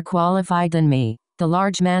someone more qualified than me. The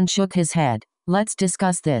large man shook his head. Let's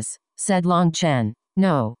discuss this, said Long Chen.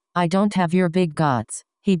 No, I don't have your big guts.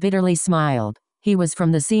 He bitterly smiled. He was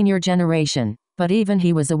from the senior generation, but even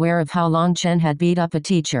he was aware of how Long Chen had beat up a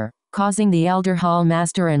teacher, causing the elder hall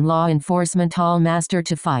master and law enforcement hall master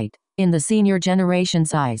to fight. In the senior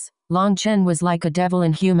generation's eyes, Long Chen was like a devil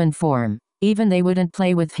in human form. Even they wouldn't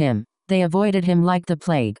play with him. They avoided him like the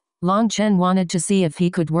plague. Long Chen wanted to see if he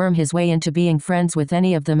could worm his way into being friends with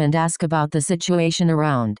any of them and ask about the situation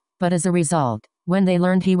around. But as a result, when they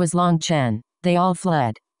learned he was Long Chen, they all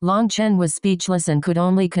fled. Long Chen was speechless and could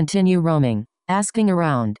only continue roaming, asking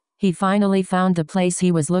around. He finally found the place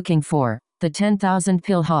he was looking for, the 10,000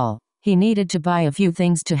 pill hall. He needed to buy a few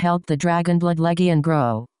things to help the Dragonblood Legion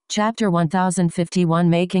grow. Chapter 1051,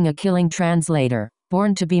 Making a Killing. Translator.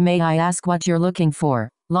 BornToBe. May I ask what you're looking for?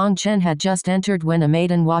 Long Chen had just entered when a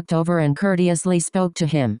maiden walked over and courteously spoke to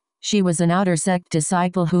him. She was an outer sect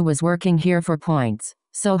disciple who was working here for points,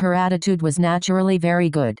 so her attitude was naturally very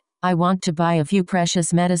good. I want to buy a few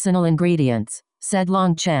precious medicinal ingredients, said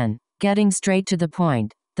Long Chen, getting straight to the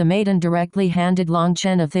point. The maiden directly handed Long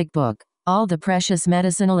Chen a thick book. All the precious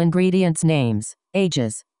medicinal ingredients' names,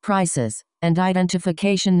 ages, prices, and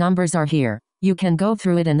identification numbers are here. You can go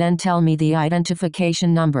through it and then tell me the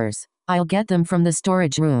identification numbers. I'll get them from the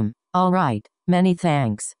storage room. All right, many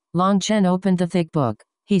thanks. Long Chen opened the thick book.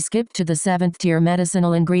 He skipped to the 7th tier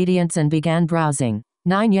medicinal ingredients and began browsing.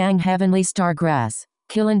 9 Yang Heavenly Star Grass,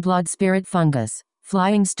 Killing Blood Spirit Fungus,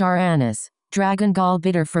 Flying Star Anise, Dragon Gall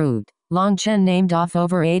Bitter Fruit. Long Chen named off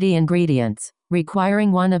over 80 ingredients,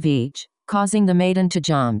 requiring one of each, causing the maiden to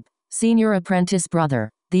jump. Senior apprentice brother,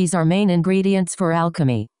 these are main ingredients for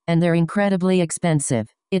alchemy, and they're incredibly expensive.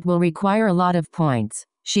 It will require a lot of points,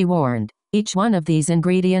 she warned. Each one of these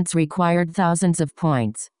ingredients required thousands of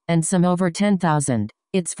points, and some over 10,000.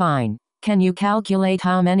 It's fine. Can you calculate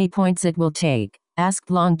how many points it will take?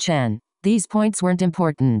 Asked Long Chen. These points weren't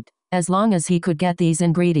important. As long as he could get these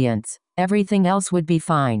ingredients, everything else would be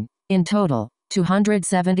fine. In total,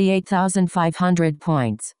 278,500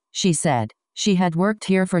 points, she said. She had worked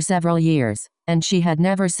here for several years, and she had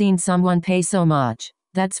never seen someone pay so much.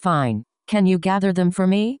 That's fine. Can you gather them for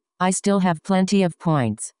me? I still have plenty of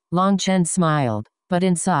points. Long Chen smiled, but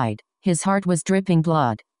inside, his heart was dripping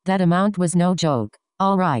blood. That amount was no joke.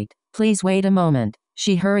 All right, please wait a moment.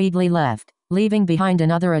 She hurriedly left, leaving behind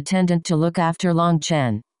another attendant to look after Long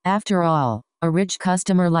Chen. After all, a rich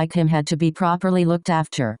customer like him had to be properly looked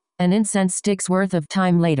after. An incense stick's worth of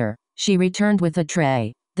time later, she returned with a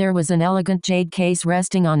tray. There was an elegant jade case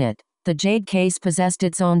resting on it. The jade case possessed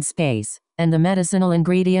its own space, and the medicinal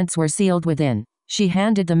ingredients were sealed within. She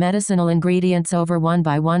handed the medicinal ingredients over one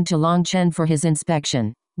by one to Long Chen for his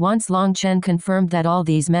inspection. Once Long Chen confirmed that all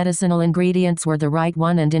these medicinal ingredients were the right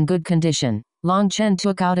one and in good condition, Long Chen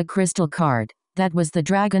took out a crystal card. That was the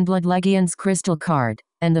Dragonblood Legion's crystal card,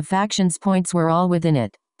 and the faction's points were all within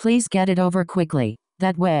it. Please get it over quickly.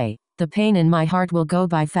 That way, the pain in my heart will go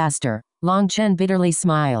by faster. Long Chen bitterly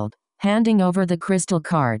smiled. Handing over the crystal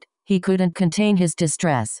card, he couldn't contain his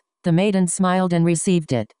distress. The maiden smiled and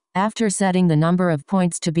received it. After setting the number of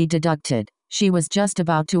points to be deducted, she was just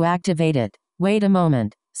about to activate it. Wait a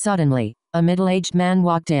moment. Suddenly, a middle-aged man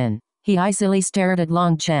walked in. He icily stared at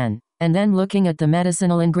Long Chen, and then looking at the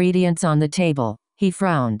medicinal ingredients on the table, he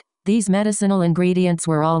frowned. These medicinal ingredients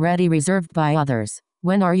were already reserved by others.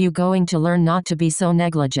 When are you going to learn not to be so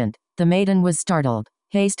negligent? The maiden was startled,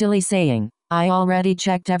 hastily saying, I already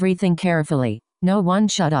checked everything carefully. No one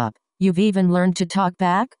shut up. You've even learned to talk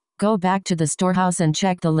back? Go back to the storehouse and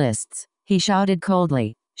check the lists. He shouted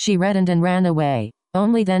coldly. She reddened and ran away.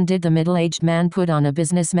 Only then did the middle-aged man put on a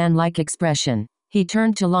businessman-like expression. He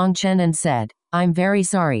turned to Long Chen and said, I'm very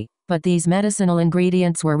sorry, but these medicinal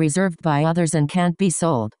ingredients were reserved by others and can't be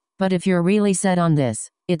sold. But if you're really set on this,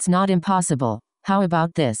 it's not impossible. How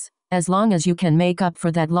about this? As long as you can make up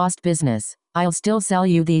for that lost business, I'll still sell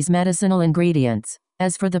you these medicinal ingredients.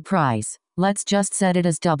 As for the price, let's just set it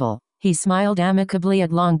as double. He smiled amicably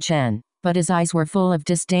at Long Chen, but his eyes were full of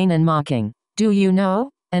disdain and mocking. Do you know?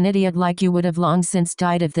 An idiot like you would have long since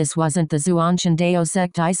died if this wasn't the Zhuanshan Dao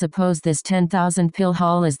sect. I suppose this 10,000 pill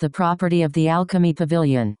hall is the property of the Alchemy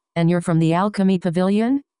Pavilion. And you're from the Alchemy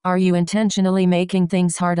Pavilion? Are you intentionally making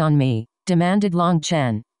things hard on me? Demanded Long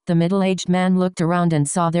Chen. The middle-aged man looked around and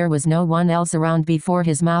saw there was no one else around before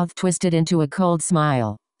his mouth twisted into a cold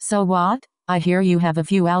smile. So what? I hear you have a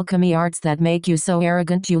few alchemy arts that make you so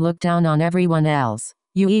arrogant you look down on everyone else.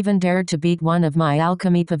 You even dared to beat one of my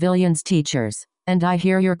Alchemy Pavilion's teachers. And I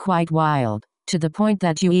hear you're quite wild. To the point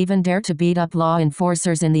that you even dare to beat up law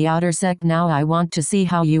enforcers in the outer sect. Now I want to see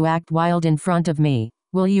how you act wild in front of me.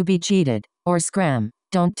 Will you be cheated? Or scram?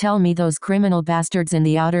 Don't tell me those criminal bastards in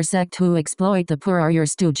the outer sect who exploit the poor are your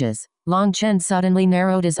stooges. Long Chen suddenly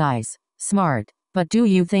narrowed his eyes. Smart. But do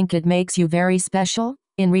you think it makes you very special?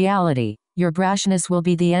 In reality, your brashness will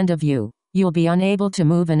be the end of you. You'll be unable to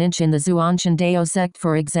move an inch in the Zhuanshan Dao sect,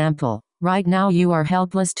 for example. Right now you are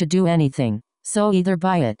helpless to do anything. So either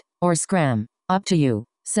buy it, or scram. Up to you,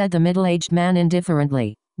 said the middle-aged man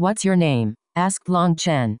indifferently. What's your name? Asked Long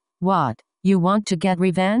Chen. What? You want to get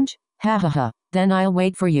revenge? Ha ha ha. Then I'll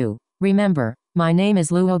wait for you. Remember, my name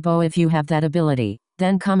is Luobo. If you have that ability,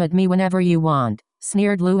 then come at me whenever you want.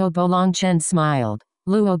 Sneered Luobo. Long Chen smiled.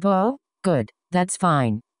 Luobo? Good, that's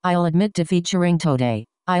fine. I'll admit defeat today.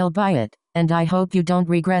 I'll buy it, and I hope you don't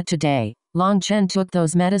regret today. Long Chen took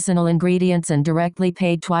those medicinal ingredients and directly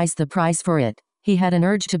paid twice the price for it. He had an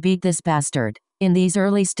urge to beat this bastard. In these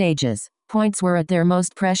early stages, points were at their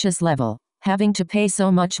most precious level. Having to pay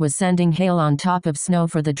so much was sending hail on top of snow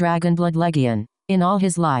for the Dragonblood Legion. In all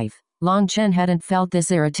his life, Long Chen hadn't felt this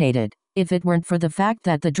irritated. If it weren't for the fact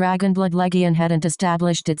that the Dragonblood Legion hadn't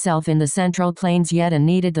established itself in the Central Plains yet and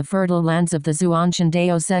needed the fertile lands of the Zhuanshan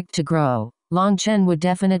Dao sect to grow, Long Chen would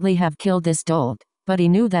definitely have killed this dolt. But he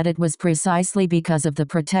knew that it was precisely because of the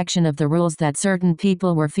protection of the rules that certain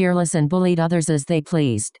people were fearless and bullied others as they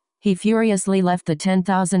pleased. He furiously left the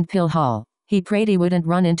 10,000 pill hall. He prayed he wouldn't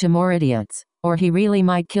run into more idiots, or he really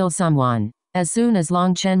might kill someone. As soon as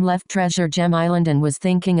Long Chen left Treasure Gem Island and was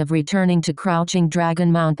thinking of returning to Crouching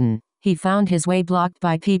Dragon Mountain, he found his way blocked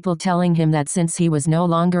by people telling him that since he was no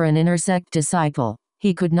longer an inner sect disciple,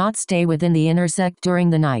 he could not stay within the inner sect during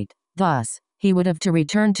the night. Thus, he would have to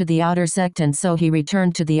return to the outer sect, and so he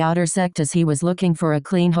returned to the outer sect as he was looking for a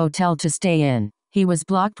clean hotel to stay in. He was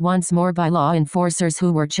blocked once more by law enforcers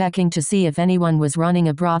who were checking to see if anyone was running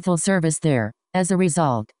a brothel service there. As a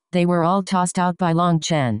result, they were all tossed out by Long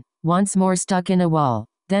Chen, once more stuck in a wall.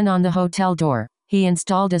 Then on the hotel door, he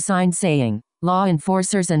installed a sign saying, "Law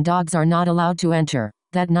enforcers and dogs are not allowed to enter."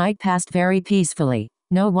 That night passed very peacefully.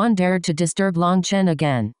 No one dared to disturb Long Chen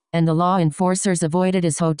again, and the law enforcers avoided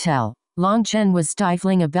his hotel. Long Chen was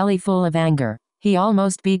stifling a belly full of anger. He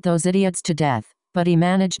almost beat those idiots to death, but he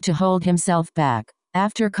managed to hold himself back.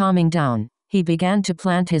 After calming down, he began to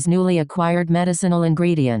plant his newly acquired medicinal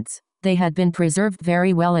ingredients. They had been preserved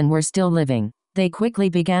very well and were still living. They quickly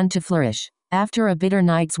began to flourish. After a bitter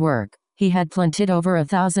night's work, he had planted over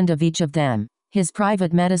 1,000 of each of them. His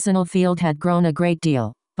private medicinal field had grown a great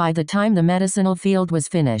deal. By the time the medicinal field was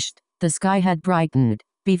finished, the sky had brightened.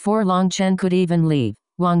 Before Long Chen could even leave,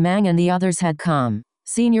 Wang Mang and the others had come.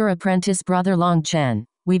 "Senior apprentice brother Long Chen,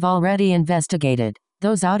 we've already investigated.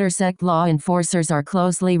 Those outer sect law enforcers are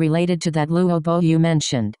closely related to that Luobo you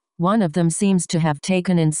mentioned. One of them seems to have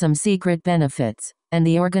taken in some secret benefits, and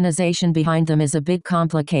the organization behind them is a bit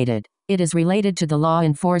complicated. It is related to the Law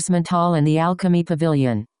Enforcement Hall and the Alchemy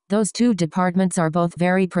Pavilion. Those two departments are both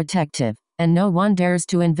very protective, and no one dares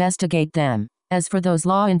to investigate them. As for those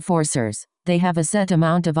law enforcers, they have a set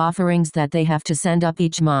amount of offerings that they have to send up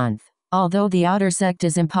each month. Although the outer sect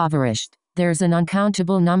is impoverished, there's an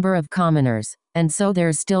uncountable number of commoners, and so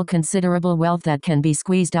there's still considerable wealth that can be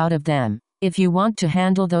squeezed out of them. If you want to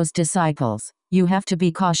handle those disciples, you have to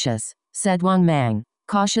be cautious, said Wang Mang.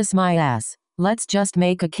 Cautious my ass. Let's just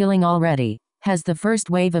make a killing already. Has the first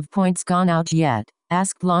wave of points gone out yet?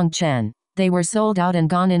 Asked Long Chen. They were sold out and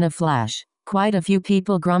gone in a flash. Quite a few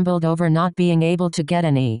people grumbled over not being able to get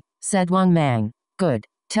any, said Wang Mang. Good.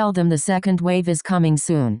 Tell them the second wave is coming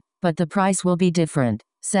soon, but the price will be different,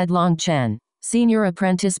 said Long Chen. Senior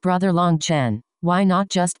apprentice brother Long Chen, why not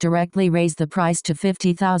just directly raise the price to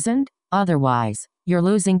 50,000? Otherwise, you're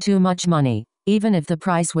losing too much money. Even if the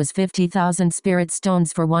price was 50,000 spirit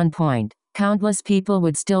stones for 1 point, countless people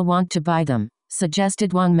would still want to buy them,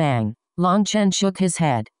 suggested Wang Mang. Long Chen shook his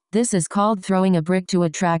head. This is called throwing a brick to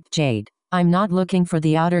attract jade. I'm not looking for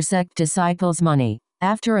the outer sect disciples' money.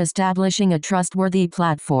 After establishing a trustworthy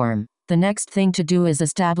platform, the next thing to do is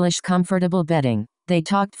establish comfortable betting. They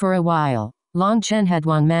talked for a while. Long Chen had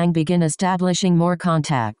Wang Mang begin establishing more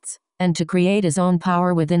contacts, and to create his own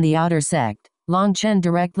power within the outer sect, Long Chen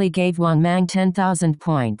directly gave Wang Mang 10,000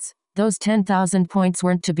 points. Those 10,000 points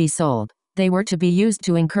weren't to be sold. They were to be used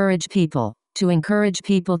to encourage people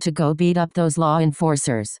to go beat up those law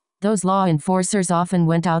enforcers. Those law enforcers often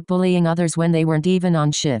went out bullying others when they weren't even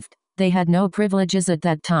on shift. They had no privileges at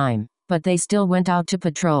that time, but they still went out to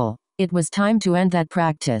patrol. It was time to end that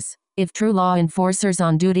practice. If true law enforcers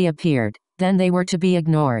on duty appeared, then they were to be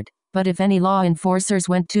ignored. But if any law enforcers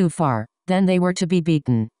went too far, then they were to be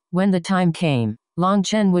beaten. When the time came, Long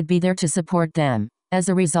Chen would be there to support them. As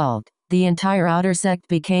a result, the entire outer sect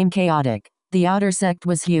became chaotic. The outer sect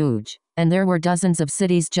was huge, and there were dozens of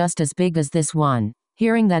cities just as big as this one.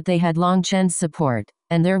 Hearing that they had Long Chen's support,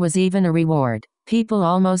 and there was even a reward, people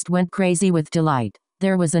almost went crazy with delight.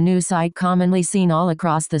 There was a new sight commonly seen all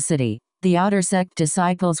across the city. The outer sect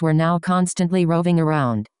disciples were now constantly roving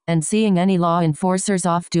around, and seeing any law enforcers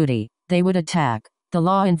off duty, they would attack. The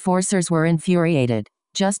law enforcers were infuriated.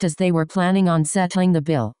 Just as they were planning on settling the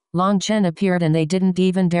bill, Long Chen appeared and they didn't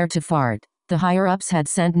even dare to fart. The higher-ups had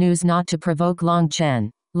sent news not to provoke Long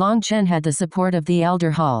Chen. Long Chen had the support of the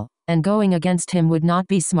Elder Hall, and going against him would not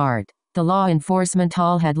be smart. The Law Enforcement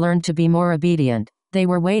Hall had learned to be more obedient. They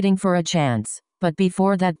were waiting for a chance, but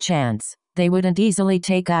before that chance, they wouldn't easily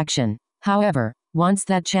take action. However, once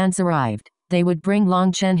that chance arrived, they would bring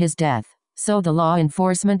Long Chen his death. So the Law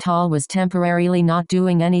Enforcement Hall was temporarily not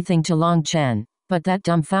doing anything to Long Chen. But that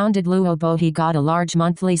dumbfounded Luobo, he got a large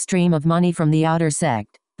monthly stream of money from the outer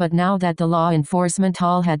sect. But now that the Law Enforcement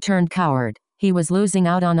Hall had turned coward, he was losing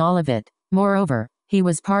out on all of it. Moreover, he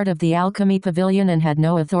was part of the Alchemy Pavilion and had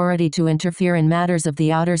no authority to interfere in matters of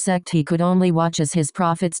the outer sect. He could only watch as his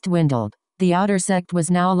profits dwindled. The outer sect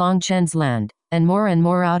was now Long Chen's land, and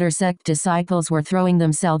more outer sect disciples were throwing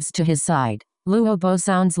themselves to his side. Luobo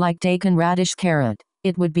sounds like Dakin Radish Carrot.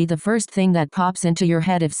 It would be the first thing that pops into your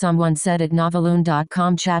head if someone said it.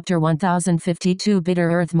 Noveloon.com Chapter 1052 Bitter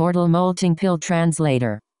Earth Mortal Molting Pill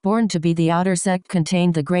Translator. Born to be the outer sect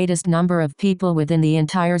contained the greatest number of people within the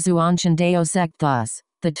entire Zhuanshan Dao sect. Thus,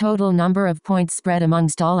 the total number of points spread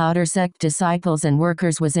amongst all outer sect disciples and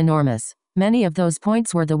workers was enormous. Many of those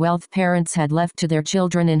points were the wealth parents had left to their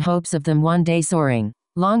children in hopes of them one day soaring.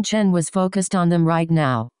 Long Chen was focused on them right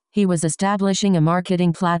now. He was establishing a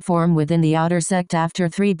marketing platform within the outer sect after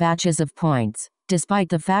 3 batches of points. Despite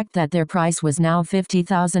the fact that their price was now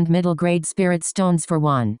 50,000 middle-grade spirit stones for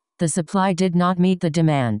one, the supply did not meet the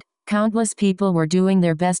demand. Countless people were doing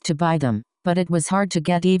their best to buy them, but it was hard to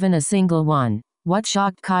get even a single one. What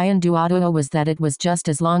shocked Qian Duoduo was that it was just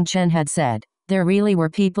as Long Chen had said. There really were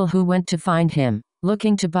people who went to find him,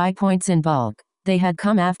 looking to buy points in bulk. They had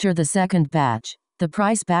come after the second batch. The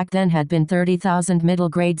price back then had been 30,000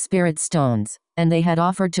 middle-grade spirit stones, and they had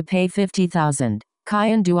offered to pay 50,000.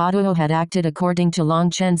 Qian Duoduo had acted according to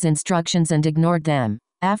Long Chen's instructions and ignored them.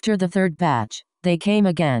 After the third batch, they came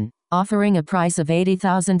again, offering a price of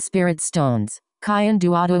 80,000 spirit stones. Qian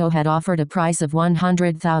Duoduo had offered a price of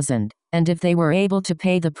 100,000, and if they were able to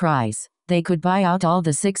pay the price, they could buy out all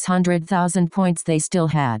the 600,000 points they still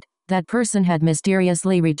had. That person had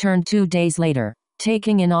mysteriously returned 2 days later,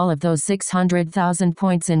 taking in all of those 600,000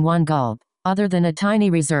 points in one gulp. Other than a tiny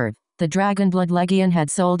reserve, the Dragonblood Legion had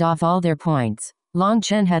sold off all their points. Long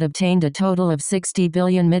Chen had obtained a total of 60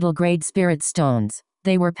 billion middle-grade spirit stones.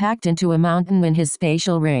 They were packed into a mountain in his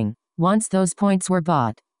spatial ring. Once those points were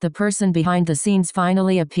bought, the person behind the scenes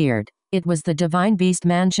finally appeared. It was the Divine Beast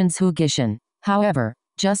Mansion's HEGEMON. However,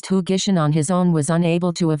 just HEGEMON on his own was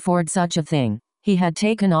unable to afford such a thing. He had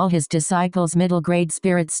taken all his disciples' middle-grade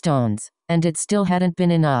spirit stones, and it still hadn't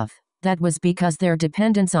been enough. That was because their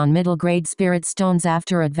dependence on middle-grade spirit stones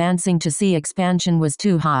after advancing to sea expansion was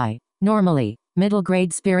too high. Normally,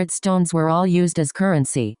 middle-grade spirit stones were all used as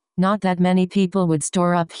currency. Not that many people would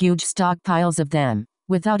store up huge stockpiles of them.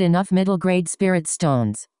 Without enough middle-grade spirit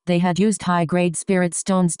stones, they had used high-grade spirit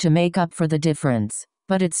stones to make up for the difference.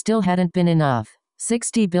 But it still hadn't been enough.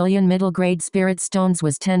 60 billion middle-grade spirit stones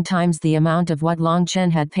was 10 times the amount of what Long Chen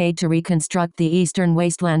had paid to reconstruct the Eastern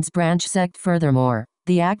Wastelands branch sect. Furthermore,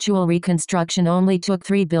 the actual reconstruction only took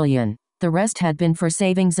 3 billion. The rest had been for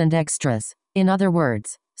savings and extras. In other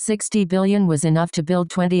words, 60 billion was enough to build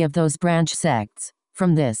 20 of those branch sects.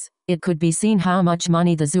 From this, it could be seen how much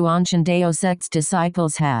money the Zhuanshan Dao sect's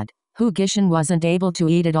disciples had. HEGEMON wasn't able to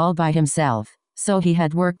eat it all by himself, so he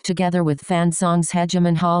had worked together with Fan Song's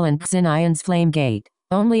Hegemon Hall and Xinyan's Flame Gate.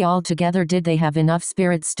 Only all together did they have enough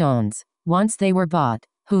spirit stones. Once they were bought,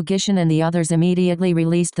 HEGEMON and the others immediately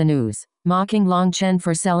released the news, mocking Long Chen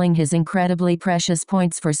for selling his incredibly precious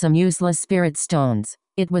points for some useless spirit stones.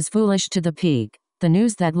 It was foolish to the peak. The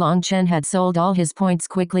news that Long Chen had sold all his points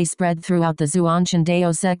quickly spread throughout the Zhuanshan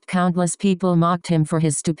Dao sect. Countless people mocked him for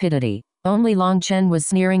his stupidity. Only Long Chen was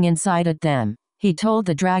sneering inside at them. He told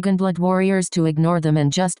the Dragonblood warriors to ignore them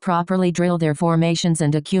and just properly drill their formations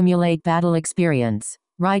and accumulate battle experience.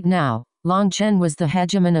 Right now, Long Chen was the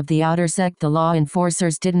hegemon of the outer sect. The law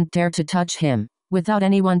enforcers didn't dare to touch him. Without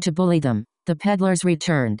anyone to bully them, the peddlers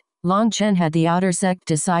returned. Long Chen had the outer sect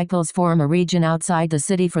disciples form a region outside the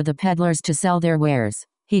city for the peddlers to sell their wares.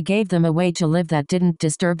 He gave them a way to live that didn't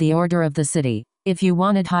disturb the order of the city. If you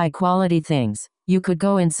wanted high-quality things, you could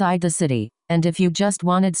go inside the city, and if you just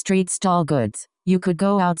wanted street stall goods, you could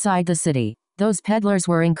go outside the city. Those peddlers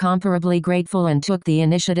were incomparably grateful and took the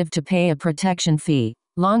initiative to pay a protection fee.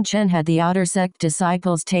 Long Chen had the outer sect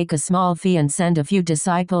disciples take a small fee and send a few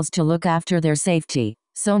disciples to look after their safety,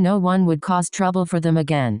 so no one would cause trouble for them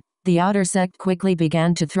again. The outer sect quickly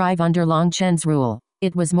began to thrive under Long Chen's rule.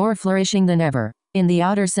 It was more flourishing than ever. In the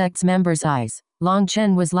outer sect's members' eyes, Long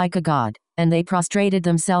Chen was like a god, and they prostrated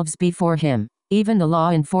themselves before him. Even the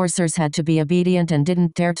law enforcers had to be obedient and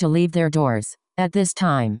didn't dare to leave their doors. At this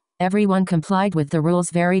time, everyone complied with the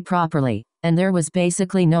rules very properly, and there was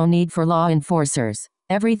basically no need for law enforcers.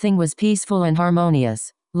 Everything was peaceful and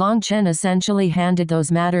harmonious. Long Chen essentially handed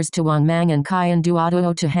those matters to Wang Mang and Qian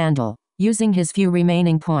Duoduo to handle. Using his few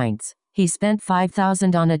remaining points, he spent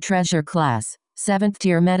 5,000 on a treasure class, 7th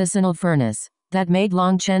tier medicinal furnace. That made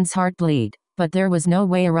Long Chen's heart bleed, but there was no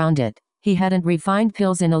way around it. He hadn't refined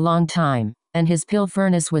pills in a long time, and his pill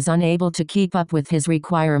furnace was unable to keep up with his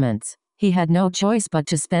requirements. He had no choice but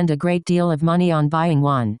to spend a great deal of money on buying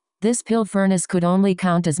one. This pill furnace could only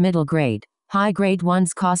count as middle grade. High grade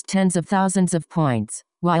ones cost tens of thousands of points,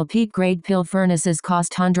 while peak grade pill furnaces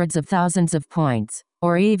cost hundreds of thousands of points,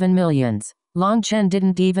 or even millions. Long Chen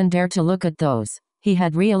didn't even dare to look at those. He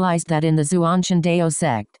had realized that in the Zhuanshan Dao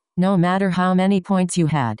sect, no matter how many points you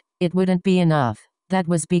had, it wouldn't be enough. That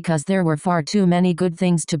was because there were far too many good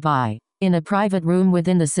things to buy. In a private room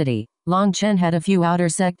within the city, Long Chen had a few outer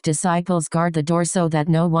sect disciples guard the door so that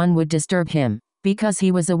no one would disturb him. Because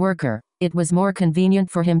he was a worker, it was more convenient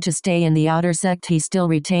for him to stay in the outer sect. He still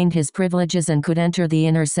retained his privileges and could enter the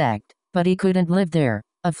inner sect, but he couldn't live there.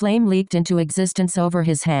 A flame leaped into existence over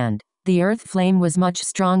his hand. The earth flame was much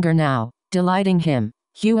stronger now, delighting him.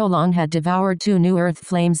 Huolong had devoured 2 new earth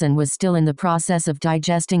flames and was still in the process of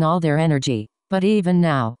digesting all their energy. But even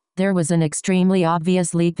now, there was an extremely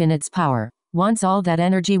obvious leap in its power. Once all that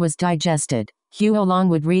energy was digested, Huolong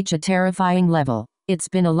would reach a terrifying level. It's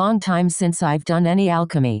been a long time since I've done any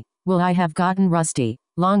alchemy. Will I have gotten rusty?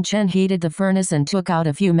 Long Chen heated the furnace and took out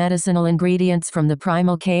a few medicinal ingredients from the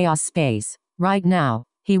primal chaos space. Right now,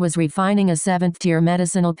 he was refining a 7th tier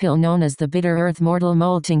medicinal pill known as the Bitter Earth Mortal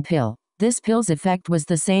Molting Pill. This pill's effect was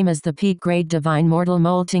the same as the peak grade Divine Mortal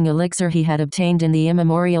Molting Elixir he had obtained in the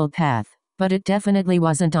Immemorial Path, but it definitely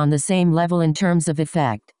wasn't on the same level in terms of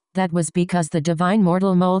effect. That was because the Divine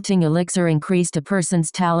Mortal Molting Elixir increased a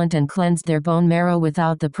person's talent and cleansed their bone marrow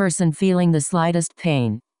without the person feeling the slightest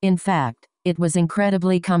pain. In fact, it was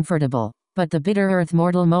incredibly comfortable, but the Bitter Earth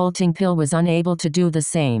Mortal Molting Pill was unable to do the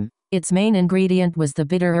same. Its main ingredient was the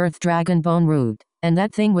Bitter Earth Dragon Bone Root, and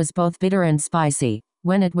that thing was both bitter and spicy.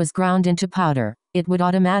 When it was ground into powder, it would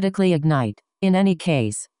automatically ignite. In any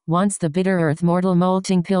case, once the Bitter Earth Mortal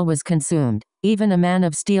Molting Pill was consumed, Even a man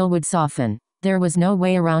of steel would soften. There was no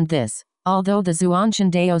way around this. Although the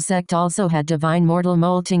Zhuanshan sect also had divine mortal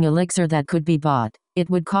molting elixir that could be bought, it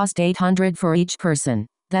would cost 800 for each person.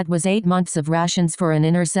 That was 8 months of rations for an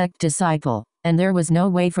inner sect disciple, and there was no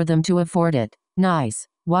way for them to afford it. Nice.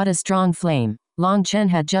 What a strong flame. Long Chen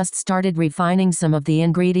had just started refining some of the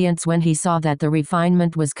ingredients when he saw that the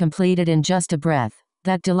refinement was completed in just a breath.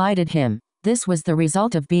 That delighted him. This was the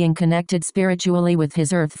result of being connected spiritually with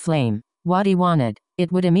his earth flame. What he wanted,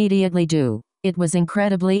 it would immediately do. It was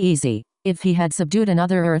incredibly easy. If he had subdued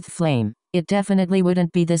another earth flame, it definitely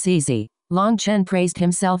wouldn't be this easy. Long Chen praised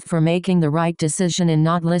himself for making the right decision in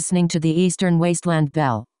not listening to the Eastern Wasteland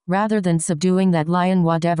Bell. Rather than subduing that lion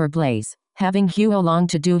whatever blaze, having Huolong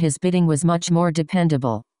to do his bidding was much more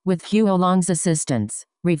dependable. With Huolong's assistance,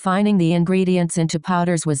 refining the ingredients into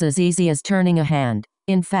powders was as easy as turning a hand.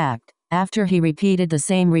 In fact, after he repeated the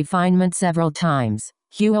same refinement several times,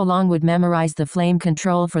 Huolong would memorize the flame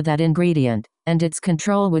control for that ingredient, and its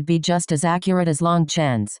control would be just as accurate as Long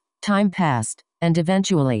Chen's. Time passed, and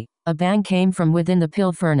eventually, a bang came from within the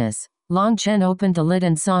pill furnace. Long Chen opened the lid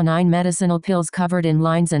and saw 9 medicinal pills covered in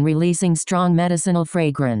lines and releasing strong medicinal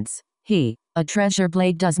fragrance. A treasure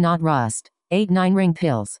blade does not rust. 8 9-ring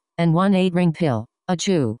pills, and 1 8-ring pill.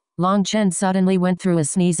 Achoo! Long Chen suddenly went through a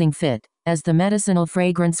sneezing fit, as the medicinal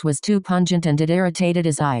fragrance was too pungent and it irritated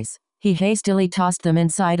his eyes. He hastily tossed them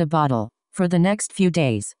inside a bottle. For the next few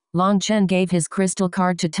days, Long Chen gave his crystal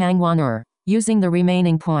card to Tang Wan'er. Using the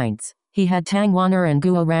remaining points, he had Tang Wan'er and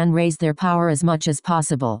Guo Ran raise their power as much as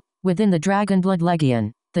possible. Within the Dragonblood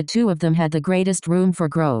Legion, the two of them had the greatest room for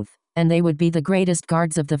growth, and they would be the greatest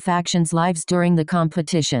guards of the faction's lives during the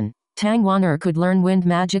competition. Tang Wan'er could learn wind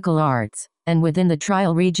magical arts, and within the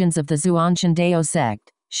trial regions of the Zhuanshan Dao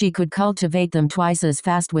sect, she could cultivate them twice as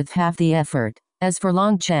fast with half the effort. As for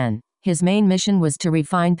Long Chen, his main mission was to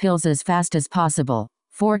refine pills as fast as possible.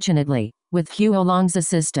 Fortunately, with Huolong's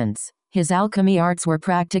assistance, his alchemy arts were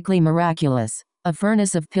practically miraculous. A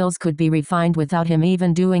furnace of pills could be refined without him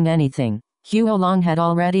even doing anything. Huolong had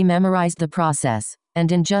already memorized the process,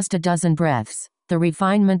 and in just a dozen breaths, the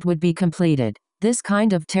refinement would be completed. This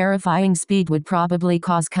kind of terrifying speed would probably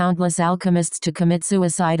cause countless alchemists to commit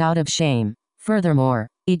suicide out of shame. Furthermore,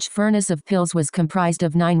 each furnace of pills was comprised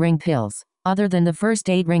of 9-ring pills. Other than the first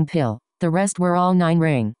 8-ring pill, the rest were all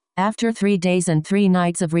 9-ring. After 3 days and 3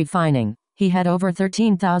 nights of refining, he had over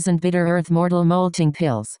 13,000 bitter earth mortal molting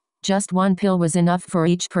pills. Just 1 pill was enough for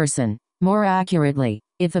each person. More accurately,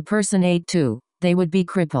 if a person ate 2, they would be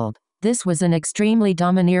crippled. This was an extremely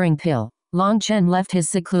domineering pill. Long Chen left his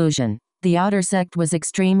seclusion. The outer sect was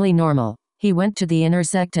extremely normal. He went to the inner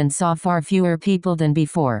sect and saw far fewer people than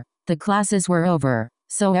before. The classes were over,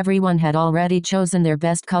 so everyone had already chosen their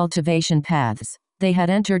best cultivation paths. They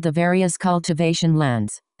had entered the various cultivation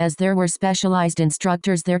lands, as there were specialized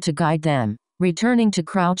instructors there to guide them. Returning to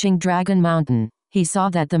Crouching Dragon Mountain, he saw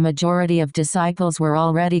that the majority of disciples were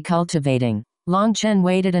already cultivating. Long Chen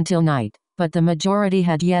waited until night, but the majority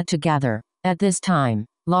had yet to gather. At this time,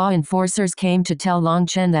 law enforcers came to tell Long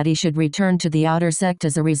Chen that he should return to the outer sect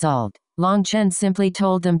as a result. Long Chen simply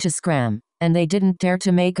told them to scram, and they didn't dare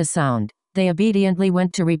to make a sound. They obediently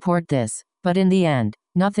went to report this, but in the end,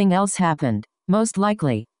 nothing else happened. Most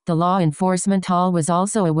likely, the law enforcement hall was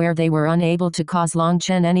also aware they were unable to cause Long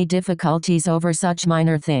Chen any difficulties over such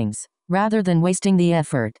minor things. Rather than wasting the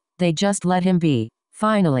effort, they just let him be.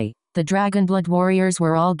 Finally, the Dragonblood warriors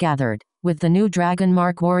were all gathered, with the new Dragon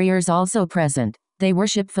Mark warriors also present. They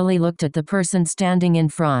worshipfully looked at the person standing in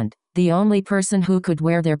front, the only person who could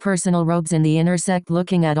wear their personal robes in the inner sect.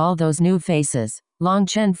 Looking at all those new faces, Long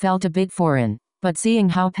Chen felt a bit foreign, but seeing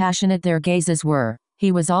how passionate their gazes were,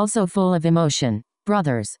 he was also full of emotion.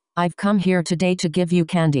 Brothers, I've come here today to give you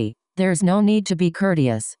candy. There's no need to be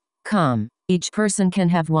courteous. Come, each person can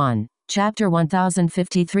have one. Chapter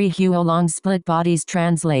 1053 Huolong's Split Bodies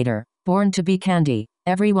Translator. BornToBe candy.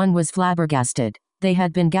 Everyone was flabbergasted. They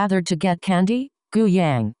had been gathered to get candy? Gu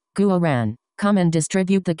Yang, Guo Ran, come and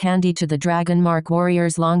distribute the candy to the Dragon Mark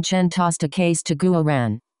warriors. Long Chen tossed a case to Guo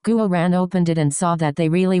Ran. Guo Ran opened it and saw that they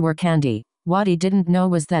really were candy. What he didn't know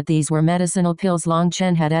was that these were medicinal pills. Long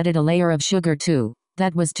Chen had added a layer of sugar too.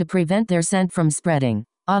 That was to prevent their scent from spreading.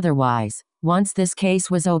 Otherwise, once this case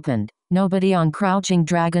was opened, nobody on Crouching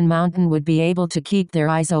Dragon Mountain would be able to keep their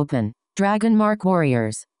eyes open. Dragon Mark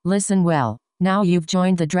warriors, listen well. Now you've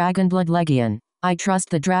joined the Dragonblood Legion. I trust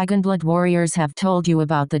the Dragonblood warriors have told you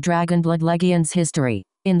about the Dragonblood Legion's history.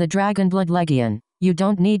 In the Dragonblood Legion, you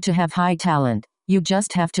don't need to have high talent. You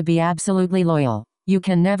just have to be absolutely loyal. You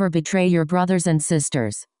can never betray your brothers and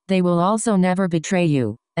sisters. They will also never betray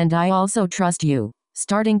you. And I also trust you.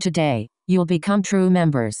 Starting today, you'll become true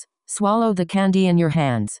members. Swallow the candy in your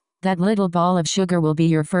hands. That little ball of sugar will be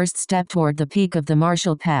your first step toward the peak of the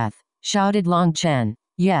martial path, shouted Long Chen.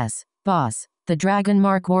 Yes, boss. The dragon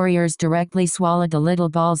mark warriors directly swallowed the little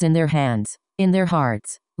balls in their hands. In their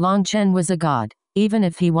hearts, Long Chen was a god. Even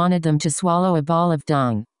if he wanted them to swallow a ball of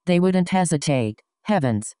dung, they wouldn't hesitate.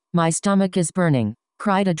 Heavens, my stomach is burning,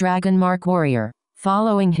 cried a dragon mark warrior.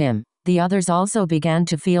 Following him, the others also began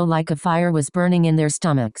to feel like a fire was burning in their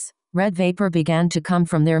stomachs. Red vapor began to come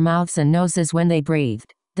from their mouths and noses when they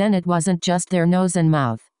breathed. Then it wasn't just their nose and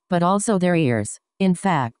mouth, but also their ears. In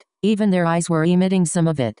fact, even their eyes were emitting some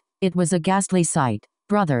of it. It was a ghastly sight.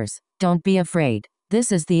 Brothers, don't be afraid.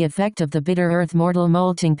 This is the effect of the bitter earth mortal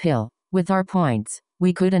molting pill. With our points,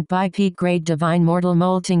 we couldn't buy peak grade divine mortal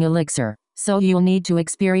molting elixir, so you'll need to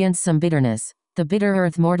experience some bitterness. The bitter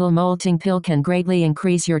earth mortal molting pill can greatly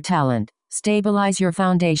increase your talent, stabilize your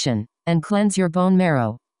foundation, and cleanse your bone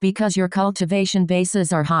marrow. Because your cultivation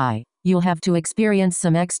bases are high, you'll have to experience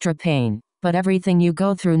some extra pain, but everything you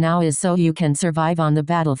go through now is so you can survive on the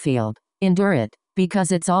battlefield. Endure it,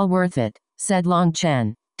 because it's all worth it, said Long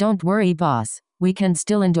Chen. Don't worry, boss, we can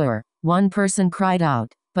still endure, one person cried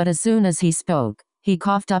out, but as soon as he spoke, he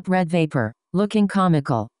coughed up red vapor, looking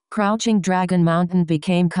comical. Crouching Dragon Mountain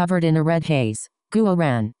became covered in a red haze. Guo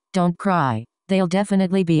Ran, don't cry, they'll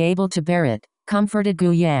definitely be able to bear it, comforted Gu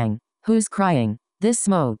Yang. Who's crying? This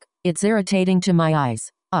smoke, it's irritating to my eyes.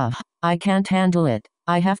 Ugh, I can't handle it,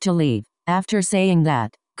 I have to leave. After saying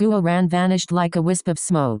that, Guo Ran vanished like a wisp of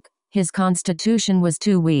smoke. His constitution was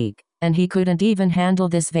too weak, and he couldn't even handle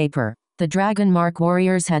this vapor. The dragon mark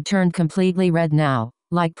warriors had turned completely red now,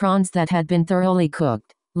 like prawns that had been thoroughly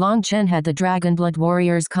cooked. Long Chen had the dragon blood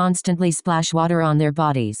warriors constantly splash water on their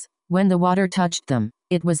bodies. When the water touched them,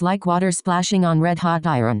 it was like water splashing on red-hot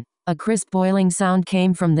iron. A crisp boiling sound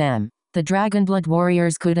came from them. The Dragonblood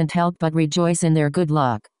warriors couldn't help but rejoice in their good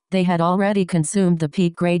luck. They had already consumed the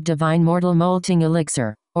peak-grade divine mortal molting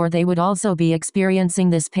elixir, or they would also be experiencing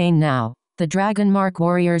this pain now. The Dragon Mark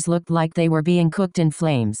warriors looked like they were being cooked in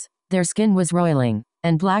flames. Their skin was roiling,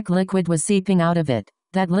 and black liquid was seeping out of it.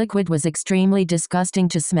 That liquid was extremely disgusting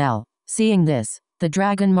to smell. Seeing this, the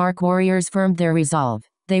Dragon Mark warriors firmed their resolve.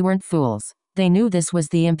 They weren't fools. They knew this was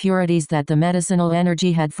the impurities that the medicinal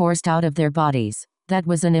energy had forced out of their bodies. That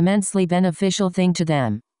was an immensely beneficial thing to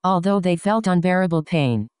them. Although they felt unbearable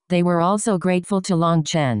pain, they were also grateful to Long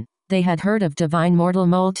Chen. They had heard of divine mortal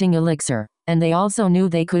molting elixir, and they also knew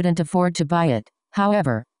they couldn't afford to buy it.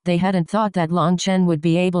 However, they hadn't thought that Long Chen would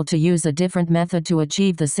be able to use a different method to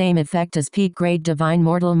achieve the same effect as peak-grade divine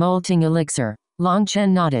mortal molting elixir. Long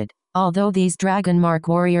Chen nodded. Although these Dragon Mark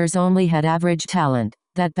warriors only had average talent,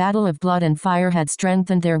 that battle of blood and fire had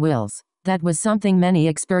strengthened their wills. That was something many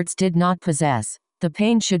experts did not possess. The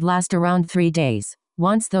pain should last around 3 days.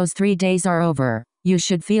 Once those 3 days are over, you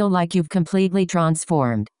should feel like you've completely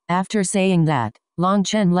transformed. After saying that, Long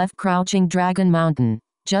Chen left Crouching Dragon Mountain.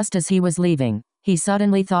 Just as he was leaving, he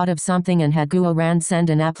suddenly thought of something and had Guo Ran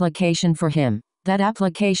send an application for him. That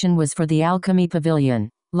application was for the Alchemy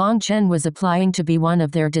Pavilion. Long Chen was applying to be one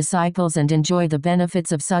of their disciples and enjoy the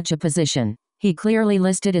benefits of such a position. He clearly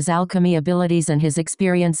listed his alchemy abilities and his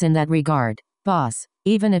experience in that regard. Boss,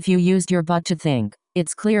 even if you used your butt to think,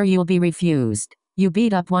 it's clear you'll be refused. You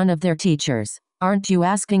beat up one of their teachers. Aren't you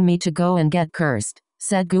asking me to go and get cursed?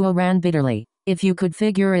 Said Guo Ran bitterly. If you could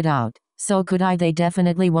figure it out, so could I. They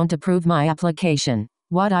definitely won't approve my application.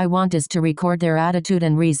 What I want is to record their attitude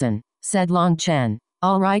and reason, said Long Chen.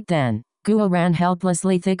 All right then. Guo Ran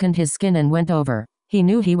helplessly thickened his skin and went over. He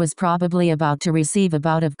knew he was probably about to receive a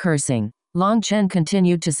bout of cursing. Long Chen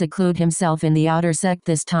continued to seclude himself in the outer sect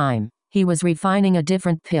this time. He was refining a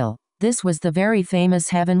different pill. This was the very famous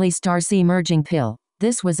Heavenly Star Sea Merging pill.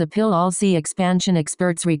 This was a pill all sea expansion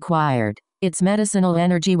experts required. Its medicinal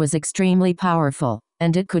energy was extremely powerful,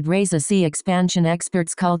 and it could raise a sea expansion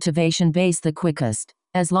expert's cultivation base the quickest.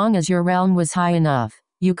 As long as your realm was high enough,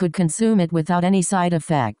 you could consume it without any side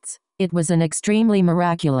effects. It was an extremely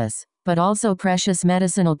miraculous, but also precious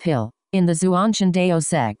medicinal pill. In the Zhuanshan Dao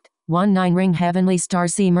sect, 1 9-ring Heavenly Star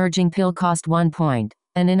Sea Merging pill cost 1 point.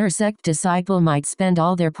 An inner sect disciple might spend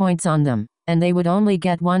all their points on them, and they would only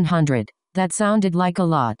get 100. That sounded like a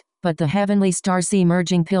lot, but the Heavenly Star Sea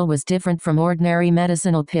Merging pill was different from ordinary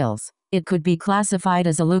medicinal pills. It could be classified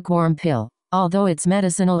as a lukewarm pill. Although its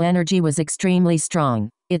medicinal energy was extremely strong,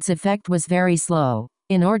 its effect was very slow.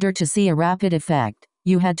 In order to see a rapid effect,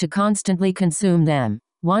 you had to constantly consume them.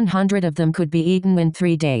 100 of them could be eaten in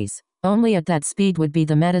 3 days. Only at that speed would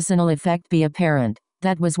the medicinal effect be apparent.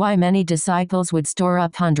 That was why many disciples would store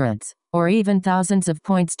up hundreds, or even thousands of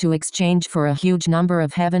points to exchange for a huge number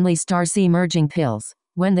of Heavenly Star Sea Merging pills.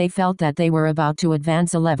 When they felt that they were about to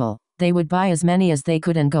advance a level, they would buy as many as they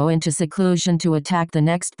could and go into seclusion to attack the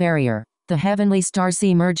next barrier. The Heavenly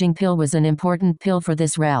Starseed Merging Pill was an important pill for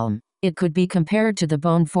this realm. It could be compared to the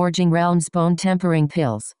bone-forging realm's bone-tempering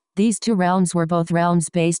pills. These two realms were both realms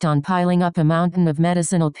based on piling up a mountain of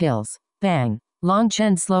medicinal pills. Bang! Long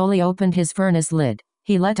Chen slowly opened his furnace lid.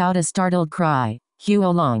 He let out a startled cry.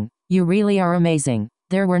 Huo Long, you really are amazing.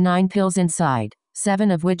 There were 9 pills inside,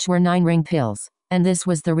 7 of which were 9-ring pills. And this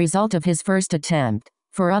was the result of his first attempt.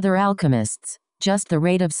 For other alchemists, just the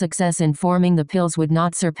rate of success in forming the pills would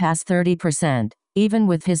not surpass 30%. Even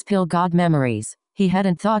with his pill god memories, he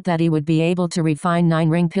hadn't thought that he would be able to refine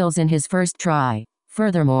 9-ring pills in his first try.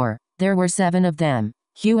 Furthermore, there were 7 of them.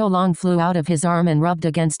 Huo Long flew out of his arm and rubbed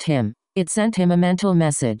against him. It sent him a mental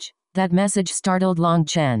message. That message startled Long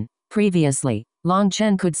Chen. Previously, Long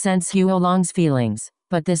Chen could sense Huo Long's feelings,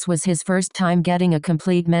 but this was his first time getting a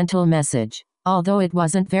complete mental message. Although it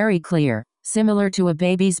wasn't very clear, similar to a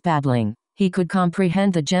baby's babbling, he could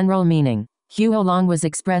comprehend the general meaning. Huo Long was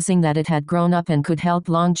expressing that it had grown up and could help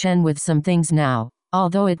Long Chen with some things now.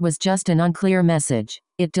 Although it was just an unclear message,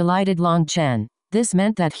 it delighted Long Chen. This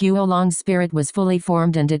meant that Huo Long's spirit was fully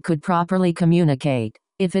formed and it could properly communicate.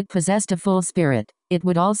 If it possessed a full spirit, it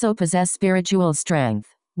would also possess spiritual strength.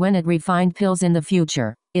 When it refined pills in the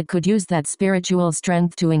future, it could use that spiritual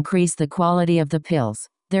strength to increase the quality of the pills.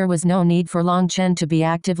 There was no need for Long Chen to be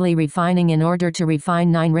actively refining in order to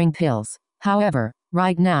refine 9-ring pills. However,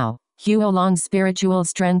 right now, Huo Long's spiritual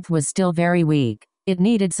strength was still very weak. It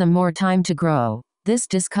needed some more time to grow. This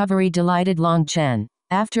discovery delighted Long Chen.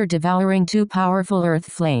 After devouring 2 powerful earth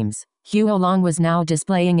flames, Huo Long was now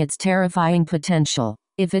displaying its terrifying potential.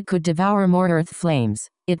 If it could devour more earth flames,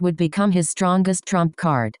 it would become his strongest trump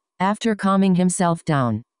card. After calming himself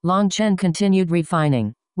down, Long Chen continued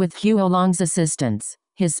refining. With Huo Long's assistance,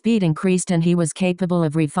 his speed increased and he was capable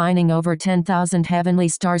of refining over 10,000 Heavenly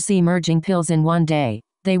Starseed Merging pills in one day.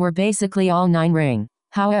 They were basically all 9-ring.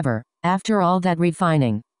 However, after all that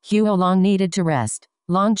refining, Huo Long needed to rest.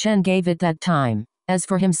 Long Chen gave it that time. As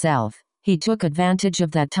for himself, he took advantage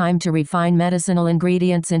of that time to refine medicinal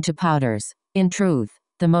ingredients into powders. In truth,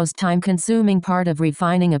 the most time-consuming part of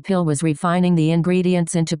refining a pill was refining the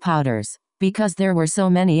ingredients into powders. Because there were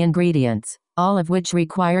so many ingredients, all of which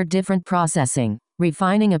required different processing,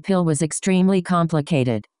 refining a pill was extremely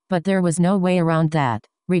complicated. But there was no way around that.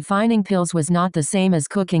 Refining pills was not the same as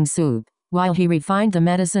cooking soup. While he refined the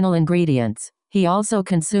medicinal ingredients, he also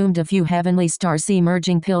consumed a few Heavenly Starseed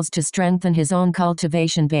Merging pills to strengthen his own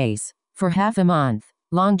cultivation base. For half a month,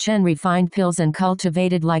 Long Chen refined pills and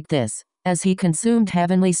cultivated like this. As he consumed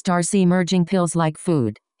Heavenly Starseed Merging pills like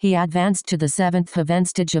food, he advanced to the 7th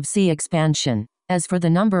stage of sea expansion. As for the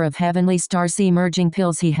number of Heavenly Starseed Merging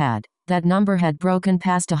pills he had, that number had broken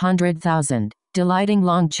past 100,000, delighting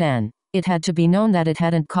Long Chen. It had to be known that it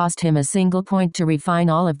hadn't cost him a single point to refine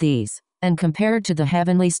all of these. And compared to the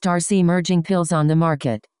Heavenly Starseed Merging pills on the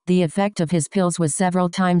market, the effect of his pills was several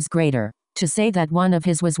times greater. To say that one of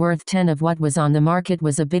his was worth 10 of what was on the market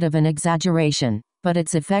was a bit of an exaggeration, but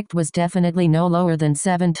its effect was definitely no lower than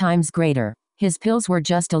 7 times greater. His pills were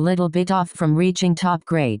just a little bit off from reaching top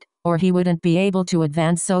grade, or he wouldn't be able to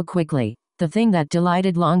advance so quickly. The thing that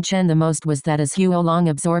delighted Long Chen the most was that as Huo Long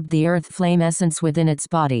absorbed the earth flame essence within its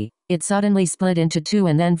body, it suddenly split into 2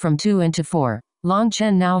 and then from 2 into 4. Long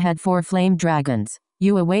Chen now had 4 flame dragons.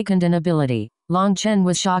 You awakened an ability. Long Chen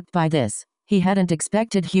was shocked by this. He hadn't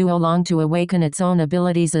expected Huo Long to awaken its own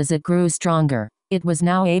abilities as it grew stronger. It was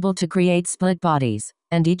now able to create split bodies,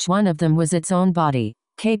 and each one of them was its own body,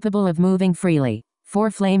 capable of moving freely. 4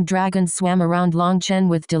 flame dragons swam around Long Chen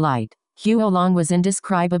with delight. Huo Long was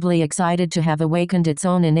indescribably excited to have awakened its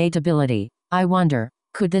own innate ability. I wonder,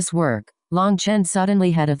 could this work? Long Chen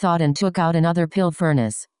suddenly had a thought and took out another pill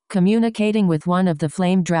furnace. Communicating with one of the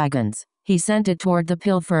flame dragons, he sent it toward the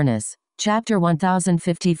pill furnace. Chapter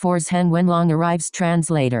 1054's Heng Wenlong arrives.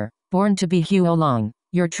 Translator. Born to be Huo Long.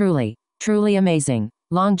 You're truly amazing.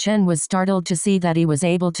 Long Chen was startled to see that he was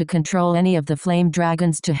able to control any of the flame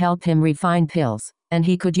dragons to help him refine pills, and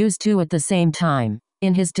he could use 2 at the same time.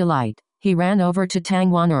 In his delight, he ran over to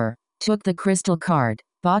Tang Wan'er, took the crystal card,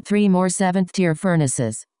 bought 3 more 7th-tier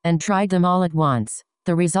furnaces, and tried them all at once.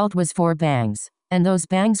 The result was 4 bangs. And those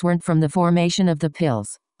bangs weren't from the formation of the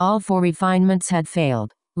pills. All 4 refinements had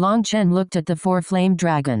failed. Long Chen looked at the 4 flame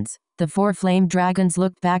dragons. The 4 flame dragons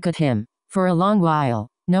looked back at him. For a long while,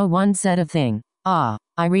 no one said a thing. I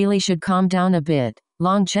really should calm down a bit.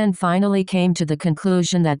 Long Chen finally came to the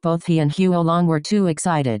conclusion that both he and Huo Long were too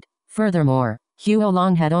excited. Furthermore, Huo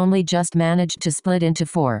Long had only just managed to split into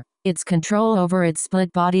 4. Its control over its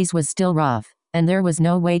split bodies was still rough. and there was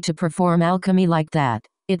no way to perform alchemy like that.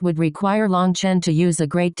 It would require Long Chen to use a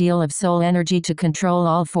great deal of soul energy to control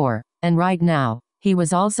all four, and right now, he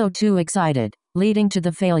was also too excited, leading to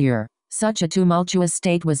the failure. Such a tumultuous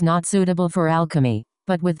state was not suitable for alchemy,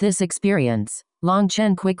 but with this experience, Long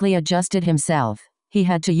Chen quickly adjusted himself. He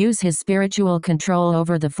had to use his spiritual control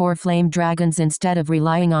over the four flame dragons instead of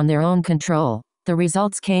relying on their own control. The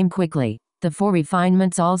results came quickly. The four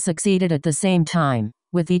refinements all succeeded at the same time,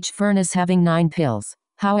 with each furnace having 9 pills.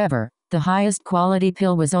 However, the highest quality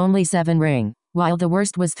pill was only 7 ring, while the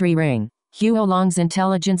worst was 3 ring. Huolong's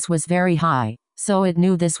intelligence was very high, so it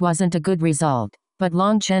knew this wasn't a good result. But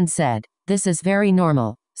Long Chen said, "This is very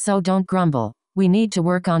normal, so don't grumble. We need to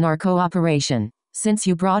work on our cooperation. Since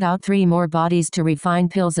you brought out 3 more bodies to refine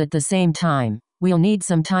pills at the same time, we'll need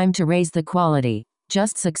some time to raise the quality.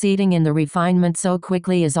 Just succeeding in the refinement so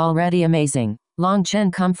quickly is already amazing." Long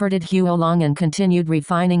Chen comforted Huolong and continued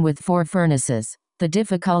refining with 4 furnaces. The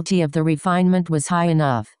difficulty of the refinement was high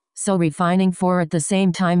enough, so refining 4 at the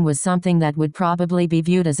same time was something that would probably be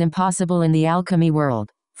viewed as impossible in the alchemy world.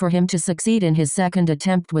 For him to succeed in his second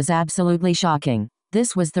attempt was absolutely shocking.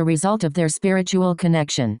 This was the result of their spiritual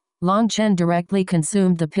connection. Long Chen directly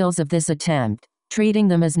consumed the pills of this attempt, treating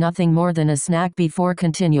them as nothing more than a snack before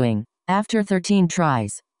continuing. After 13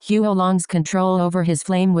 tries, Huolong's control over his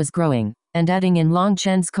flame was growing, and adding in Long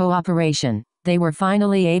Chen's cooperation, they were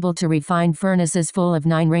finally able to refine furnaces full of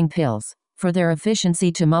 9 ring pills. For their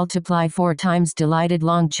efficiency to multiply 4 times delighted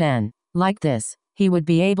Long Chen. Like this, he would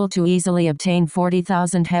be able to easily obtain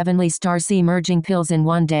 40,000 heavenly starseed merging pills in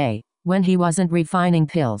one day. When he wasn't refining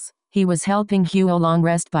pills, he was helping Huolong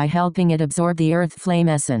rest by helping it absorb the earth flame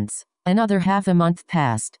essence. Another half a month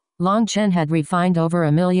passed. Long Chen had refined over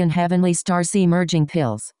 1,000,000 heavenly starseed merging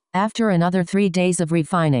pills. After another 3 days of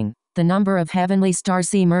refining, the number of heavenly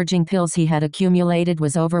starseed merging pills he had accumulated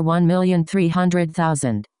was over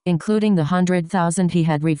 1,300,000, including the 100,000 he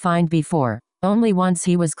had refined before. Only once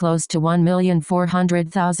he was close to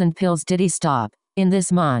 1,400,000 pills did he stop. In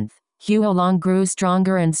this month, Huolong grew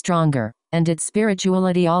stronger and stronger, and its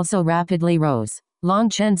spirituality also rapidly rose. Long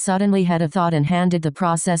Chen suddenly had a thought and handed the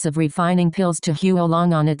process of refining pills to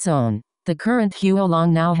Huolong on its own. The current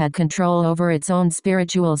Huolong now had control over its own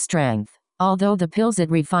spiritual strength. Although the pills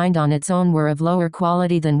it refined on its own were of lower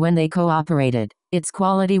quality than when they cooperated, its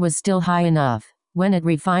quality was still high enough. When it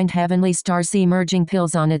refined heavenly starseed merging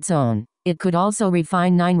pills on its own, it could also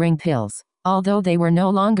refine 9 ring pills. Although they were no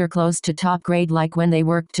longer close to top grade like when they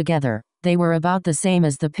worked together, they were about the same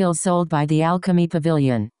as the pills sold by the Alchemy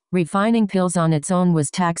Pavilion. Refining pills on its own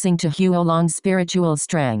was taxing to Huolong's spiritual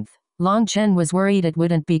strength. Long Chen was worried it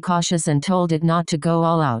wouldn't be cautious and told it not to go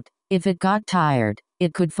all out. If it got tired,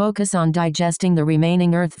 it could focus on digesting the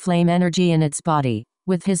remaining earth flame energy in its body.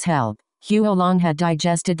 With his help, Huolong had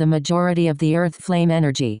digested the majority of the earth flame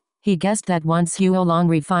energy. He guessed that once Huolong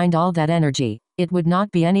refined all that energy, it would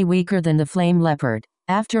not be any weaker than the flame leopard.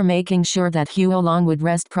 After making sure that Huolong would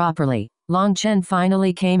rest properly, Long Chen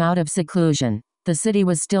finally came out of seclusion. The city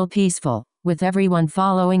was still peaceful, with everyone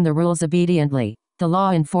following the rules obediently. The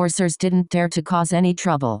law enforcers didn't dare to cause any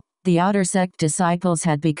trouble. The outer sect disciples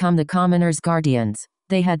had become the commoners' guardians.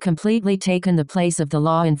 They had completely taken the place of the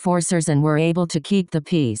law enforcers and were able to keep the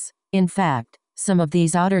peace. In fact, some of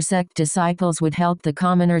these outer sect disciples would help the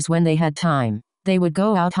commoners when they had time. They would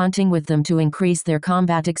go out hunting with them to increase their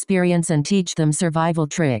combat experience and teach them survival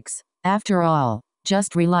tricks. After all,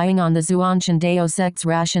 just relying on the Zhuanshandao sect's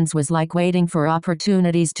rations was like waiting for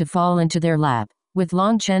opportunities to fall into their lap. With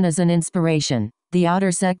Long Chen as an inspiration, the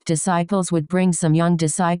outer sect disciples would bring some young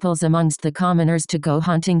disciples amongst the commoners to go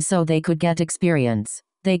hunting so they could get experience.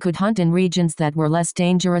 They could hunt in regions that were less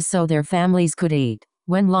dangerous so their families could eat.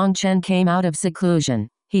 When Long Chen came out of seclusion,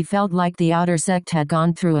 he felt like the outer sect had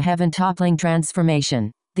gone through a heaven-toppling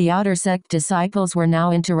transformation. The outer sect disciples were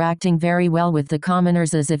now interacting very well with the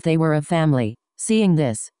commoners as if they were a family. Seeing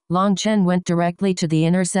this, Long Chen went directly to the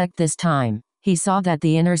inner sect this time. He saw that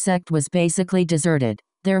the inner sect was basically deserted.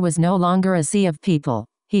 There was no longer a sea of people.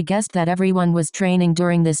 He guessed that everyone was training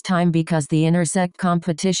during this time because the inner sect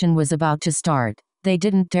competition was about to start. They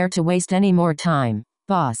didn't dare to waste any more time.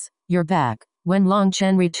 "Boss, you're back." When Long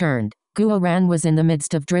Chen returned, Guo Ran was in the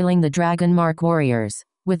midst of drilling the Dragon Mark warriors.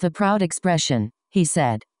 With a proud expression, he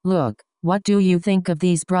said, "Look, what do you think of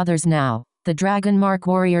these brothers now?" The Dragon Mark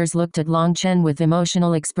warriors looked at Long Chen with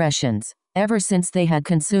emotional expressions. Ever since they had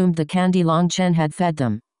consumed the candy Long Chen had fed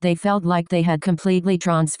them, they felt like they had completely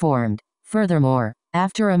transformed. Furthermore,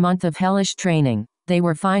 after a month of hellish training, they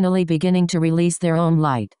were finally beginning to release their own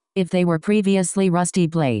light. If they were previously rusty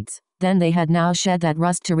blades, then they had now shed that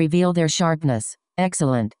rust to reveal their sharpness.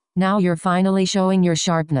 "Excellent. Now you're finally showing your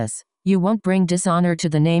sharpness." You won't bring dishonor to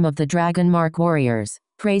the name of the Dragon Mark warriors,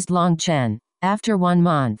 praised Long Chen. After 1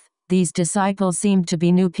 month, these disciples seemed to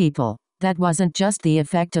be new people. That wasn't just the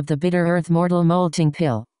effect of the bitter earth mortal molting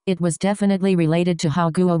pill. It was definitely related to how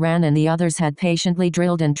Guo Ran and the others had patiently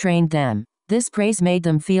drilled and trained them. This praise made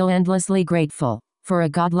them feel endlessly grateful. For a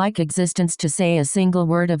godlike existence to say a single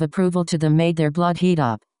word of approval to them made their blood heat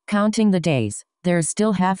up. Counting the days, there's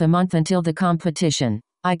still half a month until the competition.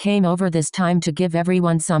 I came over this time to give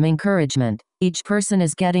everyone some encouragement. Each person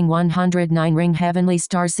is getting 109 ring heavenly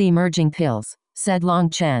star sea merging pills, said Long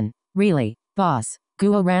Chen. Really, boss?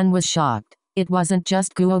 Guo Ran was shocked. It wasn't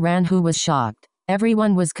just Guo Ran who was shocked.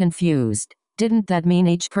 Everyone was confused. Didn't that mean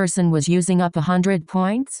each person was using up 100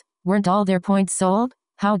 points? Weren't all their points sold?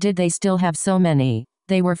 How did they still have so many?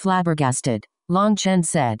 They were flabbergasted. Long Chen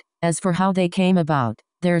said. As for how they came about,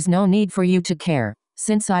 there's no need for you to care.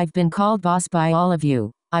 Since I've been called boss by all of you,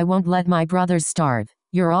 I won't let my brothers starve.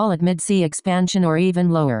 You're all at mid-sea expansion or even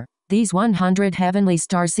lower. These 100 heavenly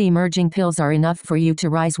star sea merging pills are enough for you to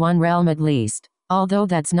rise 1 realm at least. Although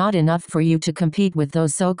that's not enough for you to compete with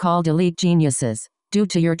those so-called elite geniuses. Due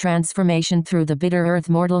to your transformation through the bitter earth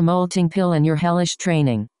mortal molting pill and your hellish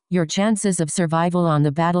training, your chances of survival on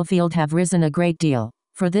the battlefield have risen a great deal.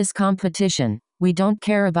 For this competition, we don't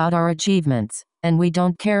care about our achievements, and we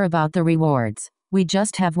don't care about the rewards. We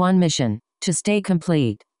just have one mission, to stay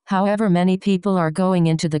complete. However many people are going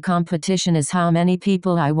into the competition is how many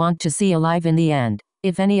people I want to see alive in the end.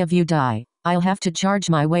 If any of you die, I'll have to charge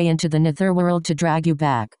my way into the netherworld to drag you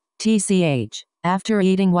back. TCH. After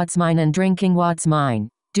eating what's mine and drinking what's mine,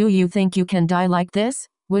 do you think you can die like this?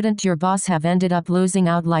 Wouldn't your boss have ended up losing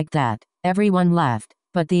out like that? Everyone laughed,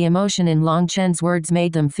 but the emotion in Long Chen's words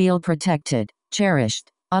made them feel protected, cherished.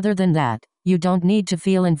 Other than that, you don't need to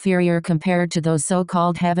feel inferior compared to those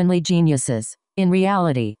so-called heavenly geniuses. In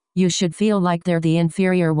reality, you should feel like they're the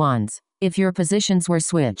inferior ones. If your positions were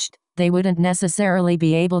switched, they wouldn't necessarily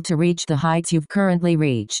be able to reach the heights you've currently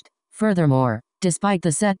reached. Furthermore, despite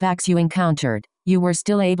the setbacks you encountered, you were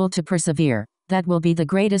still able to persevere. That will be the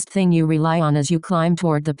greatest thing you rely on as you climb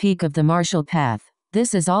toward the peak of the martial path.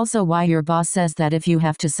 This is also why your boss says that if you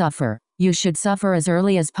have to suffer, you should suffer as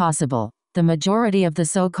early as possible. The majority of the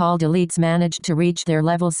so-called elites manage to reach their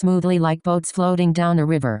level smoothly like boats floating down a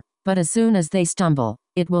river. But as soon as they stumble,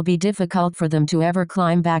 it will be difficult for them to ever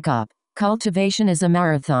climb back up. Cultivation is a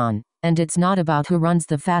marathon, and it's not about who runs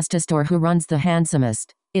the fastest or who runs the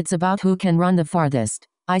handsomest. It's about who can run the farthest.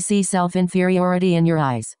 I see self-inferiority in your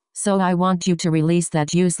eyes, so I want you to release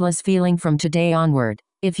that useless feeling from today onward.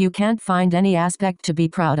 If you can't find any aspect to be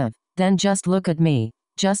proud of, then just look at me.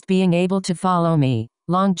 Just being able to follow me,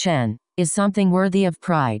 Long Chen, is something worthy of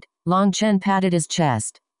pride. Long Chen patted his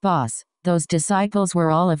chest. Boss, those disciples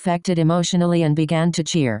were all affected emotionally and began to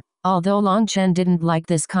cheer. Although Long Chen didn't like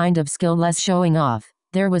this kind of skill-less showing off,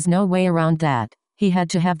 there was no way around that. He had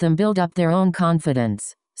to have them build up their own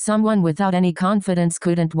confidence. Someone without any confidence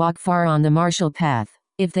couldn't walk far on the martial path.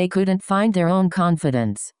 If they couldn't find their own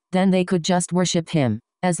confidence, then they could just worship him.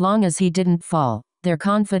 As long as he didn't fall, their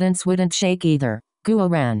confidence wouldn't shake either. Guo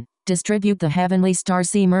Ran, distribute the heavenly star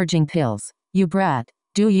sea merging pills. You brat,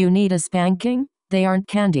 do you need a spanking? They aren't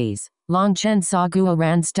candies. Long Chen saw Guo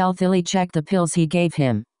Ran stealthily check the pills he gave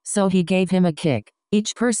him, so he gave him a kick.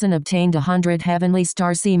 Each person obtained 100 heavenly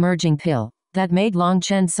star sea merging pill. That made Long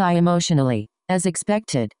Chen sigh emotionally. As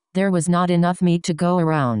expected, there was not enough meat to go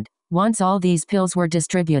around. Once all these pills were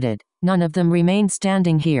distributed, none of them remained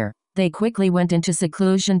standing here. They quickly went into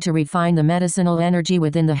seclusion to refine the medicinal energy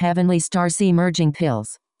within the heavenly star sea merging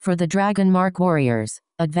pills. For the Dragon Mark warriors,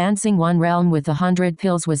 advancing 1 realm with 100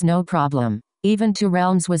 pills was no problem. Even 2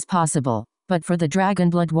 realms was possible. But for the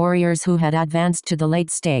Dragonblood warriors who had advanced to the late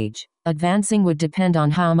stage, advancing would depend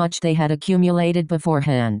on how much they had accumulated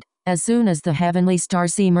beforehand. As soon as the heavenly star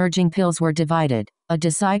sea merging pills were divided, a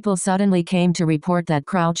disciple suddenly came to report that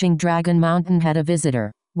Crouching Dragon Mountain had a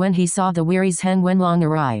visitor. When he saw the weary Zheng Wenlong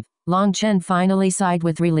arrive, Long Chen finally sighed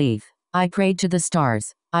with relief. I prayed to the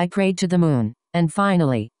stars, I prayed to the moon, and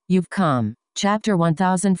finally, you've come. Chapter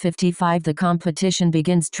 1055. The competition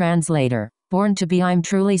begins. Translator. BornToBe. I'm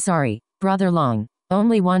truly sorry, Brother Long.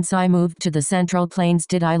 Only once I moved to the Central Plains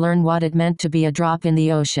did I learn what it meant to be a drop in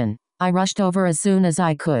the ocean. I rushed over as soon as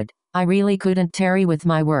I could. I really couldn't tarry with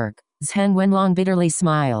my work. Zheng Wenlong bitterly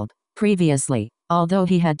smiled. Previously, although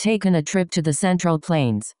he had taken a trip to the Central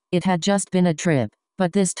Plains, it had just been a trip.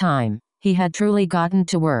 But this time, he had truly gotten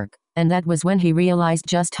to work, and that was when he realized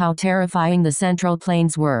just how terrifying the Central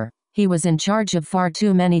Plains were. He was in charge of far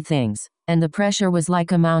too many things, and the pressure was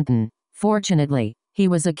like a mountain. Fortunately, he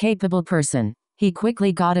was a capable person. He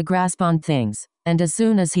quickly got a grasp on things, and as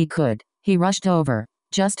soon as he could, he rushed over.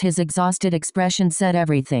 Just his exhausted expression said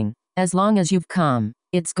everything. As long as you've come,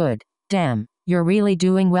 it's good. Damn, you're really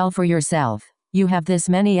doing well for yourself. You have this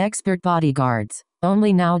many expert bodyguards.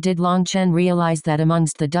 Only now did Long Chen realize that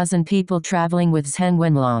amongst the dozen people traveling with Zhen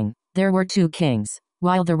Wenlong, there were 2 kings,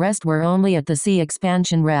 while the rest were only at the sea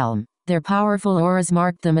expansion realm. Their powerful auras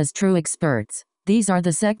marked them as true experts. These are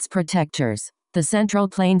the sect's protectors. The Central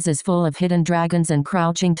Plains is full of hidden dragons and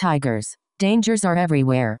crouching tigers. Dangers are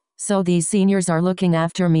everywhere, so these seniors are looking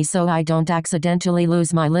after me so I don't accidentally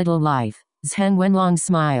lose my little life. Zhen Wenlong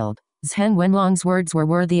smiled. Zhen Wenlong's words were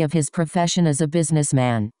worthy of his profession as a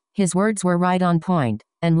businessman. His words were right on point,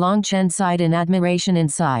 and Long Chen sighed in admiration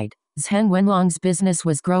inside. Zhen Wenlong's business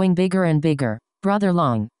was growing bigger and bigger. Brother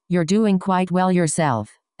Long, you're doing quite well yourself.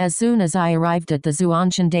 As soon as I arrived at the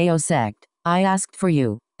Zuanshan Dao sect, I asked for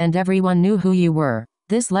you, and everyone knew who you were.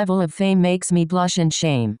 This level of fame makes me blush and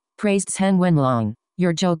shame, praised Zhen Wenlong.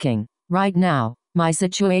 You're joking. Right now, my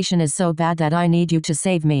situation is so bad that I need you to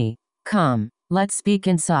save me. Come, let's speak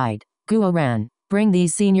inside. Guoran, bring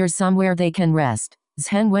these seniors somewhere they can rest.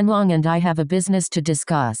 Zhen Wenlong and I have a business to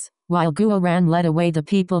discuss. While Guoran led away the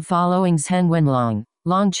people following Zhen Wenlong,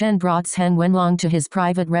 Long Chen brought Zhen Wenlong to his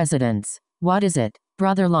private residence. What is it,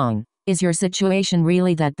 Brother Long? Is your situation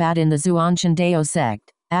really that bad in the Zuanshan Dao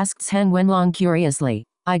sect? Asked Zhen Wenlong curiously.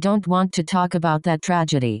 I don't want to talk about that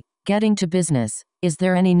tragedy. Getting to business. Is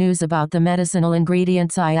there any news about the medicinal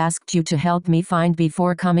ingredients I asked you to help me find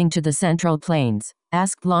before coming to the Central Plains?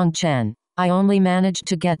 Asked Long Chen. I only managed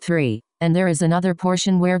to get 3, and there is another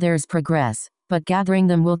portion where there's progress, but gathering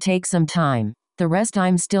them will take some time. The rest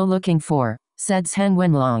I'm still looking for, said Zhen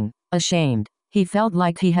Wenlong. Ashamed. He felt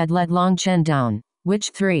like he had let Long Chen down.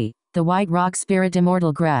 Which 3? The White Rock Spirit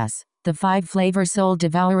Immortal Grass, the 5-flavor Soul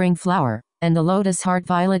Devouring Flower, and the Lotus Heart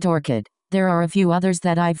Violet Orchid. There are a few others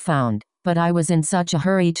that I've found, but I was in such a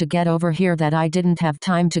hurry to get over here that I didn't have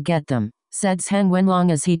time to get them, said Zhen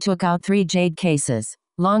Wenlong as he took out 3 jade cases.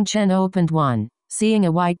 Long Chen opened one, seeing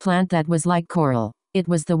a white plant that was like coral. It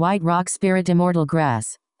was the White Rock Spirit Immortal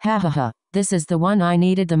Grass. Ha ha ha, this is the one I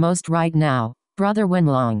needed the most right now. Brother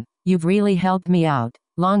Wenlong, you've really helped me out.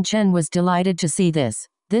 Long Chen was delighted to see this.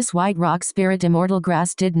 This White Rock Spirit Immortal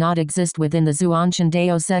Grass did not exist within the Zuanshan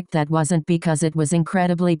Dao sect. That wasn't because it was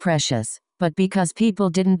incredibly precious, but because people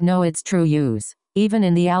didn't know its true use. Even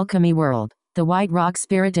in the alchemy world, the White Rock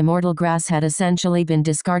Spirit Immortal Grass had essentially been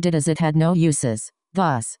discarded as it had no uses.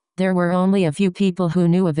 Thus, there were only a few people who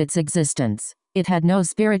knew of its existence. It had no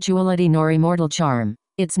spirituality nor immortal charm.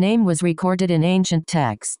 Its name was recorded in ancient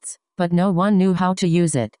texts, but no one knew how to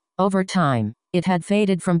use it. Over time, it had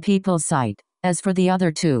faded from people's sight. As for the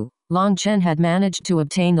other 2, Long Chen had managed to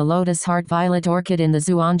obtain the Lotus Heart Violet Orchid in the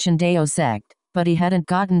Zuanshan Dao sect, but he hadn't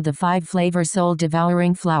gotten the 5-flavor Soul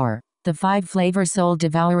Devouring Flower. The 5-flavor Soul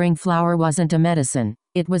Devouring Flower wasn't a medicine,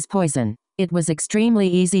 it was poison. It was extremely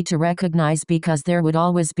easy to recognize because there would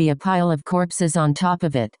always be a pile of corpses on top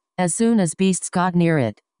of it. As soon as beasts got near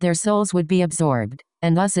it, their souls would be absorbed,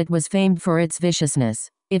 and thus it was famed for its viciousness.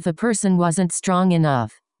 If a person wasn't strong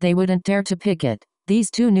enough, they wouldn't dare to pick it. These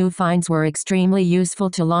 2 new finds were extremely useful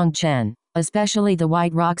to Long Chen, especially the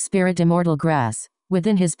White Rock Spirit Immortal Grass.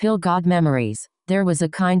 Within his pill god memories, there was a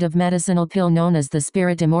kind of medicinal pill known as the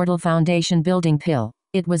Spirit Immortal Foundation Building Pill.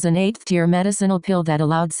 It was an 8th-tier medicinal pill that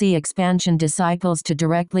allowed sea expansion disciples to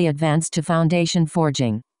directly advance to foundation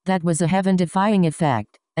forging. That was a heaven-defying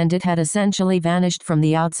effect, and it had essentially vanished from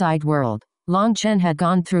the outside world. Long Chen had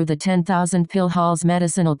gone through the 10,000 pill hall's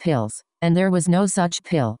medicinal pills, and there was no such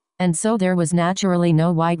pill. And so there was naturally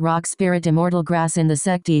no White Rock Spirit Immortal Grass in the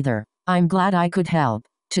sect either. I'm glad I could help.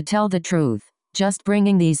 To tell the truth, just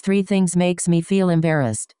bringing these 3 things makes me feel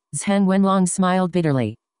embarrassed. Zhen Wenlong smiled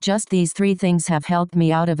bitterly. Just these 3 things have helped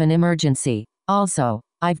me out of an emergency. Also,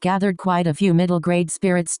 I've gathered quite a few middle-grade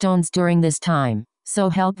spirit stones during this time,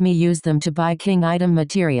 so help me use them to buy king item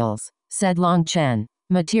materials, said Long Chen.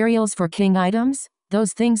 Materials for king items?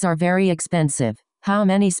 Those things are very expensive. How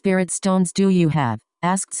many spirit stones do you have?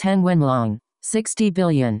 Asked Zhen Wenlong. 60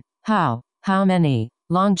 billion. How many?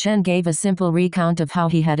 Long Chen gave a simple recount of how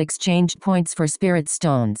he had exchanged points for spirit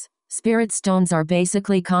stones. Spirit stones are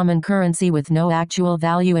basically common currency with no actual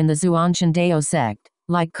value in the Zuanshan Dao sect,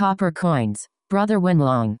 like copper coins. Brother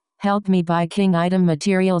Wenlong, help me buy king item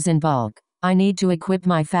materials in bulk. I need to equip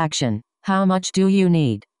my faction. How much do you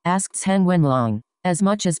need? Asked Zhen Wenlong. As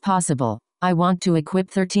much as possible. I want to equip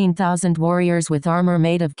 13,000 warriors with armor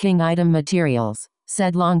made of king item materials,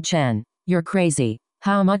 said Long Chen. You're crazy.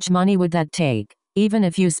 How much money would that take? Even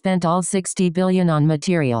if you spent all 60 billion on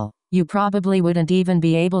material, you probably wouldn't even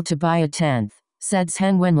be able to buy a tenth, said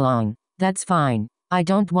Zhen Wenlong. That's fine. I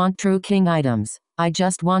don't want true king items. I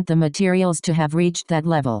just want the materials to have reached that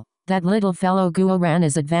level. That little fellow Guoran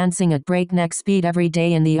is advancing at breakneck speed every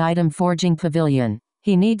day in the item forging pavilion.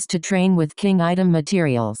 He needs to train with king item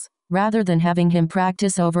materials. Rather than having him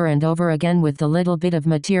practice over and over again with the little bit of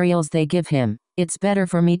materials they give him, it's better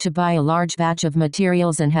for me to buy a large batch of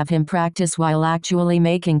materials and have him practice while actually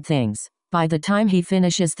making things. By the time he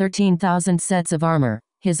finishes 13,000 sets of armor,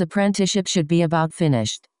 his apprenticeship should be about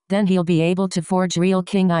finished. Then he'll be able to forge real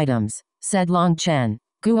king items, said Long Chen.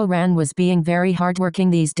 Guoran was being very hardworking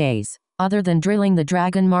these days. Other than drilling the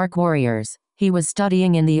Dragon Mark warriors, he was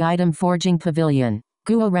studying in the item forging pavilion.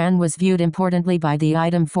 Guoran was viewed importantly by the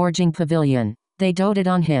item forging pavilion. They doted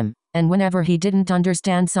on him, and whenever he didn't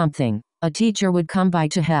understand something, a teacher would come by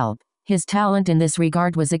to help. His talent in this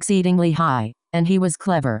regard was exceedingly high, and he was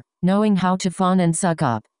clever, knowing how to fawn and suck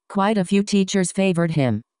up. Quite a few teachers favored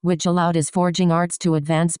him, which allowed his forging arts to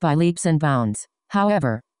advance by leaps and bounds.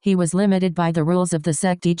 However, he was limited by the rules of the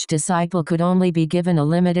sect. Each disciple could only be given a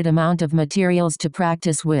limited amount of materials to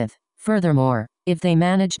practice with. Furthermore, if they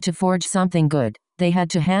managed to forge something good, they had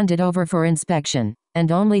to hand it over for inspection,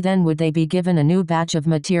 and only then would they be given a new batch of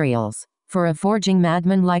materials. For a forging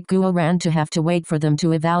madman like Guoran to have to wait for them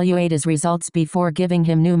to evaluate his results before giving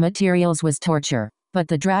him new materials was torture. But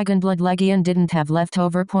the Dragonblood Legion didn't have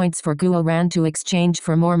leftover points for Guoran to exchange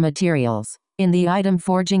for more materials. In the item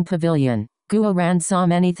forging pavilion, Guoran saw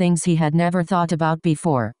many things he had never thought about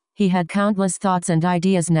before. He had countless thoughts and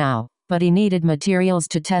ideas now, but he needed materials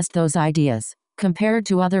to test those ideas. Compared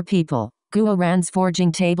to other people, Guoran's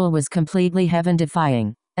forging table was completely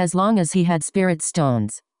heaven-defying. As long as he had spirit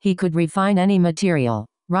stones, he could refine any material.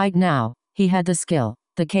 Right now, he had the skill,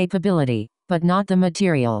 the capability, but not the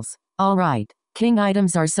materials. Alright, king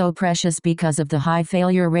items are so precious because of the high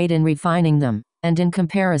failure rate in refining them, and in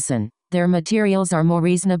comparison, their materials are more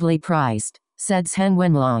reasonably priced, said Zhen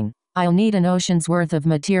Wenlong. I'll need an ocean's worth of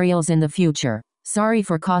materials in the future. Sorry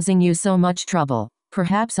for causing you so much trouble.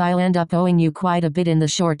 Perhaps I'll end up owing you quite a bit in the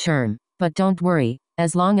short term. But don't worry,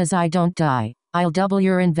 as long as I don't die, I'll double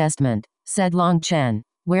your investment, said Long Chen.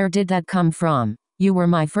 Where did that come from? You were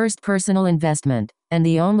my first personal investment, and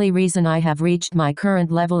the only reason I have reached my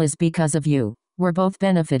current level is because of you. We're both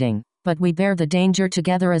benefiting, but we bear the danger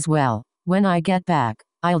together as well. When I get back,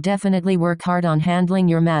 I'll definitely work hard on handling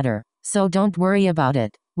your matter, so don't worry about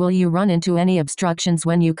it. Will you run into any obstructions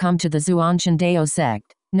when you come to the Zhuanshan Dao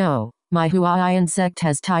sect? No, my Huaiyan sect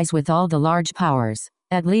has ties with all the large powers.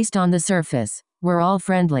 At least on the surface, we're all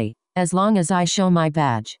friendly. As long as I show my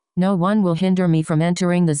badge, no one will hinder me from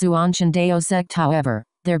entering the Zhuanshan Dao sect. However,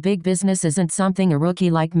 their big business isn't something a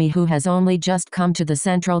rookie like me who has only just come to the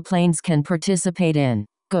Central Plains can participate in.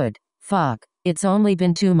 Good. Fuck. It's only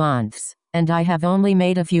been 2 months, and I have only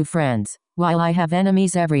made a few friends, while I have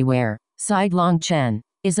enemies everywhere, sighed Long Chen.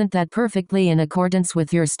 Isn't that perfectly in accordance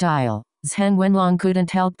with your style? Zhen Wenlong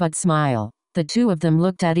couldn't help but smile. The two of them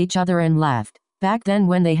looked at each other and laughed. Back then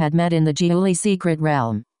when they had met in the Jiuli secret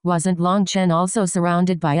realm, wasn't Long Chen also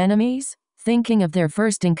surrounded by enemies? Thinking of their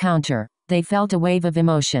first encounter, they felt a wave of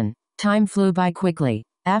emotion. Time flew by quickly.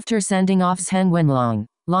 After sending off Zhen Wenlong,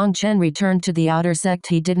 Long Chen returned to the outer sect.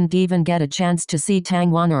 He didn't even get a chance to see Tang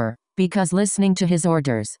Wan'er, because listening to his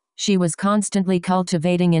orders, she was constantly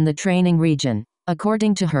cultivating in the training region.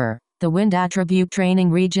 According to her, the wind attribute training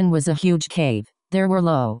region was a huge cave. There were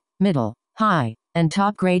low, middle, high, and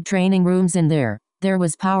top-grade training rooms in there. There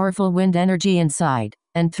was powerful wind energy inside,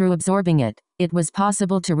 and through absorbing it, it was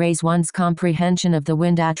possible to raise one's comprehension of the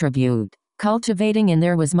wind attribute. Cultivating in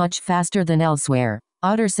there was much faster than elsewhere.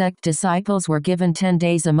 Outer sect disciples were given 10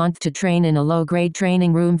 days a month to train in a low-grade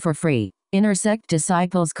training room for free. Inner sect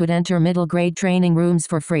disciples could enter middle-grade training rooms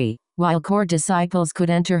for free, while core disciples could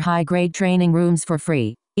enter high-grade training rooms for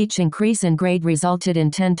free. Each increase in grade resulted in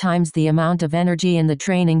 10 times the amount of energy in the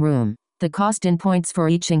training room. The cost in points for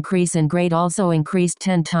each increase in grade also increased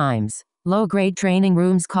 10 times. Low-grade training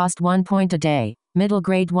rooms cost 1 point a day,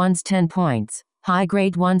 middle-grade ones 10 points,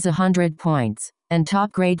 high-grade ones 100 points, and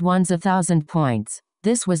top-grade ones 1,000 points.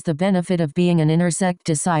 This was the benefit of being an inner sect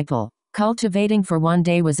disciple. Cultivating for 1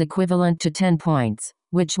 day was equivalent to 10 points,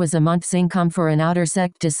 which was a month's income for an outer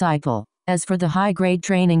sect disciple. As for the high-grade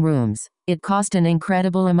training rooms, it cost an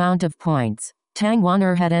incredible amount of points. Tang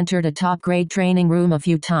Wan'er had entered a top-grade training room a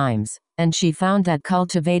few times, and she found that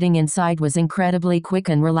cultivating inside was incredibly quick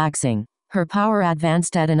and relaxing. Her power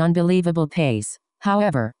advanced at an unbelievable pace.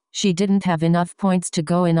 However, she didn't have enough points to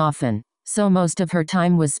go in often, so most of her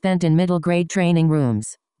time was spent in middle-grade training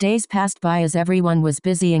rooms. Days passed by as everyone was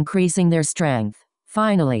busy increasing their strength.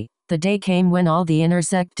 Finally, the day came when all the inner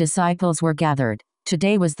sect disciples were gathered.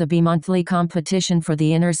 Today was the bi-monthly competition for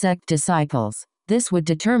the inner sect disciples. This would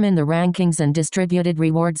determine the rankings and distributed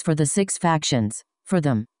rewards for the 6 factions. For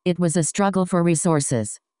them, it was a struggle for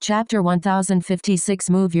resources. Chapter 1056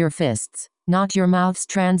 Move Your Fists, Not Your Mouths.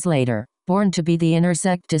 Translator. BornToBe. The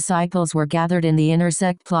Intersect disciples were gathered in the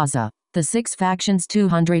Intersect Plaza. The 6 factions,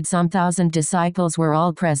 200-some thousand disciples, were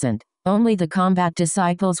all present. Only the combat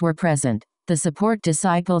disciples were present. The support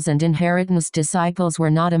disciples and inheritance disciples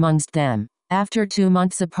were not amongst them. After 2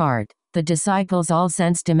 months apart, the disciples all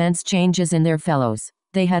sensed immense changes in their fellows.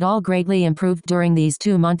 They had all greatly improved during these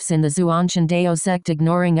 2 months in the Zuanshan Dao sect,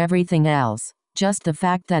 ignoring everything else. Just the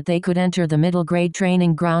fact that they could enter the middle grade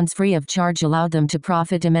training grounds free of charge allowed them to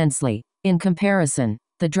profit immensely. In comparison,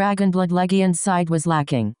 the Dragonblood Legion side was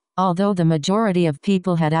lacking. Although the majority of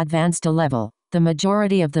people had advanced a level, the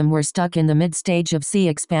majority of them were stuck in the mid-stage of sea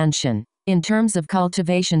expansion. In terms of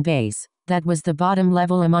cultivation base, that was the bottom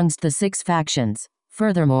level amongst the 6 factions.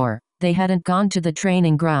 Furthermore, they hadn't gone to the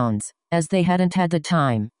training grounds, as they hadn't had the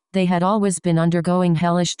time. They had always been undergoing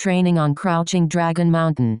hellish training on Crouching Dragon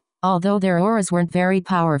Mountain. Although their auras weren't very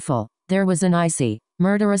powerful, there was an icy,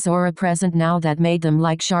 murderous aura present now that made them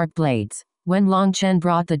like sharp blades. When Long Chen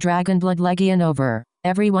brought the Dragonblood Legion over,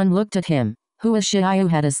 everyone looked at him. Hua Xiaoyu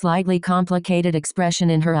had a slightly complicated expression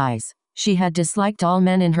in her eyes. She had disliked all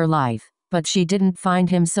men in her life, but she didn't find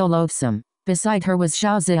him so loathsome. Beside her was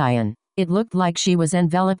Xiao Ziyan. It looked like she was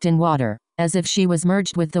enveloped in water, as if she was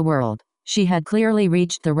merged with the world. She had clearly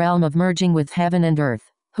reached the realm of merging with heaven and earth.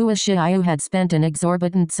 Hua Xiaoyu had spent an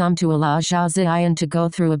exorbitant sum to allow Xiao Ziyan to go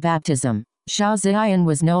through a baptism. Xiao Ziyan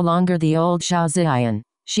was no longer the old Xiao Ziyan.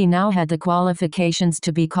 She now had the qualifications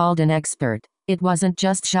to be called an expert. It wasn't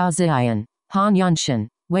just Xiao Ziyan. Han Yunshan,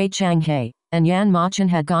 Wei Changhe, and Yan Machan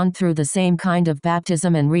had gone through the same kind of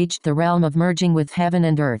baptism and reached the realm of merging with heaven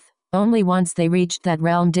and earth. Only once they reached that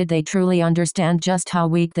realm did they truly understand just how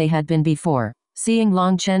weak they had been before. Seeing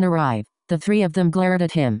Long Chen arrive, the 3 of them glared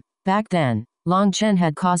at him. Back then, Long Chen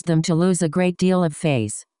had caused them to lose a great deal of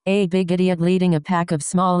face. A big idiot leading a pack of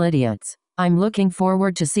small idiots. I'm looking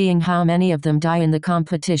forward to seeing how many of them die in the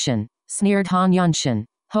competition, sneered Han Yunshan.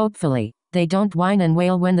 Hopefully, they don't whine and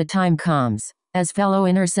wail when the time comes. As fellow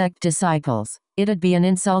Intersect disciples, it'd be an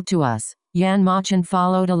insult to us. Yan Machan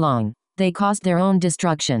followed along. They caused their own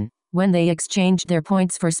destruction. When they exchanged their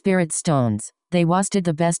points for spirit stones, they wasted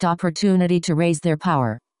the best opportunity to raise their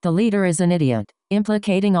power. The leader is an idiot,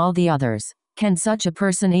 implicating all the others. Can such a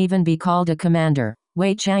person even be called a commander?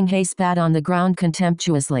 Wei Changhe spat on the ground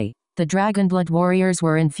contemptuously. The Dragonblood warriors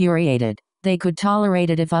were infuriated. They could tolerate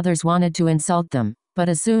it if others wanted to insult them, but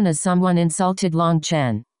as soon as someone insulted Long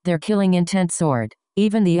Chen, their killing intent soared.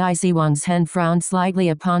 Even the Icy Wang's Hen frowned slightly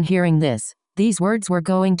upon hearing this. These words were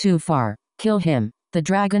going too far. Kill him. The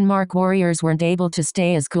Dragon Mark warriors weren't able to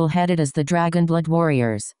stay as cool-headed as the Dragonblood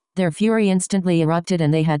warriors. Their fury instantly erupted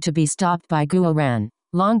and they had to be stopped by Guo Ran.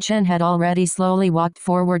 Long Chen had already slowly walked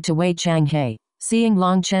forward to Wei Changhe. Seeing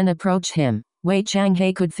Long Chen approach him, Wei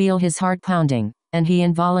Changhe could feel his heart pounding, and he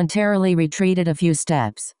involuntarily retreated a few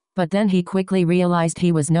steps. But then he quickly realized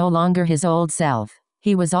he was no longer his old self.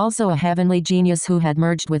 He was also a heavenly genius who had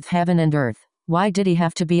merged with heaven and earth. Why did he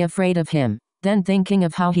have to be afraid of him? Then thinking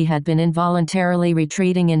of how he had been involuntarily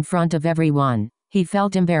retreating in front of everyone, he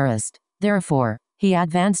felt embarrassed. Therefore, he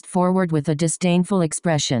advanced forward with a disdainful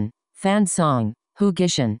expression. Fan Song, Hu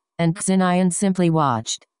Gishan, and Xinayan simply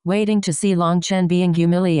watched, waiting to see Long Chen being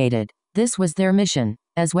humiliated. This was their mission,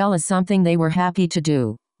 as well as something they were happy to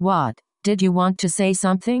do. What? Did you want to say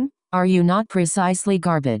something? Are you not precisely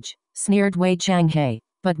garbage? Sneered Wei Changhe.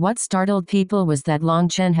 But what startled people was that Long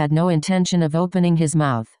Chen had no intention of opening his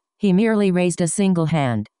mouth. He merely raised a single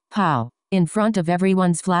hand. Pow! In front of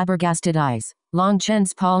everyone's flabbergasted eyes, Long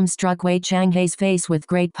Chen's palm struck Wei Changhe's face with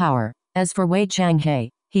great power. As for Wei Changhe,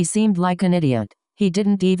 he seemed like an idiot. He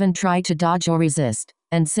didn't even try to dodge or resist,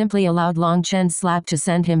 and simply allowed Long Chen's slap to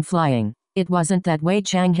send him flying. It wasn't that Wei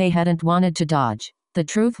Changhe hadn't wanted to dodge. The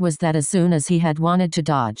truth was that as soon as he had wanted to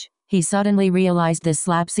dodge, he suddenly realized this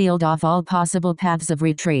slap sealed off all possible paths of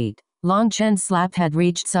retreat. Long Chen's slap had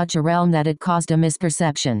reached such a realm that it caused a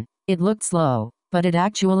misperception. It looked slow, but it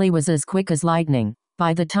actually was as quick as lightning.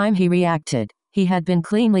 By the time he reacted, he had been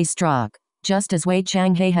cleanly struck. Just as Wei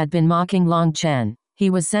Changhe had been mocking Long Chen, he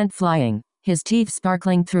was sent flying, his teeth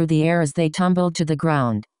sparkling through the air as they tumbled to the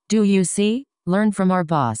ground. Do you see? Learn from our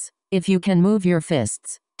boss. If you can move your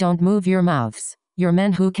fists, don't move your mouths. You're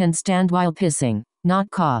men who can stand while pissing, not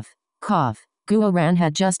cough. Cough. Guo Ran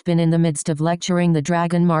had just been in the midst of lecturing the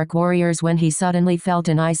Dragon Mark warriors when he suddenly felt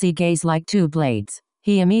an icy gaze like 2 blades.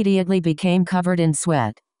 He immediately became covered in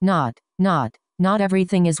sweat. Not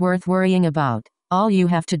everything is worth worrying about. All you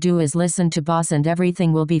have to do is listen to boss and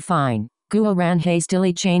everything will be fine. Guo Ran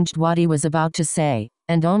hastily changed what he was about to say,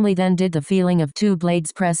 and only then did the feeling of two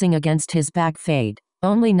blades pressing against his back fade.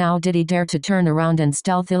 Only now did he dare to turn around and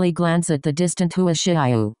stealthily glance at the distant Hua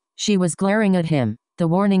Xiaoyu. She was glaring at him, the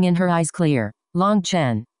warning in her eyes clear. Long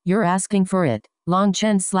Chen, you're asking for it. Long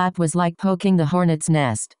Chen's slap was like poking the hornet's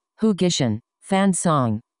nest. Hu Gishan, Fan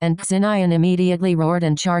Song, and Xinayan immediately roared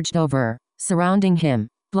and charged over, surrounding him.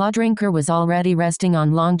 Bloodrinker was already resting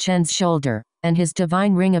on Long Chen's shoulder, and his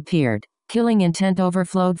divine ring appeared. Killing intent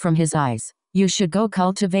overflowed from his eyes. You should go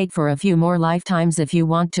cultivate for a few more lifetimes if you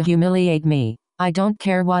want to humiliate me. I don't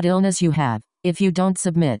care what illness you have. If you don't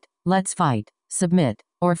submit, let's fight. Submit,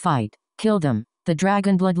 or fight. Kill them. The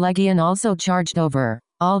Dragonblood Legion also charged over,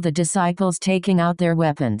 all the disciples taking out their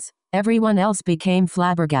weapons. Everyone else became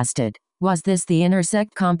flabbergasted. Was this the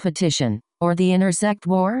intersect competition, or the intersect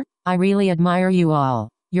war? I really admire you all.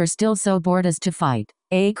 You're still so bored as to fight.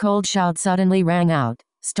 A cold shout suddenly rang out,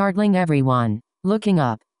 startling everyone. Looking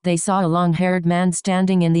up, they saw a long-haired man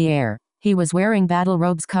standing in the air. He was wearing battle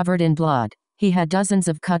robes covered in blood. He had dozens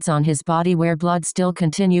of cuts on his body where blood still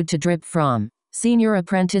continued to drip from. Senior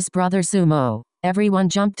apprentice Brother Sumo. Everyone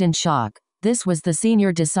jumped in shock. This was the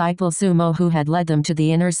senior disciple Sumo who had led them to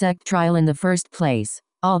the intersect trial in the first place.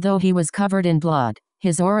 Although he was covered in blood,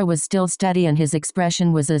 his aura was still steady and his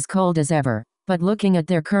expression was as cold as ever. But looking at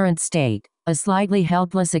their current state, a slightly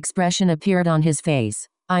helpless expression appeared on his face.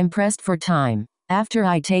 I'm pressed for time. After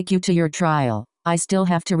I take you to your trial, I still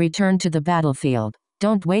have to return to the battlefield.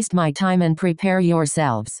 Don't waste my time and prepare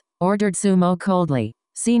yourselves, ordered Sumo coldly.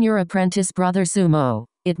 Senior apprentice Brother Sumo.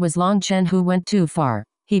 It was Long Chen who went too far.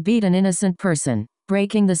 He beat an innocent person,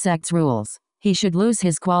 breaking the sect's rules. He should lose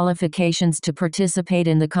his qualifications to participate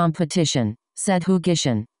in the competition, said Hu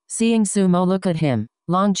Gishan. Seeing Sumo look at him,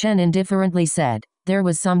 Long Chen indifferently said, there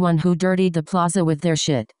was someone who dirtied the plaza with their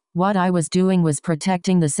shit. What I was doing was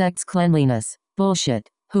protecting the sect's cleanliness. Bullshit.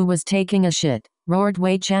 Who was taking a shit? Roared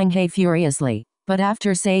Wei Changhe furiously. But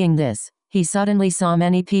after saying this, he suddenly saw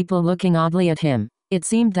many people looking oddly at him. It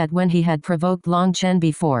seemed that when he had provoked Long Chen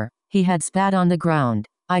before, he had spat on the ground.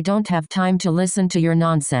 I don't have time to listen to your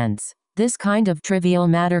nonsense. This kind of trivial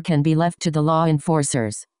matter can be left to the law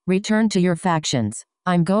enforcers. Return to your factions.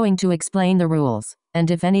 I'm going to explain the rules,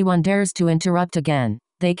 and if anyone dares to interrupt again,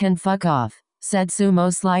 they can fuck off, said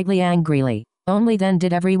Sumo slightly angrily. Only then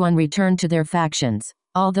did everyone return to their factions.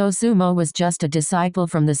 Although Sumo was just a disciple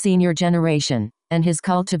from the senior generation, and his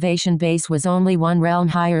cultivation base was only one realm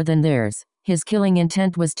higher than theirs, his killing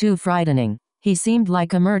intent was too frightening. He seemed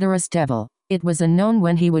like a murderous devil. It was unknown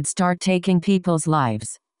when he would start taking people's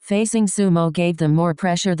lives. Facing Sumo gave them more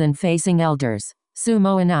pressure than facing elders.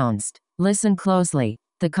 Sumo announced, listen closely.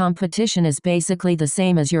 The competition is basically the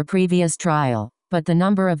same as your previous trial, but the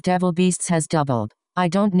number of devil beasts has doubled. I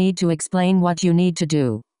don't need to explain what you need to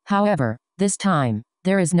do. However, this time,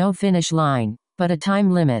 there is no finish line, but a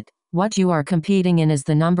time limit. What you are competing in is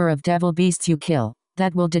the number of devil beasts you kill.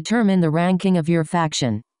 That will determine the ranking of your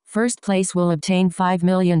faction. First place will obtain 5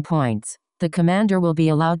 million points. The commander will be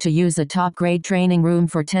allowed to use a top-grade training room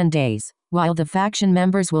for 10 days, while the faction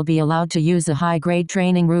members will be allowed to use a high-grade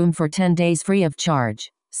training room for 10 days free of charge.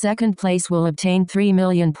 Second place will obtain 3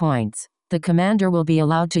 million points. The commander will be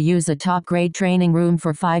allowed to use a top-grade training room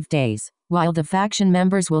for 5 days, while the faction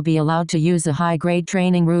members will be allowed to use a high-grade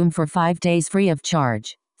training room for 5 days free of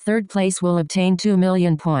charge. Third place will obtain 2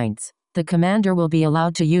 million points. The commander will be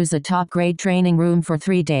allowed to use a top-grade training room for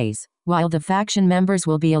 3 days, while the faction members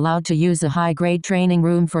will be allowed to use a high-grade training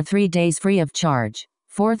room for 3 days free of charge.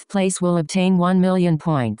 Fourth place will obtain 1 million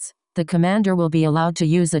points. The commander will be allowed to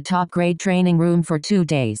use a top-grade training room for 2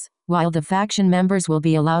 days, while the faction members will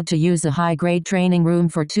be allowed to use a high-grade training room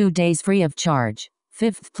for 2 days free of charge.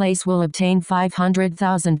 Fifth place will obtain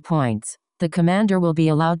 500,000 points. The commander will be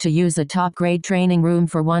allowed to use a top-grade training room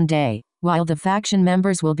for 1 day, while the faction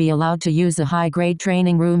members will be allowed to use a high-grade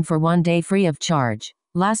training room for 1 day free of charge.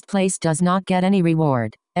 Last place does not get any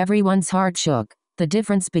reward. Everyone's heart shook. The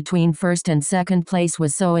difference between first and second place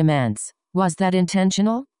was so immense. Was that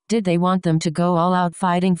intentional? Did they want them to go all out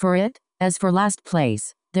fighting for it? As for last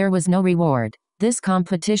place, there was no reward. This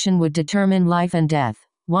competition would determine life and death.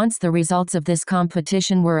 Once the results of this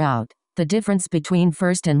competition were out, the difference between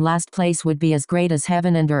first and last place would be as great as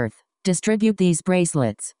heaven and earth. Distribute these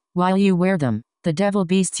bracelets. While you wear them, the devil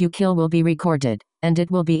beasts you kill will be recorded, and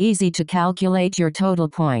it will be easy to calculate your total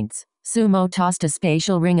points. Sumo tossed a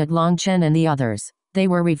spatial ring at Long Chen and the others. They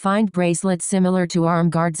were refined bracelets similar to arm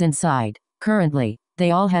guards inside. Currently,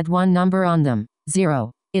 they all had one number on them,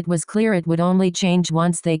 0. It was clear it would only change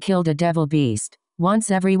once they killed a devil beast. Once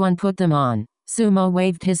everyone put them on, Sumo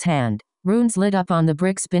waved his hand. Runes lit up on the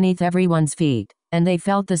bricks beneath everyone's feet. and they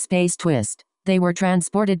felt the space twist. They were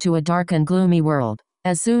transported to a dark and gloomy world.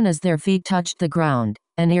 As soon as their feet touched the ground,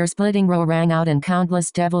 an ear-splitting roar rang out and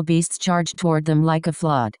countless devil beasts charged toward them like a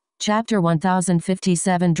flood. Chapter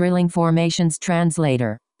 1057 Drilling Formations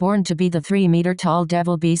Translator. Born to be the 3-meter-tall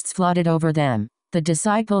devil beasts flooded over them. The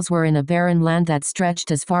disciples were in a barren land that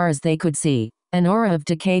stretched as far as they could see. An aura of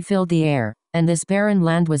decay filled the air, and this barren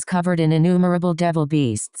land was covered in innumerable devil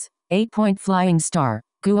beasts. 8-point flying star,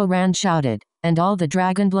 Guoran shouted, and all the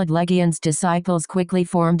Dragonblood Legion's disciples quickly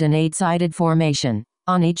formed an 8-sided formation.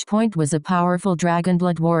 On each point was a powerful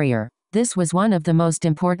Dragonblood warrior. This was one of the most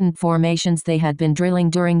important formations they had been drilling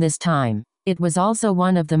during this time. It was also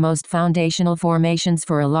one of the most foundational formations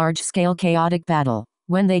for a large-scale chaotic battle.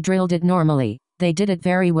 When they drilled it normally, they did it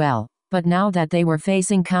very well. But now that they were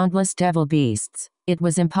facing countless devil beasts, it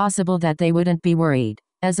was impossible that they wouldn't be worried.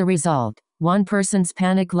 As a result, one person's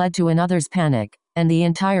panic led to another's panic, and the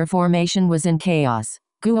entire formation was in chaos.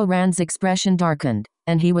 Guoran's expression darkened,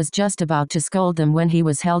 and he was just about to scold them when he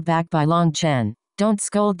was held back by Long Chen. Don't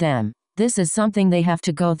scold them. This is something they have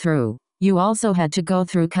to go through. You also had to go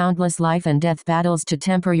through countless life and death battles to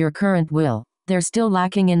temper your current will. They're still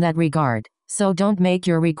lacking in that regard, so don't make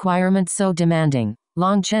your requirements so demanding.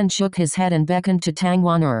 Long Chen shook his head and beckoned to Tang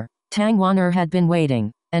Wan'er. Tang Wan'er had been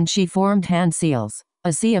waiting, and she formed hand seals.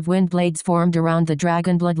 A sea of wind blades formed around the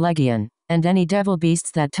Dragonblood Legion, and any devil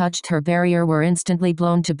beasts that touched her barrier were instantly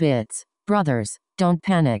blown to bits. Brothers, don't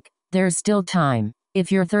panic. There's still time.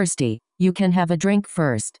 If you're thirsty, you can have a drink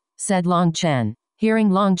first, said Long Chen.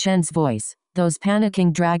 Hearing Long Chen's voice, those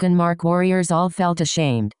panicking Dragon Mark warriors all felt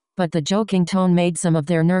ashamed, but the joking tone made some of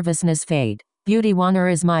their nervousness fade. Beauty Wan'er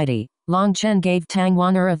is mighty. Long Chen gave Tang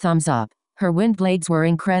Wan'er a thumbs up. Her wind blades were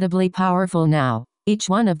incredibly powerful now. Each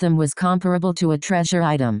one of them was comparable to a treasure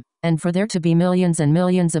item, and for there to be millions and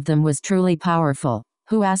millions of them was truly powerful.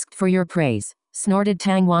 Who asked for your praise? Snorted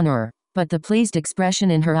Tang Wan'er, but the pleased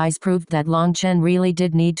expression in her eyes proved that Long Chen really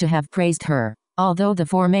did need to have praised her. Although the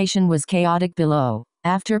formation was chaotic below,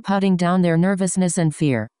 after putting down their nervousness and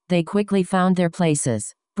fear, they quickly found their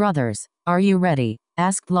places. Brothers, are you ready?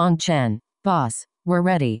 Asked Long Chen. Boss, we're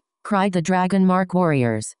ready, cried the Dragon Mark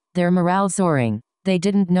warriors, their morale soaring. They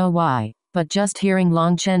didn't know why, but just hearing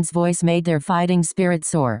Long Chen's voice made their fighting spirit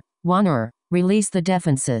soar. Wan'er, release the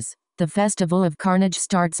defenses. The Festival of Carnage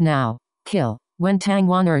starts now. Kill. When Tang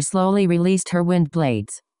Wan'er slowly released her wind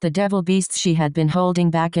blades, the devil beasts she had been holding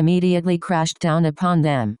back immediately crashed down upon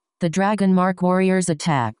them. The Dragon Mark warriors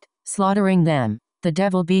attacked, slaughtering them. The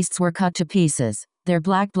devil beasts were cut to pieces, their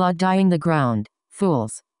black blood dyeing the ground.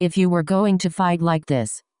 Fools, if you were going to fight like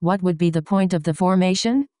this, what would be the point of the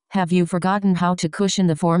formation? Have you forgotten how to cushion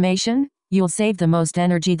the formation? You'll save the most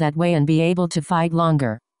energy that way and be able to fight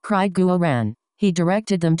longer, cried Guoran. He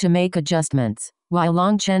directed them to make adjustments, while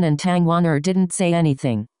Long Chen and Tang Wan'er didn't say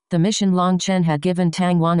anything. The mission Long Chen had given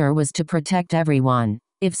Tang Wan'er was to protect everyone.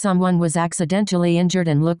 If someone was accidentally injured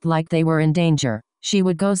and looked like they were in danger, she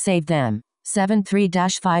would go save them.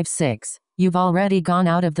 73-56. You've already gone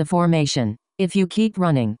out of the formation. If you keep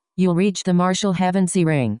running, you'll reach the martial heavenly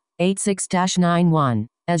ring. 86-91.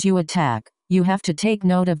 As you attack, you have to take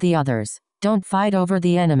note of the others. Don't fight over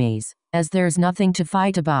the enemies, as there's nothing to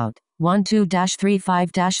fight about.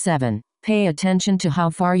 12-35-7. Pay attention to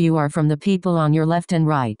how far you are from the people on your left and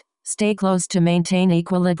right. Stay close to maintain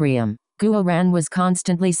equilibrium. Guoran was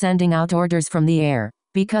constantly sending out orders from the air.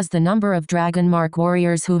 Because the number of Dragon Mark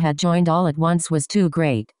warriors who had joined all at once was too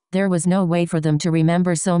great, there was no way for them to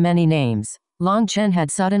remember so many names. Long Chen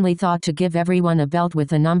had suddenly thought to give everyone a belt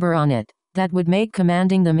with a number on it. That would make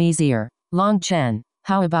commanding them easier. Long Chen,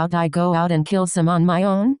 how about I go out and kill some on my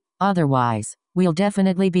own? Otherwise, we'll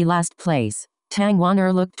definitely be last place. Tang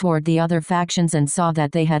Wan'er looked toward the other factions and saw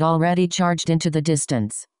that they had already charged into the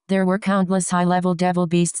distance. There were countless high-level devil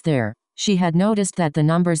beasts there. She had noticed that the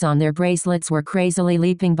numbers on their bracelets were crazily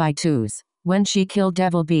leaping by twos. When she killed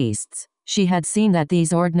devil beasts, she had seen that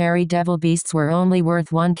these ordinary devil beasts were only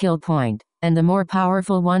worth 1 kill point, and the more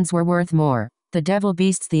powerful ones were worth more. The devil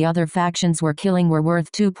beasts the other factions were killing were worth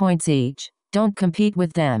 2 points each. Don't compete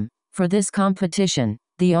with them. For this competition,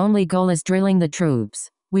 the only goal is drilling the troops.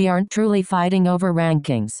 We aren't truly fighting over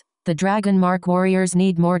rankings. The Dragon Mark warriors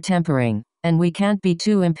need more tempering, and we can't be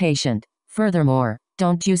too impatient. Furthermore,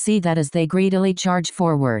 don't you see that as they greedily charge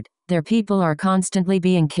forward, their people are constantly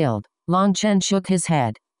being killed? Long Chen shook his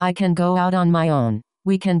head. I can go out on my own.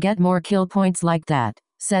 We can get more kill points like that,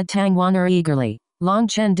 said Tang Wan'er eagerly. Long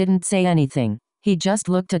Chen didn't say anything. He just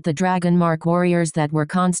looked at the Dragon Mark warriors that were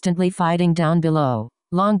constantly fighting down below.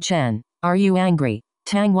 Long Chen, are you angry?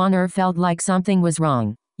 Tang Wan'er felt like something was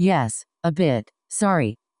wrong. Yes, a bit.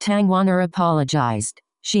 Sorry. Tang Wan'er apologized.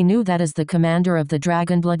 She knew that as the commander of the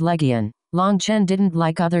Dragonblood Legion, Long Chen didn't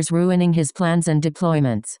like others ruining his plans and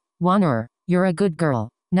deployments. Wan'er, you're a good girl.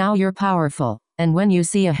 Now you're powerful, and when you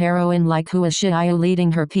see a heroine like Hua Xiaoyu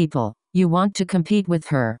leading her people, you want to compete with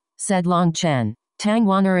her, said Long Chen. Tang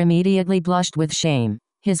Wan'er immediately blushed with shame.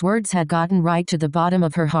 His words had gotten right to the bottom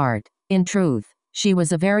of her heart. In truth, she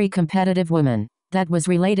was a very competitive woman. That was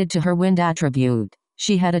related to her wind attribute.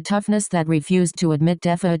 She had a toughness that refused to admit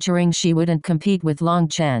defaturing she wouldn't compete with Long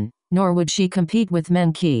Chen, nor would she compete with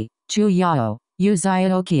Men Qi, Chu Yao, Yu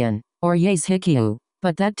Xiaoqian, or Ye Zhiqiu.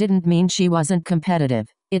 But that didn't mean she wasn't competitive.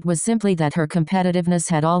 It was simply that her competitiveness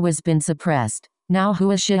had always been suppressed. Now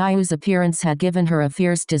Hua Xiaoyu's appearance had given her a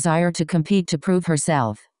fierce desire to compete to prove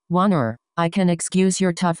herself. Wan'er, I can excuse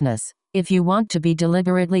your toughness. If you want to be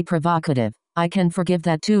deliberately provocative, I can forgive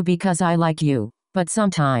that too because I like you. But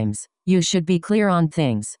sometimes, you should be clear on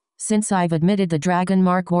things. Since I've admitted the Dragon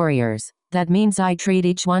Mark warriors, that means I treat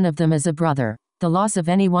each one of them as a brother. The loss of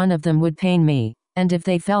any one of them would pain me, and if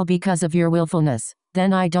they fell because of your willfulness,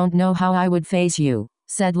 then I don't know how I would face you,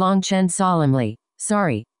 said Long Chen solemnly.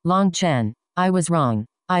 Sorry, Long Chen, I was wrong.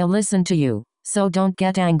 I'll listen to you, so don't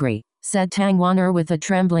get angry, said Tang Wan'er with a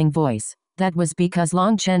trembling voice. That was because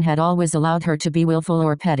Long Chen had always allowed her to be willful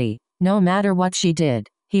or petty. No matter what she did,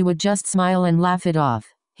 he would just smile and laugh it off.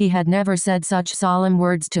 He had never said such solemn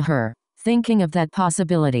words to her. Thinking of that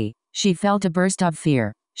possibility, she felt a burst of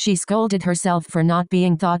fear. She scolded herself for not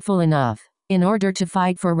being thoughtful enough. In order to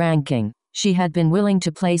fight for ranking, she had been willing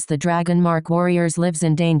to place the Dragon Mark warriors' lives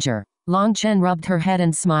in danger. Long Chen rubbed her head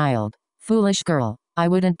and smiled. Foolish girl, I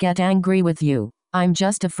wouldn't get angry with you. I'm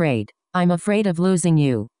just afraid. I'm afraid of losing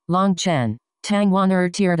you. Long Chen. Tang Wan'er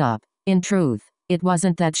teared up. In truth, it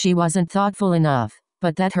wasn't that she wasn't thoughtful enough,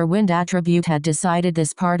 but that her wind attribute had decided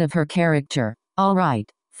this part of her character. All right,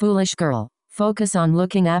 foolish girl, focus on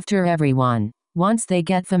looking after everyone. Once they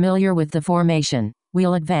get familiar with the formation,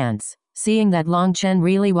 we'll advance. Seeing that Long Chen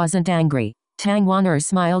really wasn't angry, Tang Wan'er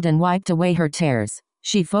smiled and wiped away her tears.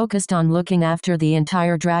 She focused on looking after the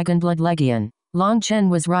entire Dragonblood Legion. Long Chen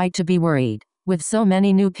was right to be worried. With so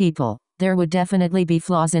many new people, there would definitely be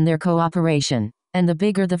flaws in their cooperation. And the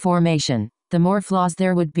bigger the formation, the more flaws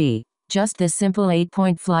there would be. Just this simple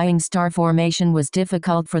 8-point flying star formation was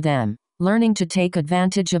difficult for them. Learning to take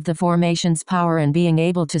advantage of the formation's power and being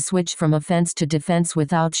able to switch from offense to defense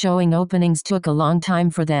without showing openings took a long time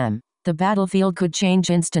for them. The battlefield could change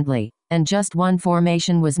instantly, and just one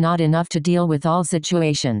formation was not enough to deal with all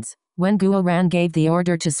situations. When Guo Ran gave the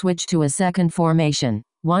order to switch to a second formation,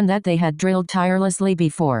 one that they had drilled tirelessly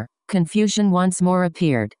before, confusion once more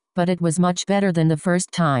appeared, but it was much better than the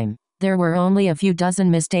first time. There were only a few dozen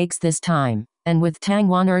mistakes this time, and with Tang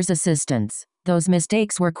Wan'er's assistance, those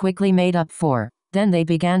mistakes were quickly made up for. Then they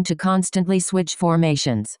began to constantly switch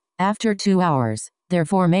formations. After 2 hours, their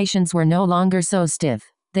formations were no longer so stiff.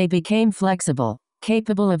 They became flexible,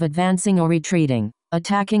 capable of advancing or retreating,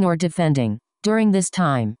 attacking or defending. During this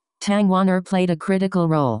time, Tang Wan'er played a critical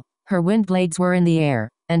role. Her wind blades were in the air,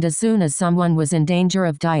 and as soon as someone was in danger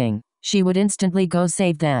of dying, she would instantly go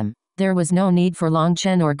save them. There was no need for Long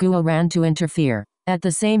Chen or Guo Ran to interfere. At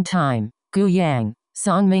the same time, Gu Yang,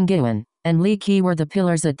 Song Mingyuan, and Li Qi were the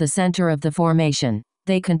pillars at the center of the formation.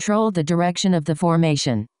 They controlled the direction of the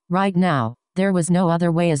formation. Right now, there was no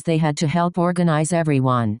other way as they had to help organize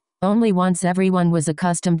everyone. Only once everyone was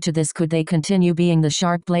accustomed to this could they continue being the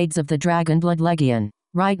sharp blades of the Dragonblood Legion.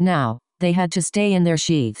 Right now, they had to stay in their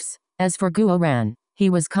sheaths. As for Guo Ran, he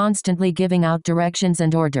was constantly giving out directions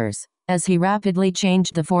and orders. As he rapidly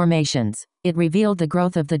changed the formations, it revealed the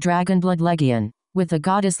growth of the Dragonblood Legion. With a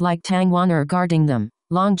goddess like Tang Wan'er guarding them,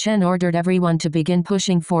 Long Chen ordered everyone to begin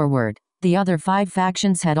pushing forward. The other 5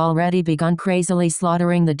 factions had already begun crazily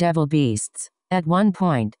slaughtering the devil beasts. At one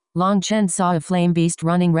point, Long Chen saw a flame beast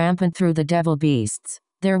running rampant through the devil beasts.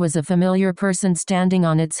 There was a familiar person standing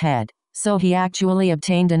on its head, so he actually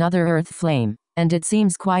obtained another earth flame, and it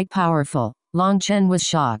seems quite powerful. Long Chen was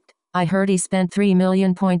shocked. I heard he spent 3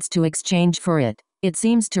 million points to exchange for it. It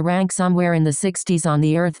seems to rank somewhere in the 60s on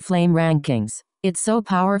the Earth Flame rankings. It's so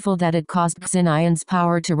powerful that it caused Xinyan's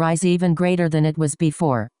power to rise even greater than it was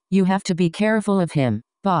before. You have to be careful of him,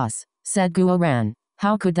 boss, said Guo Ran.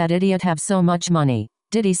 How could that idiot have so much money?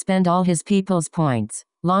 Did he spend all his people's points?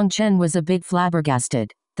 Long Chen was a bit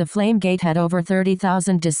flabbergasted. The Flame Gate had over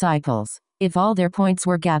 30,000 disciples. If all their points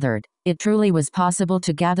were gathered, it truly was possible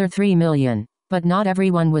to gather 3 million. But not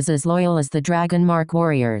everyone was as loyal as the Dragon Mark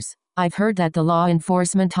warriors. I've heard that the law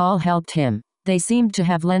enforcement all helped him. They seemed to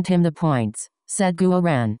have lent him the points, said Guo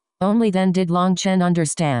Ran. Only then did Long Chen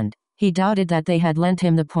understand. He doubted that they had lent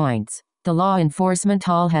him the points. The law enforcement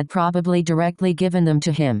hall had probably directly given them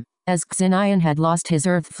to him. As Xinayan had lost his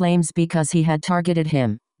earth flames because he had targeted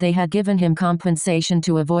him, they had given him compensation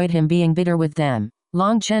to avoid him being bitter with them.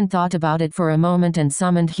 Long Chen thought about it for a moment and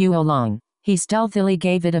summoned Huolong. He stealthily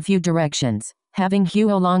gave it a few directions, having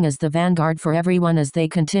Huolong as the vanguard for everyone as they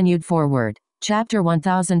continued forward. Chapter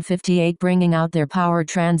 1058 Bringing out their power.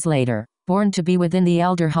 Translator. Born to be within the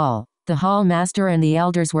Elder Hall. The Hall Master and the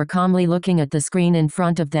Elders were calmly looking at the screen in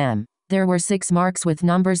front of them. There were 6 marks with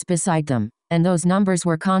numbers beside them, and those numbers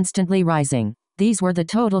were constantly rising. These were the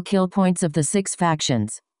total kill points of the 6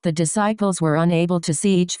 factions. The disciples were unable to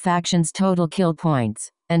see each faction's total kill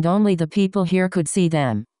points, and only the people here could see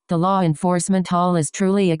them. The Law Enforcement Hall is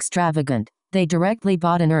truly extravagant. They directly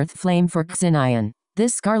bought an Earth Flame for Xinayan.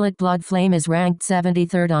 This Scarlet Blood Flame is ranked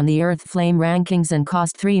 73rd on the Earth Flame rankings and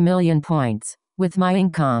cost 3 million points. With my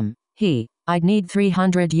income, I'd need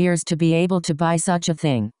 300 years to be able to buy such a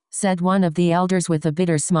thing, said one of the elders with a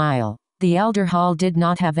bitter smile. The Elder Hall did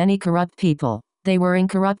not have any corrupt people. They were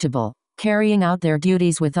incorruptible, carrying out their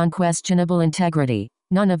duties with unquestionable integrity.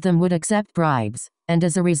 None of them would accept bribes, and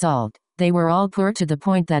as a result, they were all poor to the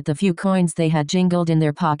point that the few coins they had jingled in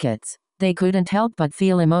their pockets, they couldn't help but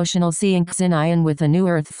feel emotional seeing Xinayan with a new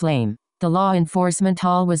Earth Flame. The Law Enforcement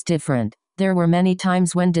Hall was different. There were many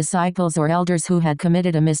times when disciples or elders who had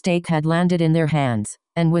committed a mistake had landed in their hands,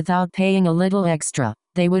 and without paying a little extra,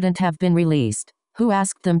 they wouldn't have been released. Who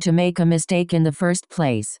asked them to make a mistake in the first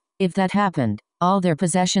place? If that happened, all their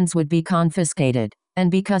possessions would be confiscated,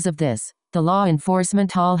 and because of this, the Law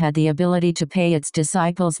Enforcement Hall had the ability to pay its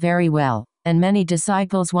disciples very well, and many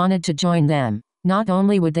disciples wanted to join them. Not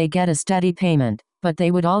only would they get a steady payment, but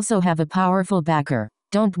they would also have a powerful backer.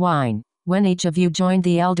 Don't whine. When each of you joined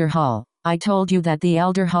the Elder Hall, I told you that the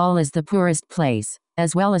Elder Hall is the poorest place,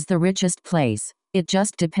 as well as the richest place. It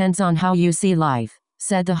just depends on how you see life,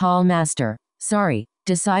 said the Hall Master. Sorry,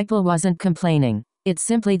 disciple wasn't complaining. It's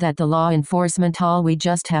simply that the Law Enforcement Hall we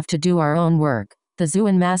just have to do our own work. The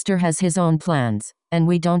Zuan Master has his own plans, and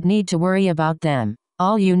we don't need to worry about them.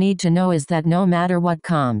 All you need to know is that no matter what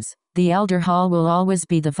comes, the Elder Hall will always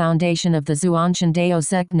be the foundation of the Zuanshan Dao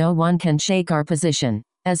sect. No one can shake our position.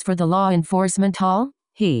 As for the Law Enforcement Hall,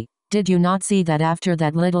 did you not see that after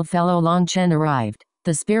that little fellow Long Chen arrived,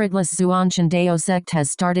 the spiritless Zuanshan Dao sect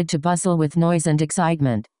has started to bustle with noise and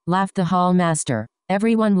excitement, laughed the Hall Master.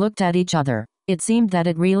 Everyone looked at each other. It seemed that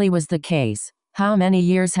it really was the case. How many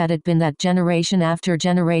years had it been that generation after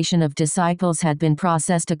generation of disciples had been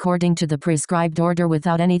processed according to the prescribed order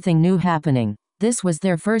without anything new happening? This was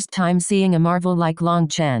their first time seeing a marvel like Long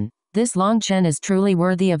Chen. This Long Chen is truly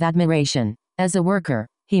worthy of admiration. As a worker,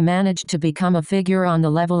 he managed to become a figure on the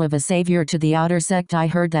level of a savior to the outer sect. I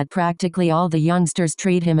heard that practically all the youngsters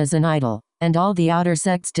treat him as an idol, and all the outer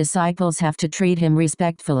sect's disciples have to treat him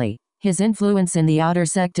respectfully. His influence in the outer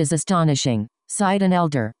sect is astonishing, sighed an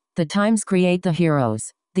elder. The times create the heroes.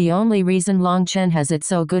 The only reason Long Chen has it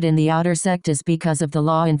so good in the outer sect is because of the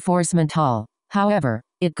Law Enforcement Hall. However,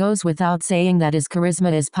 it goes without saying that his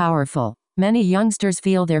charisma is powerful. Many youngsters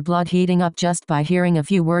feel their blood heating up just by hearing a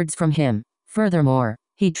few words from him. Furthermore,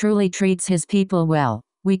 he truly treats his people well.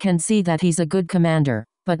 We can see that he's a good commander,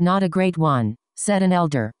 but not a great one, said an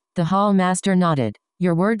elder. The Hall Master nodded.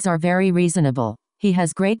 Your words are very reasonable. He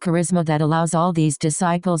has great charisma that allows all these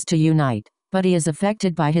disciples to unite, but he is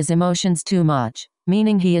affected by his emotions too much,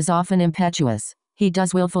 meaning he is often impetuous. He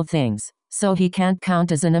does willful things, so he can't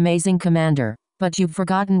count as an amazing commander. But you've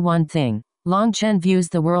forgotten one thing. Long Chen views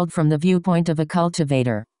the world from the viewpoint of a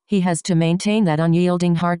cultivator. He has to maintain that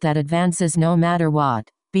unyielding heart that advances no matter what.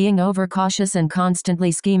 Being overcautious and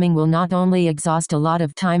constantly scheming will not only exhaust a lot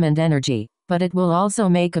of time and energy, but it will also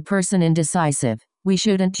make a person indecisive. We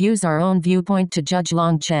shouldn't use our own viewpoint to judge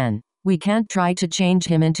Long Chen. We can't try to change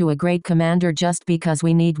him into a great commander just because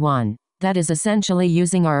we need one. That is essentially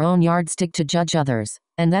using our own yardstick to judge others,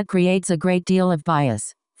 and that creates a great deal of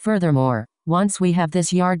bias. Furthermore, once we have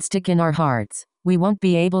this yardstick in our hearts, we won't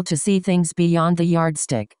be able to see things beyond the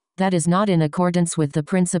yardstick. That is not in accordance with the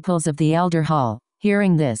principles of the Elder Hall.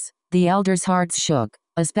 Hearing this, the elders' hearts shook,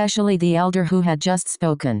 especially the elder who had just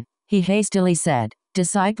spoken. He hastily said,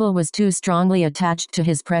 "Disciple was too strongly attached to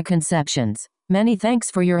his preconceptions. Many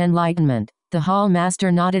thanks for your enlightenment." The Hall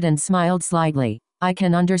Master nodded and smiled slightly. I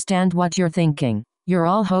can understand what you're thinking. You're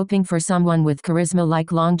all hoping for someone with charisma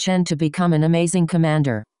like Long Chen to become an amazing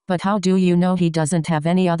commander. But how do you know he doesn't have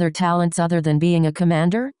any other talents other than being a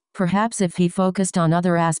commander? Perhaps if he focused on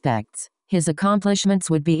other aspects, his accomplishments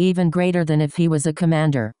would be even greater than if he was a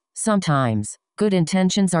commander. Sometimes, good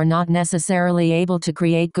intentions are not necessarily able to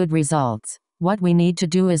create good results. What we need to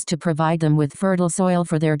do is to provide them with fertile soil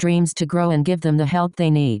for their dreams to grow and give them the help they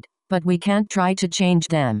need. But we can't try to change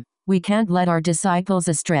them. We can't let our disciples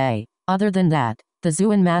astray. Other than that, the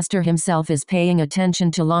Zuan master himself is paying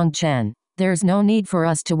attention to Long Chen. There's no need for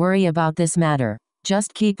us to worry about this matter.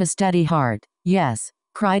 Just keep a steady heart. Yes,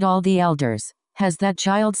 cried all the elders. Has that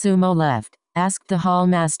child Sumo left? Asked the hall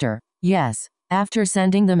master. Yes. After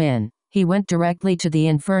sending them in, he went directly to the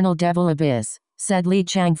infernal devil abyss, said Li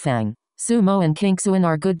Changfeng. Sumo and Kingxuan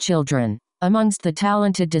are good children. Amongst the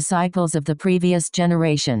talented disciples of the previous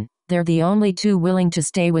generation, they're the only two willing to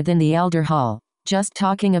stay within the elder hall. Just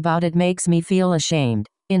talking about it makes me feel ashamed.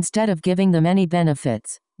 Instead of giving them any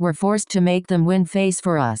benefits, we're forced to make them win face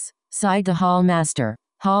for us, sighed the hall master.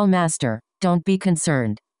 Hall master, don't be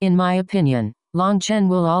concerned. In my opinion, Long Chen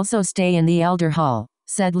will also stay in the elder hall,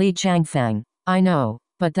 said Li Changfeng. I know,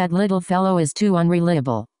 but that little fellow is too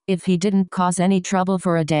unreliable. If he didn't cause any trouble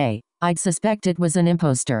for a day, I'd suspect it was an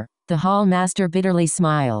imposter. The hall master bitterly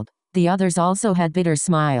smiled. The others also had bitter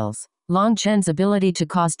smiles. Long Chen's ability to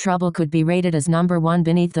cause trouble could be rated as number 1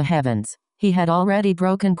 beneath the heavens. He had already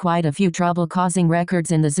broken quite a few trouble-causing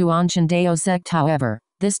records in the Zuanshan Dao sect, however.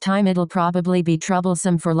 This time it'll probably be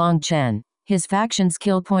troublesome for Long Chen. His faction's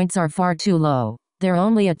kill points are far too low. They're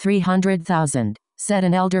only at 300,000, said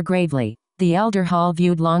an elder gravely. The elder hall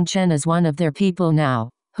viewed Long Chen as one of their people now.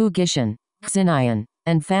 Hu Gishan, Xinayan,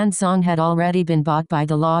 and Fan Song had already been bought by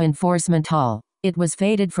the law enforcement hall. It was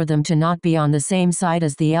fated for them to not be on the same side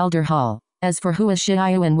as the elder hall. As for Hua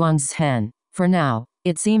Xiaoyu and Wang Zhen, for now,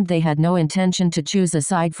 it seemed they had no intention to choose a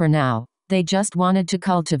side for now. They just wanted to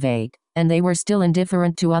cultivate, and they were still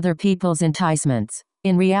indifferent to other people's enticements.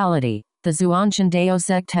 In reality, the Zuanshan Dao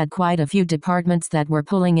sect had quite a few departments that were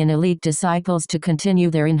pulling in elite disciples to continue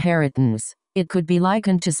their inheritance. It could be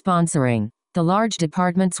likened to sponsoring. The large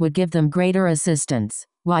departments would give them greater assistance,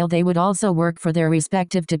 while they would also work for their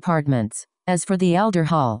respective departments. As for the elder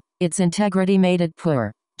hall, its integrity made it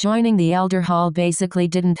poor. Joining the elder hall basically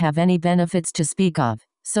didn't have any benefits to speak of,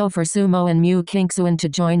 so for Sumo and Mu Kingxuan to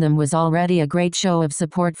join them was already a great show of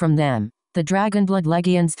support from them. The Dragonblood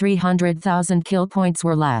Legion's 300,000 kill points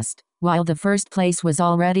were last, while the first place was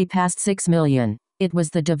already past 6 million. It was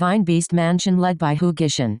the Divine Beast Mansion led by Hu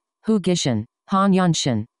Gishan, Han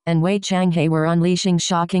Yunshan, and Wei Changhe were unleashing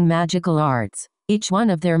shocking magical arts. Each one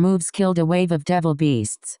of their moves killed a wave of devil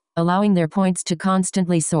beasts, allowing their points to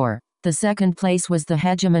constantly soar. The second place was the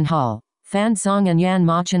Hegemon Hall. Fan Song and Yan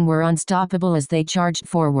Machan were unstoppable as they charged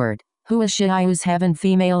forward. Hua Xiaoyu's Heaven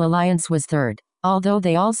Female Alliance was third, although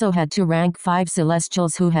they also had 2 rank 5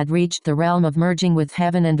 celestials who had reached the realm of merging with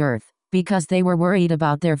heaven and earth. Because they were worried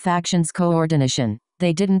about their faction's coordination,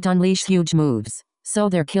 they didn't unleash huge moves, so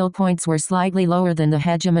their kill points were slightly lower than the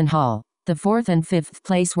Hegemon Hall. The 4th and 5th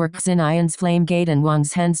place were Xinayan's Flame Gate and Wang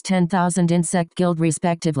Zhen's 10,000 Insect Guild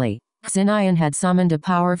respectively. Xinayan had summoned a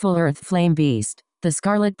powerful Earth Flame Beast. The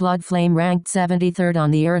Scarlet Blood Flame ranked 73rd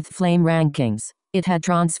on the Earth Flame rankings. It had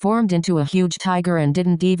transformed into a huge tiger and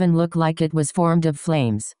didn't even look like it was formed of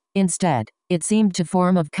flames. Instead, it seemed to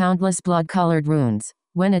form of countless blood-colored runes.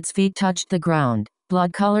 When its feet touched the ground,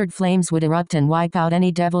 blood-colored flames would erupt and wipe out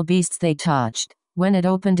any devil beasts they touched. When it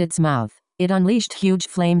opened its mouth, it unleashed huge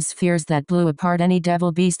flame spheres that blew apart any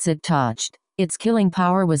devil beasts it touched. Its killing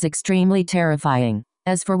power was extremely terrifying.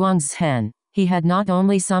 As for Wang Zhen, he had not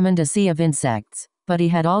only summoned a sea of insects, but he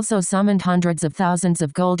had also summoned hundreds of thousands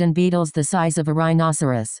of golden beetles the size of a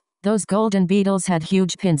rhinoceros. Those golden beetles had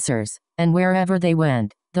huge pincers, and wherever they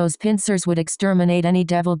went, those pincers would exterminate any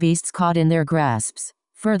devil beasts caught in their grasps.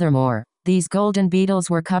 Furthermore, these golden beetles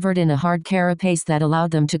were covered in a hard carapace that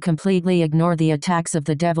allowed them to completely ignore the attacks of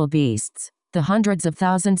the devil beasts. The hundreds of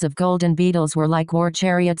thousands of golden beetles were like war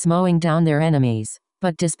chariots mowing down their enemies.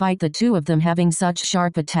 But despite the two of them having such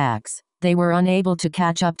sharp attacks, they were unable to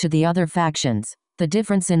catch up to the other factions. The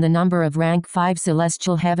difference in the number of rank 5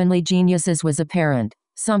 celestial heavenly geniuses was apparent.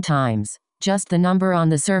 Sometimes, just the number on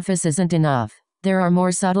the surface isn't enough. There are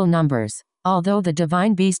more subtle numbers. Although the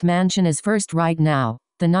Divine Beast Mansion is first right now,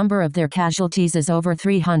 the number of their casualties is over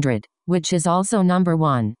 300, which is also number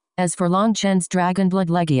 1. As for Long Chen's Dragonblood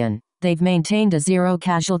Legion, they've maintained a 0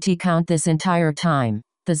 casualty count this entire time.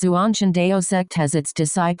 The Zuanshan Dao sect has its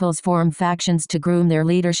disciples form factions to groom their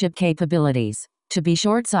leadership capabilities. To be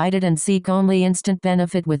short-sighted and seek only instant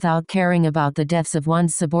benefit without caring about the deaths of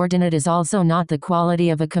one's subordinate is also not the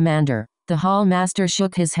quality of a commander. The hall master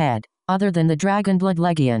shook his head. Other than the Dragonblood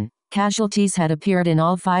Legion, casualties had appeared in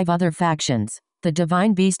all 5 other factions. The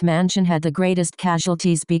Divine Beast Mansion had the greatest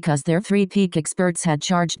casualties because their 3 peak experts had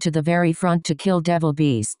charged to the very front to kill devil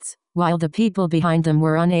beasts, while the people behind them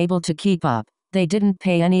were unable to keep up. They didn't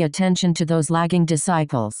pay any attention to those lagging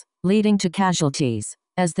disciples, leading to casualties.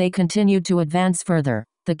 As they continued to advance further,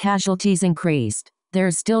 the casualties increased.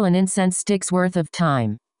 There's still an incense stick's worth of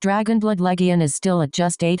time. Dragonblood Legion is still at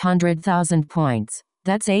just 800,000 points.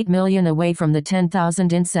 That's 8 million away from the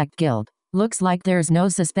 10,000 Insect Guild. Looks like there's no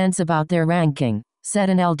suspense about their ranking, said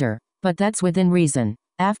an elder. But that's within reason.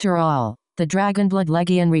 After all, the Dragonblood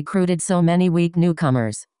Legion recruited so many weak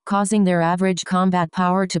newcomers, causing their average combat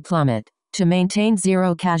power to plummet. To maintain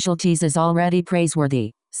 0 casualties is already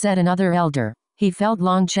praiseworthy, said another elder. He felt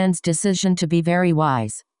Long Chen's decision to be very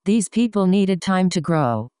wise. These people needed time to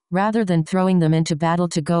grow. Rather than throwing them into battle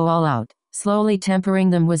to go all out, slowly tempering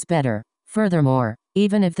them was better. Furthermore,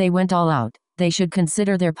 even if they went all out, they should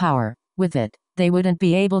consider their power. With it, they wouldn't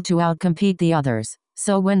be able to outcompete the others.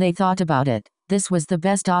 So when they thought about it, this was the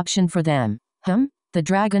best option for them. The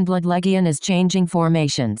Dragonblood Legion is changing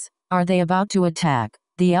formations. Are they about to attack?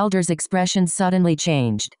 The elder's expression suddenly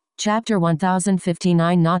changed. Chapter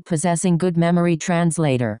 1059 Not Possessing Good Memory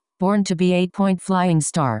Translator. BornToBe 8-point Flying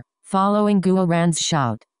Star. Following Guo Ran's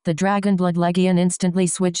shout, the Dragonblood Legion instantly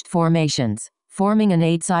switched formations, forming an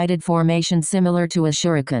 8-sided formation similar to a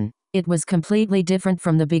shuriken. It was completely different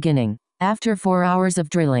from the beginning. After 4 hours of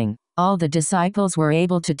drilling, all the disciples were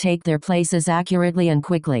able to take their places accurately and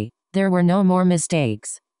quickly. There were no more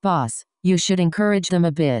mistakes. Boss, you should encourage them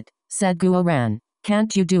a bit, said Guo Ran.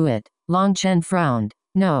 Can't you do it? Long Chen frowned.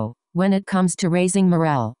 No, when it comes to raising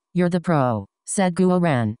morale, you're the pro, said Guo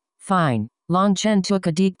Ran. Fine. Long Chen took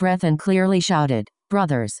a deep breath and clearly shouted,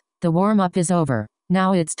 Brothers, the warm-up is over.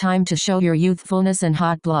 Now it's time to show your youthfulness and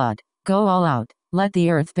hot blood. Go all out. Let the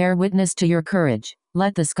earth bear witness to your courage.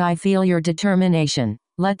 Let the sky feel your determination.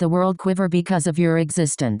 Let the world quiver because of your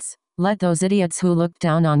existence. Let those idiots who look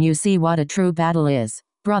down on you see what a true battle is.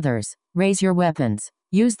 Brothers, raise your weapons.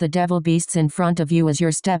 Use the devil beasts in front of you as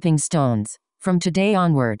your stepping stones. From today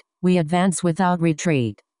onward, we advance without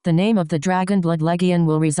retreat. The name of the Dragonblood Legion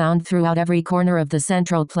will resound throughout every corner of the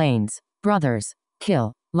Central Plains. Brothers,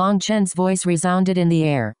 kill. Long Chen's voice resounded in the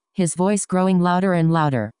air, his voice growing louder and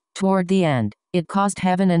louder. Toward the end, it caused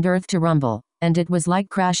heaven and earth to rumble, and it was like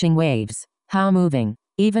crashing waves. How moving.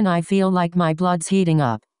 Even I feel like my blood's heating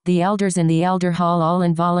up. The elders in the Elder Hall all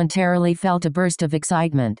involuntarily felt a burst of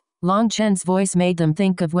excitement. Long Chen's voice made them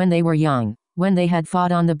think of when they were young, when they had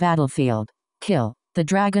fought on the battlefield. Kill. The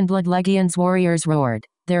Dragonblood Legion's warriors roared,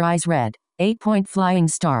 their eyes red. 8-point Flying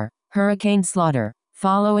Star. Hurricane Slaughter.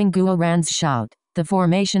 Following Guo Ran's shout, the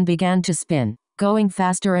formation began to spin, going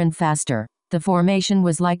faster and faster. The formation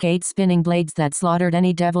was like 8 spinning blades that slaughtered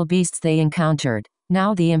any devil beasts they encountered.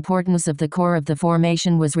 Now the importance of the core of the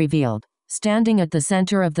formation was revealed. Standing at the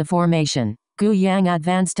center of the formation, Gu Yang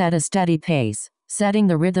advanced at a steady pace, setting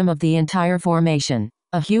the rhythm of the entire formation.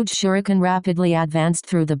 A huge shuriken rapidly advanced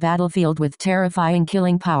through the battlefield with terrifying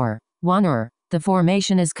killing power. The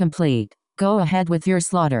formation is complete. Go ahead with your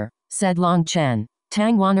slaughter, said Long Chen.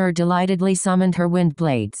 Tang Wan'er delightedly summoned her wind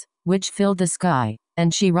blades, which filled the sky,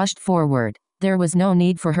 and she rushed forward. There was no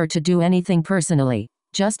need for her to do anything personally.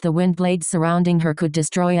 Just the wind blades surrounding her could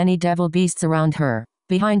destroy any devil beasts around her.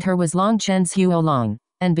 Behind her was Long Chen's Huolong,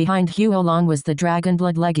 and behind Huolong was the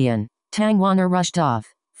Dragonblood Legion. Tang Wan'er rushed off,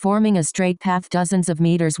 forming a straight path dozens of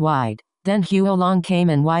meters wide. Then Huolong came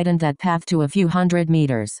and widened that path to a few hundred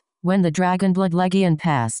meters. When the Dragonblood Legion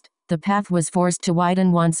passed, the path was forced to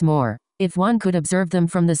widen once more. If one could observe them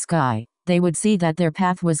from the sky, they would see that their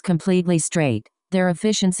path was completely straight. Their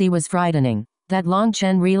efficiency was frightening. That Long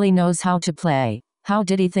Chen really knows how to play. How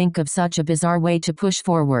did he think of such a bizarre way to push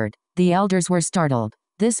forward? The elders were startled.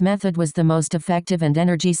 This method was the most effective and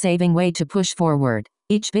energy-saving way to push forward.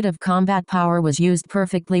 Each bit of combat power was used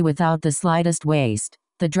perfectly without the slightest waste.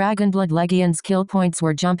 The Dragonblood Legion's kill points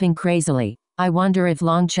were jumping crazily. I wonder if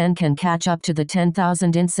Long Chen can catch up to the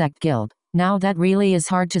 10,000 Insect Guild. Now that really is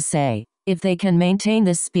hard to say. If they can maintain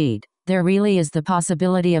this speed, there really is the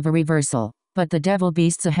possibility of a reversal. But the devil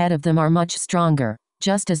beasts ahead of them are much stronger.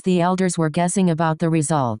 Just as the elders were guessing about the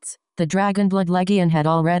results, the Dragonblood Legion had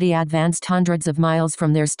already advanced hundreds of miles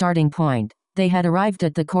from their starting point. They had arrived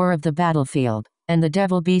at the core of the battlefield, and the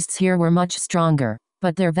devil beasts here were much stronger,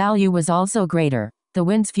 but their value was also greater. The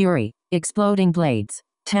wind's fury, exploding blades.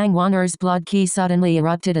 Tang Wan'er's blood key suddenly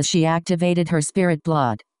erupted as she activated her spirit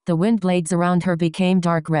blood. The wind blades around her became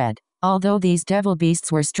dark red. Although these devil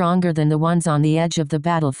beasts were stronger than the ones on the edge of the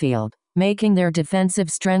battlefield, making their defensive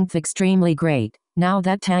strength extremely great. Now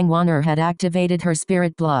that Tang Wan'er had activated her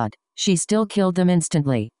spirit blood, she still killed them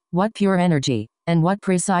instantly. What pure energy, and what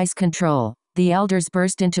precise control. The elders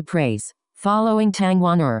burst into praise. Following Tang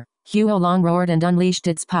Wan'er, Huolong roared and unleashed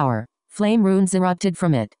its power. Flame runes erupted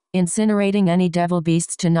from it, incinerating any devil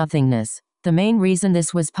beasts to nothingness. The main reason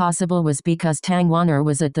this was possible was because Tang Wan'er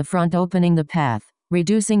was at the front opening the path,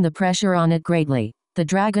 reducing the pressure on it greatly. The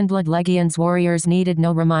Dragonblood Legion's warriors needed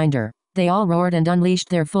no reminder. They all roared and unleashed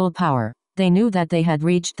their full power. They knew that they had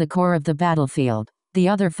reached the core of the battlefield. The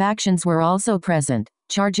other factions were also present,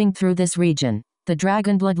 charging through this region. The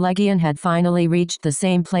Dragonblood Legion had finally reached the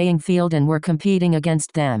same playing field and were competing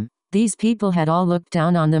against them. These people had all looked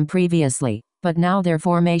down on them previously, but now their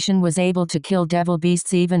formation was able to kill devil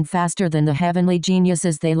beasts even faster than the heavenly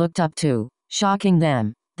geniuses they looked up to, shocking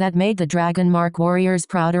them. That made the Dragon Mark warriors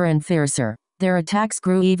prouder and fiercer. Their attacks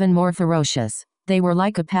grew even more ferocious. They were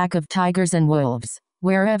like a pack of tigers and wolves.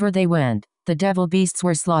 Wherever they went, the devil beasts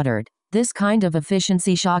were slaughtered. This kind of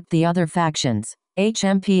efficiency shocked the other factions.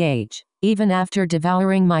 HMPH. Even after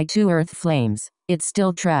devouring my 2 earth flames, it's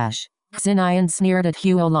still trash. Xinian sneered at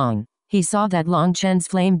Huolong. He saw that Long Chen's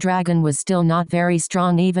flame dragon was still not very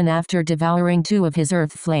strong even after devouring 2 of his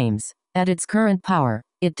earth flames. At its current power,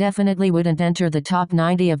 it definitely wouldn't enter the top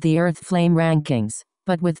 90 of the earth flame rankings.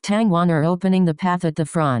 But with Tang Wan'er opening the path at the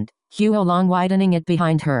front, Huolong widening it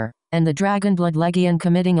behind her, and the Dragonblood Legion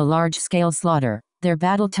committing a large-scale slaughter, their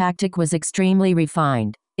battle tactic was extremely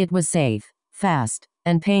refined. It was safe, fast,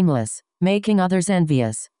 and painless, making others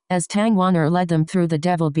envious. As Tang Wan'er led them through the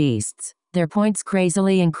devil beasts, their points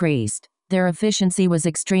crazily increased. Their efficiency was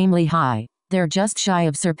extremely high. They're just shy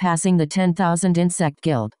of surpassing the 10,000 insect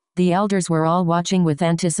guild. The elders were all watching with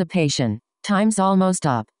anticipation. Time's almost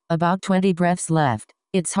up. About 20 breaths left.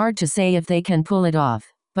 It's hard to say if they can pull it off.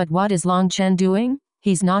 But what is Long Chen doing?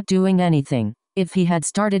 He's not doing anything. If he had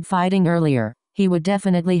started fighting earlier, he would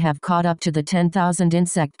definitely have caught up to the 10,000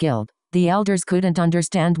 insect guild. The elders couldn't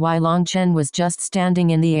understand why Long Chen was just standing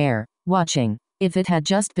in the air, watching. If it had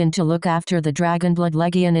just been to look after the Dragonblood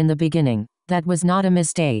Legion in the beginning, that was not a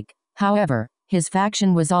mistake. However, his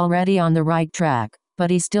faction was already on the right track, but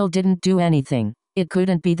he still didn't do anything. It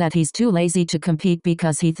couldn't be that he's too lazy to compete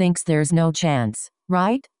because he thinks there's no chance,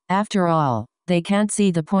 right? After all, they can't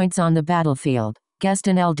see the points on the battlefield, guessed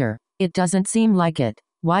an elder. It doesn't seem like it.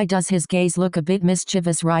 Why does his gaze look a bit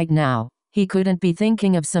mischievous right now? He couldn't be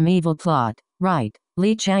thinking of some evil plot, right?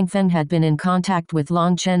 Li Changfeng had been in contact with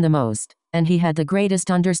Long Chen the most, and he had the greatest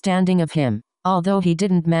understanding of him. Although he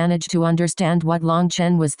didn't manage to understand what Long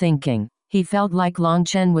Chen was thinking, he felt like Long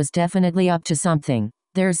Chen was definitely up to something.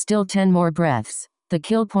 There's still 10 more breaths. The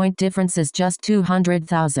kill point difference is just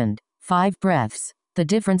 200,000. 5 breaths. The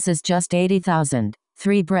difference is just 80,000.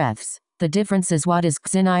 3 breaths. The difference is what is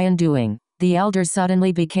Xinian doing? The elders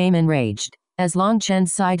suddenly became enraged. As Long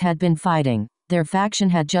Chen's side had been fighting, their faction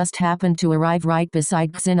had just happened to arrive right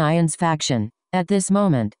beside Xinian's faction. At this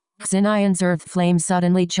moment, Xinian's earth flame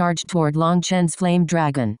suddenly charged toward Long Chen's flame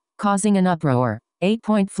dragon, causing an uproar.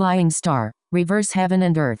 8-point flying star, reverse heaven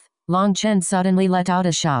and earth. Long Chen suddenly let out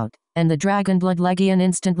a shout, and the Dragonblood Legion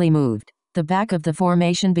instantly moved. The back of the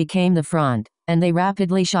formation became the front, and they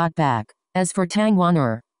rapidly shot back. As for Tang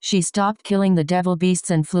Wan'er, she stopped killing the devil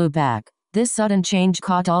beasts and flew back. This sudden change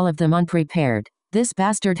caught all of them unprepared. This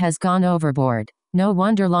bastard has gone overboard. No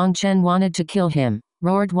wonder Long Chen wanted to kill him,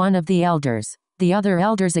 roared one of the elders. The other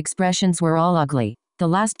elders' expressions were all ugly. The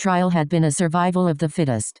last trial had been a survival of the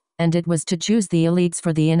fittest, and it was to choose the elites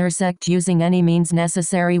for the inner sect using any means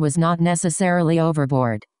necessary was not necessarily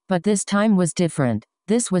overboard. But this time was different.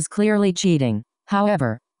 This was clearly cheating.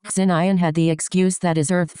 However, Xinian had the excuse that his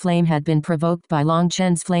earth flame had been provoked by Long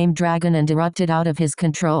Chen's flame dragon and erupted out of his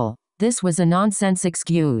control. This was a nonsense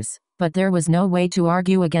excuse, but there was no way to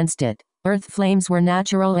argue against it. Earth flames were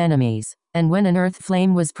natural enemies, and when an earth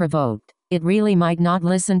flame was provoked, it really might not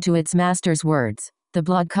listen to its master's words. The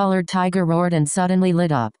blood-colored tiger roared and suddenly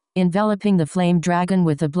lit up, enveloping the flame dragon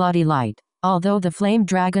with a bloody light. Although the flame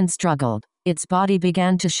dragon struggled, its body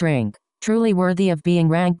began to shrink. Truly worthy of being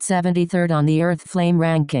ranked 73rd on the earth flame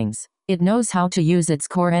rankings. It knows how to use its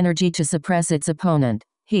core energy to suppress its opponent.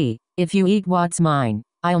 If you eat what's mine,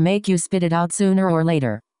 I'll make you spit it out sooner or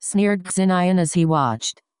later, sneered Xinian as he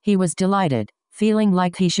watched. He was delighted, feeling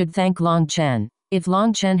like he should thank Long Chen. If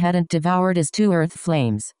Long Chen hadn't devoured his 2 earth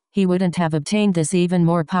flames, he wouldn't have obtained this even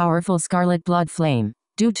more powerful scarlet blood flame.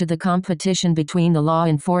 Due to the competition between the Law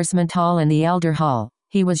Enforcement Hall and the Elder Hall,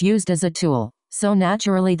 he was used as a tool, so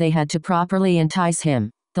naturally they had to properly entice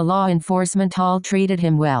him. The Law Enforcement Hall treated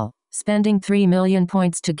him well, spending 3 million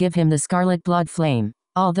points to give him the scarlet blood flame.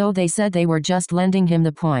 Although they said they were just lending him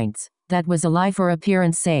the points, that was a lie for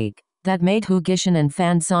appearance sake. That made Hu Gishan and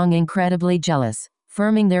Fan Song incredibly jealous,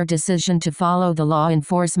 firming their decision to follow the Law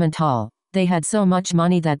Enforcement Hall. They had so much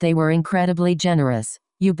money that they were incredibly generous.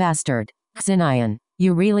 You bastard. Xinian,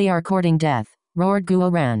 you really are courting death, roared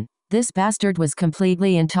Guoran. This bastard was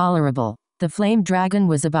completely intolerable. The flame dragon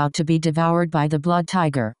was about to be devoured by the blood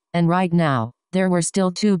tiger, and right now, there were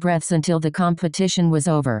still 2 breaths until the competition was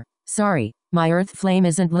over. Sorry, my earth flame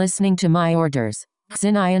isn't listening to my orders.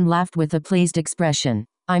 Xinayan laughed with a pleased expression.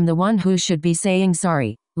 I'm the one who should be saying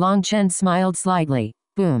sorry. Long Chen smiled slightly.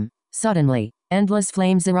 Boom. Suddenly, endless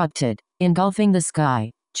flames erupted, engulfing the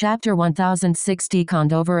sky. Chapter 1060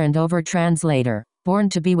 Conned over and over. Translator. Born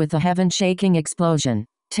to be with a heaven-shaking explosion.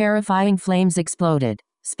 Terrifying flames exploded.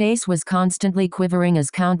 Space was constantly quivering as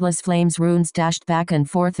countless flames runes dashed back and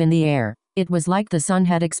forth in the air. It was like the sun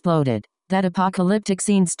had exploded. That apocalyptic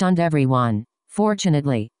scene stunned everyone.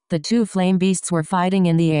 Fortunately, the two flame beasts were fighting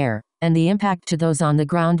in the air, and the impact to those on the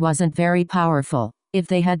ground wasn't very powerful. If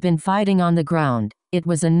they had been fighting on the ground, it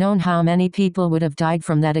was unknown how many people would have died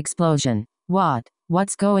from that explosion.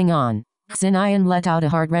 What's going on? Xinayan let out a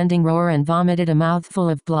heartrending roar and vomited a mouthful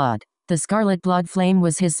of blood. The scarlet blood flame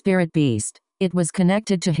was his spirit beast. It was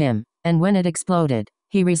connected to him, and when it exploded,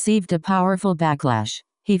 he received a powerful backlash.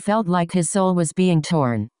 He felt like his soul was being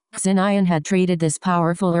torn. Xinayan had treated this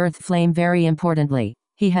powerful earth flame very importantly.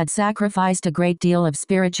 He had sacrificed a great deal of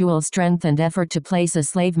spiritual strength and effort to place a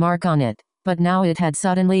slave mark on it, but now it had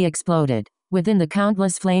suddenly exploded. Within the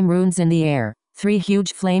countless flame runes in the air, 3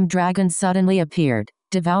 huge flame dragons suddenly appeared,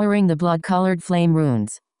 devouring the blood-colored flame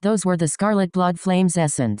runes. Those were the scarlet blood flame's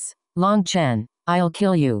essence. Long Chen, I'll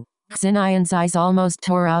kill you. Xinayan's eyes almost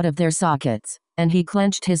tore out of their sockets, and he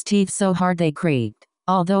clenched his teeth so hard they creaked.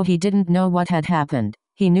 Although he didn't know what had happened,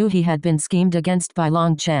 he knew he had been schemed against by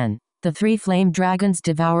Long Chen. The 3 flame dragons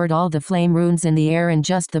devoured all the flame runes in the air in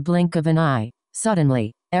just the blink of an eye.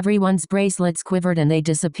 Suddenly, everyone's bracelets quivered and they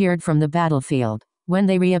disappeared from the battlefield. When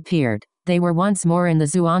they reappeared, they were once more in the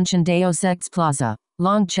Zhuanshan Dao Sect's plaza.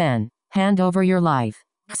 Long Chen, hand over your life.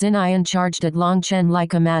 Xinayan charged at Long Chen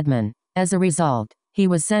like a madman. As a result, he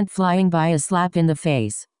was sent flying by a slap in the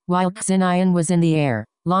face. While Xinayan was in the air,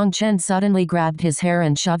 Long Chen suddenly grabbed his hair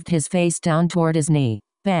and shoved his face down toward his knee.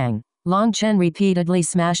 Bang! Long Chen repeatedly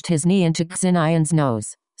smashed his knee into Xinayan's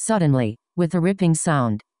nose. Suddenly, with a ripping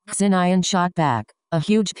sound, Xinayan shot back, a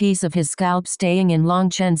huge piece of his scalp staying in Long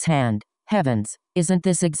Chen's hand. Heavens, isn't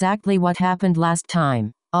this exactly what happened last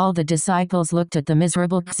time? All the disciples looked at the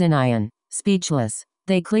miserable Xinayan, speechless.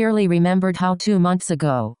 They clearly remembered how 2 months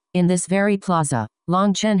ago, in this very plaza,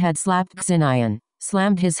 Long Chen had slapped Xinayan,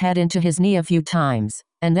 slammed his head into his knee a few times,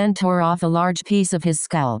 and then tore off a large piece of his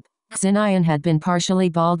scalp. Xinayan had been partially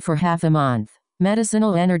bald for half a month.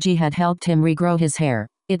 Medicinal energy had helped him regrow his hair.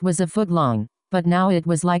 It was a foot long, but now it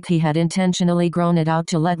was like he had intentionally grown it out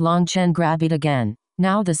to let Long Chen grab it again.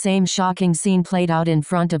 Now the same shocking scene played out in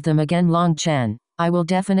front of them again. Long Chen, I will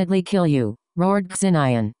definitely kill you, roared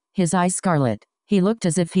Xinayan, his eyes scarlet. He looked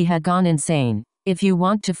as if he had gone insane. If you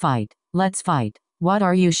want to fight, let's fight. What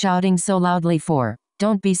are you shouting so loudly for?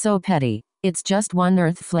 Don't be so petty. It's just one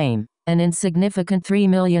earth flame, an insignificant 3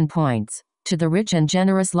 million points. To the rich and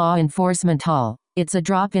generous law enforcement hall, it's a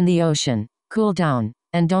drop in the ocean. Cool down,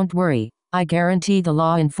 and don't worry, I guarantee the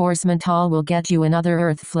law enforcement hall will get you another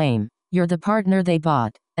earth flame. You're the partner they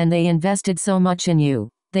bought, and they invested so much in you.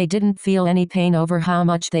 They didn't feel any pain over how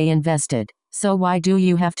much they invested, so why do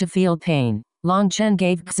you have to feel pain? Long Chen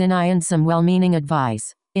gave Xinayan some well-meaning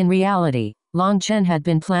advice. In reality, Long Chen had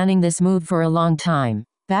been planning this move for a long time.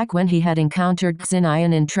 Back when he had encountered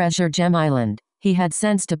Xinayan in Treasure Gem Island, he had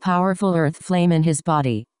sensed a powerful earth flame in his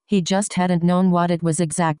body. He just hadn't known what it was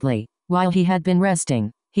exactly. While he had been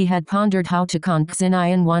resting, he had pondered how to con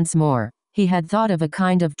Xinayan once more. He had thought of a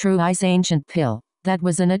kind of true ice ancient pill. That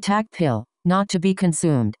was an attack pill, not to be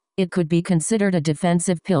consumed. It could be considered a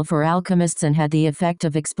defensive pill for alchemists and had the effect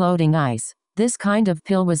of exploding ice. This kind of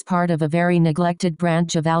pill was part of a very neglected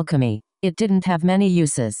branch of alchemy. It didn't have many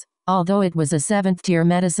uses. Although it was a 7th-tier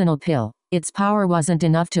medicinal pill, its power wasn't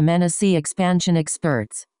enough to menace sea expansion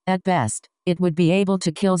experts. At best, it would be able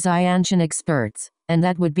to kill Xianshan experts, and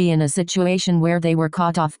that would be in a situation where they were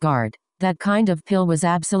caught off guard. That kind of pill was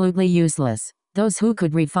absolutely useless. Those who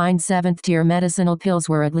could refine 7th-tier medicinal pills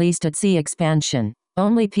were at least at sea expansion.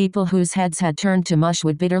 Only people whose heads had turned to mush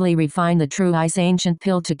would bitterly refine the true ice ancient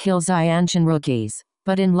pill to kill Xianshan rookies.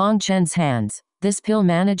 But in Long Chen's hands, this pill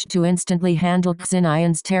managed to instantly handle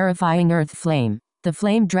Xinayan's terrifying earth flame. The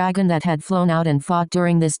flame dragon that had flown out and fought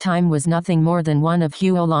during this time was nothing more than one of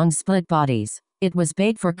Huolong's split bodies. It was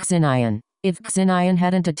bait for Xinayan. If Xinayan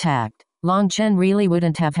hadn't attacked, Long Chen really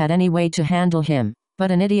wouldn't have had any way to handle him. But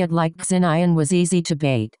an idiot like Xinayan was easy to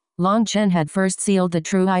bait. Long Chen had first sealed the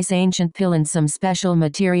true ice ancient pill in some special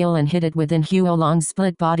material and hid it within Huolong's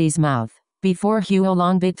split body's mouth. Before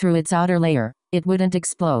Huolong bit through its outer layer, it wouldn't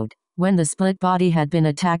explode. When the split body had been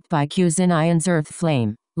attacked by Xinayan's earth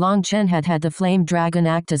flame, Long Chen had had the flame dragon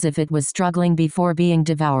act as if it was struggling before being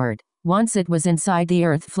devoured. Once it was inside the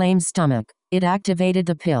earth flame's stomach, it activated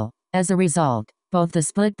the pill. As a result, both the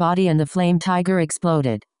split body and the flame tiger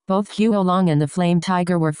exploded. Both Huolong and the Flame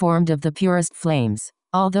Tiger were formed of the purest flames.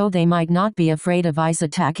 Although they might not be afraid of ice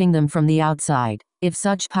attacking them from the outside, if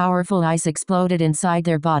such powerful ice exploded inside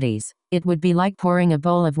their bodies, it would be like pouring a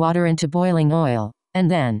bowl of water into boiling oil.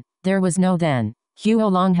 And then, there was no then.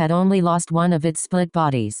 Huolong had only lost one of its split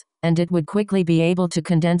bodies, and it would quickly be able to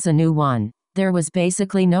condense a new one. There was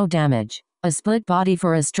basically no damage. A split body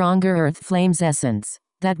for a stronger earth flame's essence.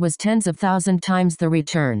 That was tens of thousand times the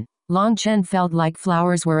return. Long Chen felt like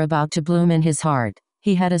flowers were about to bloom in his heart.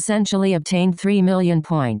 He had essentially obtained 3 million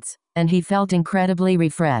points, and he felt incredibly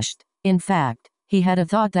refreshed. In fact, he had a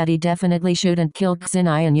thought that he definitely shouldn't kill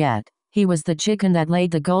Xinayan yet. He was the chicken that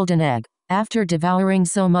laid the golden egg. After devouring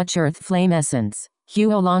so much earth flame essence,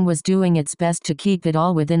 Huolong was doing its best to keep it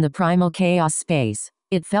all within the primal chaos space.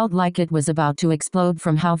 It felt like it was about to explode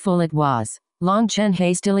from how full it was. Long Chen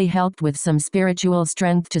hastily helped with some spiritual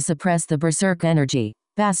strength to suppress the berserk energy.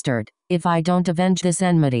 Bastard, if I don't avenge this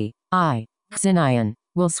enmity, I, Xinayan,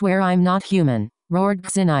 will swear I'm not human, roared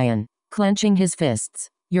Xinayan, clenching his fists.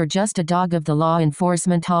 You're just a dog of the law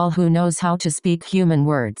enforcement hall who knows how to speak human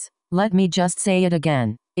words. Let me just say it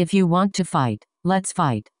again. If you want to fight, let's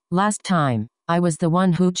fight. Last time, I was the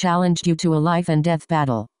one who challenged you to a life and death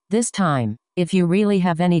battle. This time, if you really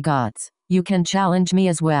have any guts, you can challenge me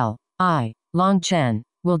as well. I, Long Chen,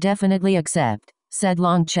 will definitely accept, said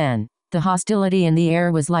Long Chen. The hostility in the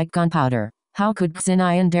air was like gunpowder. How could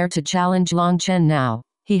Xinayan dare to challenge Long Chen now?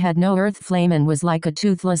 He had no earth flame and was like a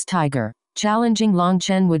toothless tiger. Challenging Long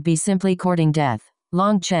Chen would be simply courting death.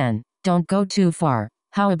 Long Chen, don't go too far.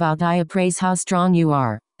 How about I appraise how strong you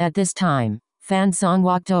are? At this time, Fan Song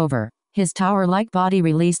walked over. His tower-like body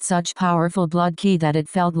released such powerful blood qi that it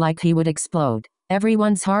felt like he would explode.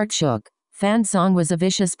 Everyone's heart shook. Fan Song was a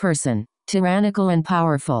vicious person, tyrannical and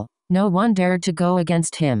powerful. No one dared to go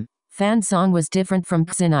against him. Fan Song was different from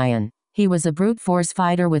Xinayan. He was a brute force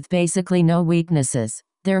fighter with basically no weaknesses.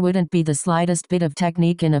 There wouldn't be the slightest bit of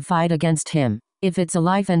technique in a fight against him. If it's a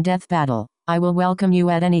life and death battle, I will welcome you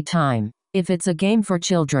at any time. If it's a game for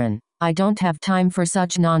children, I don't have time for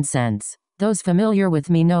such nonsense. Those familiar with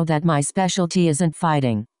me know that my specialty isn't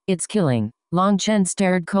fighting, it's killing. Long Chen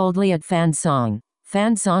stared coldly at Fan Song.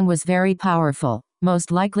 Fan Song was very powerful,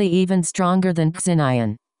 most likely even stronger than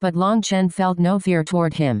Xinayan. But Long Chen felt no fear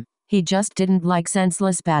toward him. He just didn't like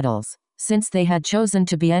senseless battles. Since they had chosen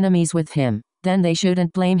to be enemies with him, then they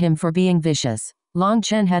shouldn't blame him for being vicious. Long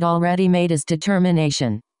Chen had already made his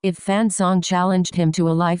determination. If Fan Song challenged him to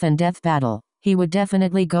a life and death battle, he would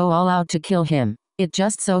definitely go all out to kill him. It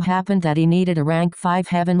just so happened that he needed a rank 5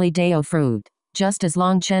 heavenly Dao fruit. Just as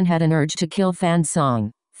Long Chen had an urge to kill Fan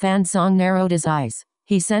Song narrowed his eyes.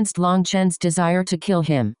 He sensed Long Chen's desire to kill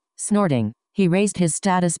him. Snorting, he raised his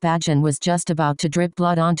status badge and was just about to drip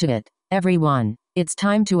blood onto it. Everyone, it's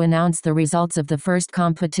time to announce the results of the first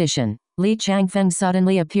competition. Li Changfeng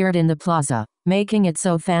suddenly appeared in the plaza, making it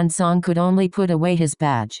so Fan Song could only put away his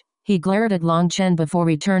badge. He glared at Long Chen before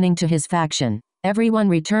returning to his faction. Everyone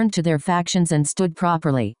returned to their factions and stood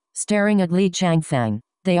properly, staring at Li Changfeng.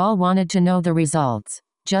 They all wanted to know the results.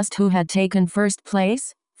 Just who had taken first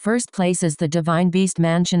place? First place is the Divine Beast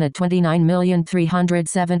Mansion at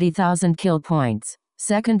 29,370,000 kill points.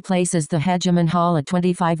 Second place is the Hegemon Hall at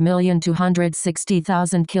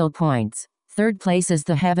 25,260,000 kill points. Third place is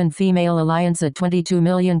the Heaven Female Alliance at 22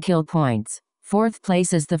 million kill points. Fourth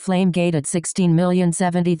place is the Flame Gate at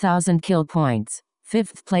 16,070,000 kill points.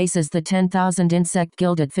 Fifth place is the 10,000 Insect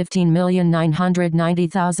Guild at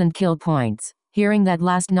 15,990,000 kill points. Hearing that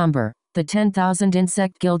last number, the 10,000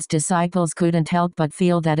 Insect Guild's disciples couldn't help but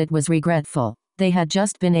feel that it was regretful. They had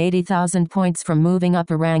just been 80,000 points from moving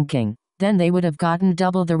up a ranking. Then they would have gotten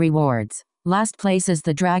double the rewards. Last place is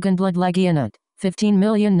the Dragonblood Legion at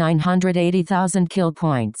 15,980,000 kill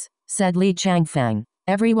points, said Li Changfeng.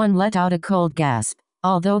 Everyone let out a cold gasp.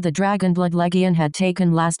 Although the Dragonblood Legion had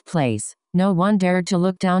taken last place, no one dared to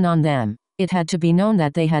look down on them. It had to be known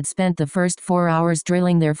that they had spent the first 4 hours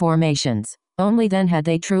drilling their formations. Only then had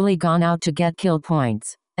they truly gone out to get kill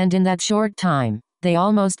points. And in that short time, they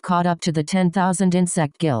almost caught up to the 10,000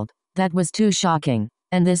 Insect Guild. That was too shocking.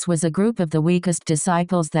 And this was a group of the weakest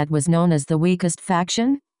disciples that was known as the weakest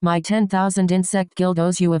faction? My 10,000 Insect Guild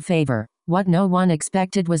owes you a favor. What no one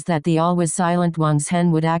expected was that the always silent Wang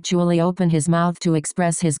Zhen would actually open his mouth to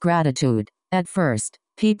express his gratitude. At first,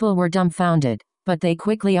 people were dumbfounded, but they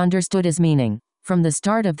quickly understood his meaning. From the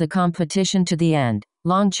start of the competition to the end,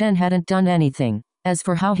 Long Chen hadn't done anything. As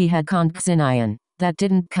for how he had conned Xinayan, that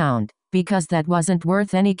didn't count, because that wasn't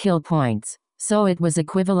worth any kill points. So it was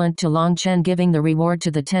equivalent to Long Chen giving the reward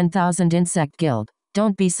to the 10,000 Insect Guild.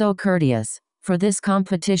 Don't be so courteous. For this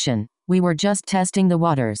competition, we were just testing the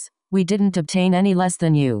waters. We didn't obtain any less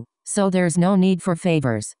than you, so there's no need for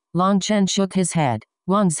favors. Long Chen shook his head.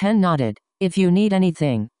 Wang Zhen nodded. If you need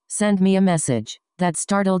anything, send me a message. That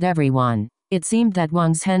startled everyone. It seemed that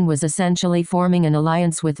Wang Zhen was essentially forming an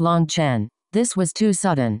alliance with Long Chen. This was too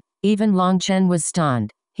sudden. Even Long Chen was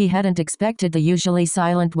stunned. He hadn't expected the usually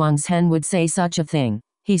silent Wang Zhen would say such a thing.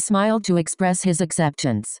 He smiled to express his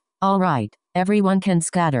acceptance. All right, everyone can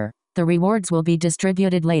scatter. The rewards will be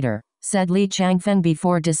distributed later, said Li Changfeng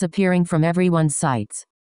before disappearing from everyone's sights.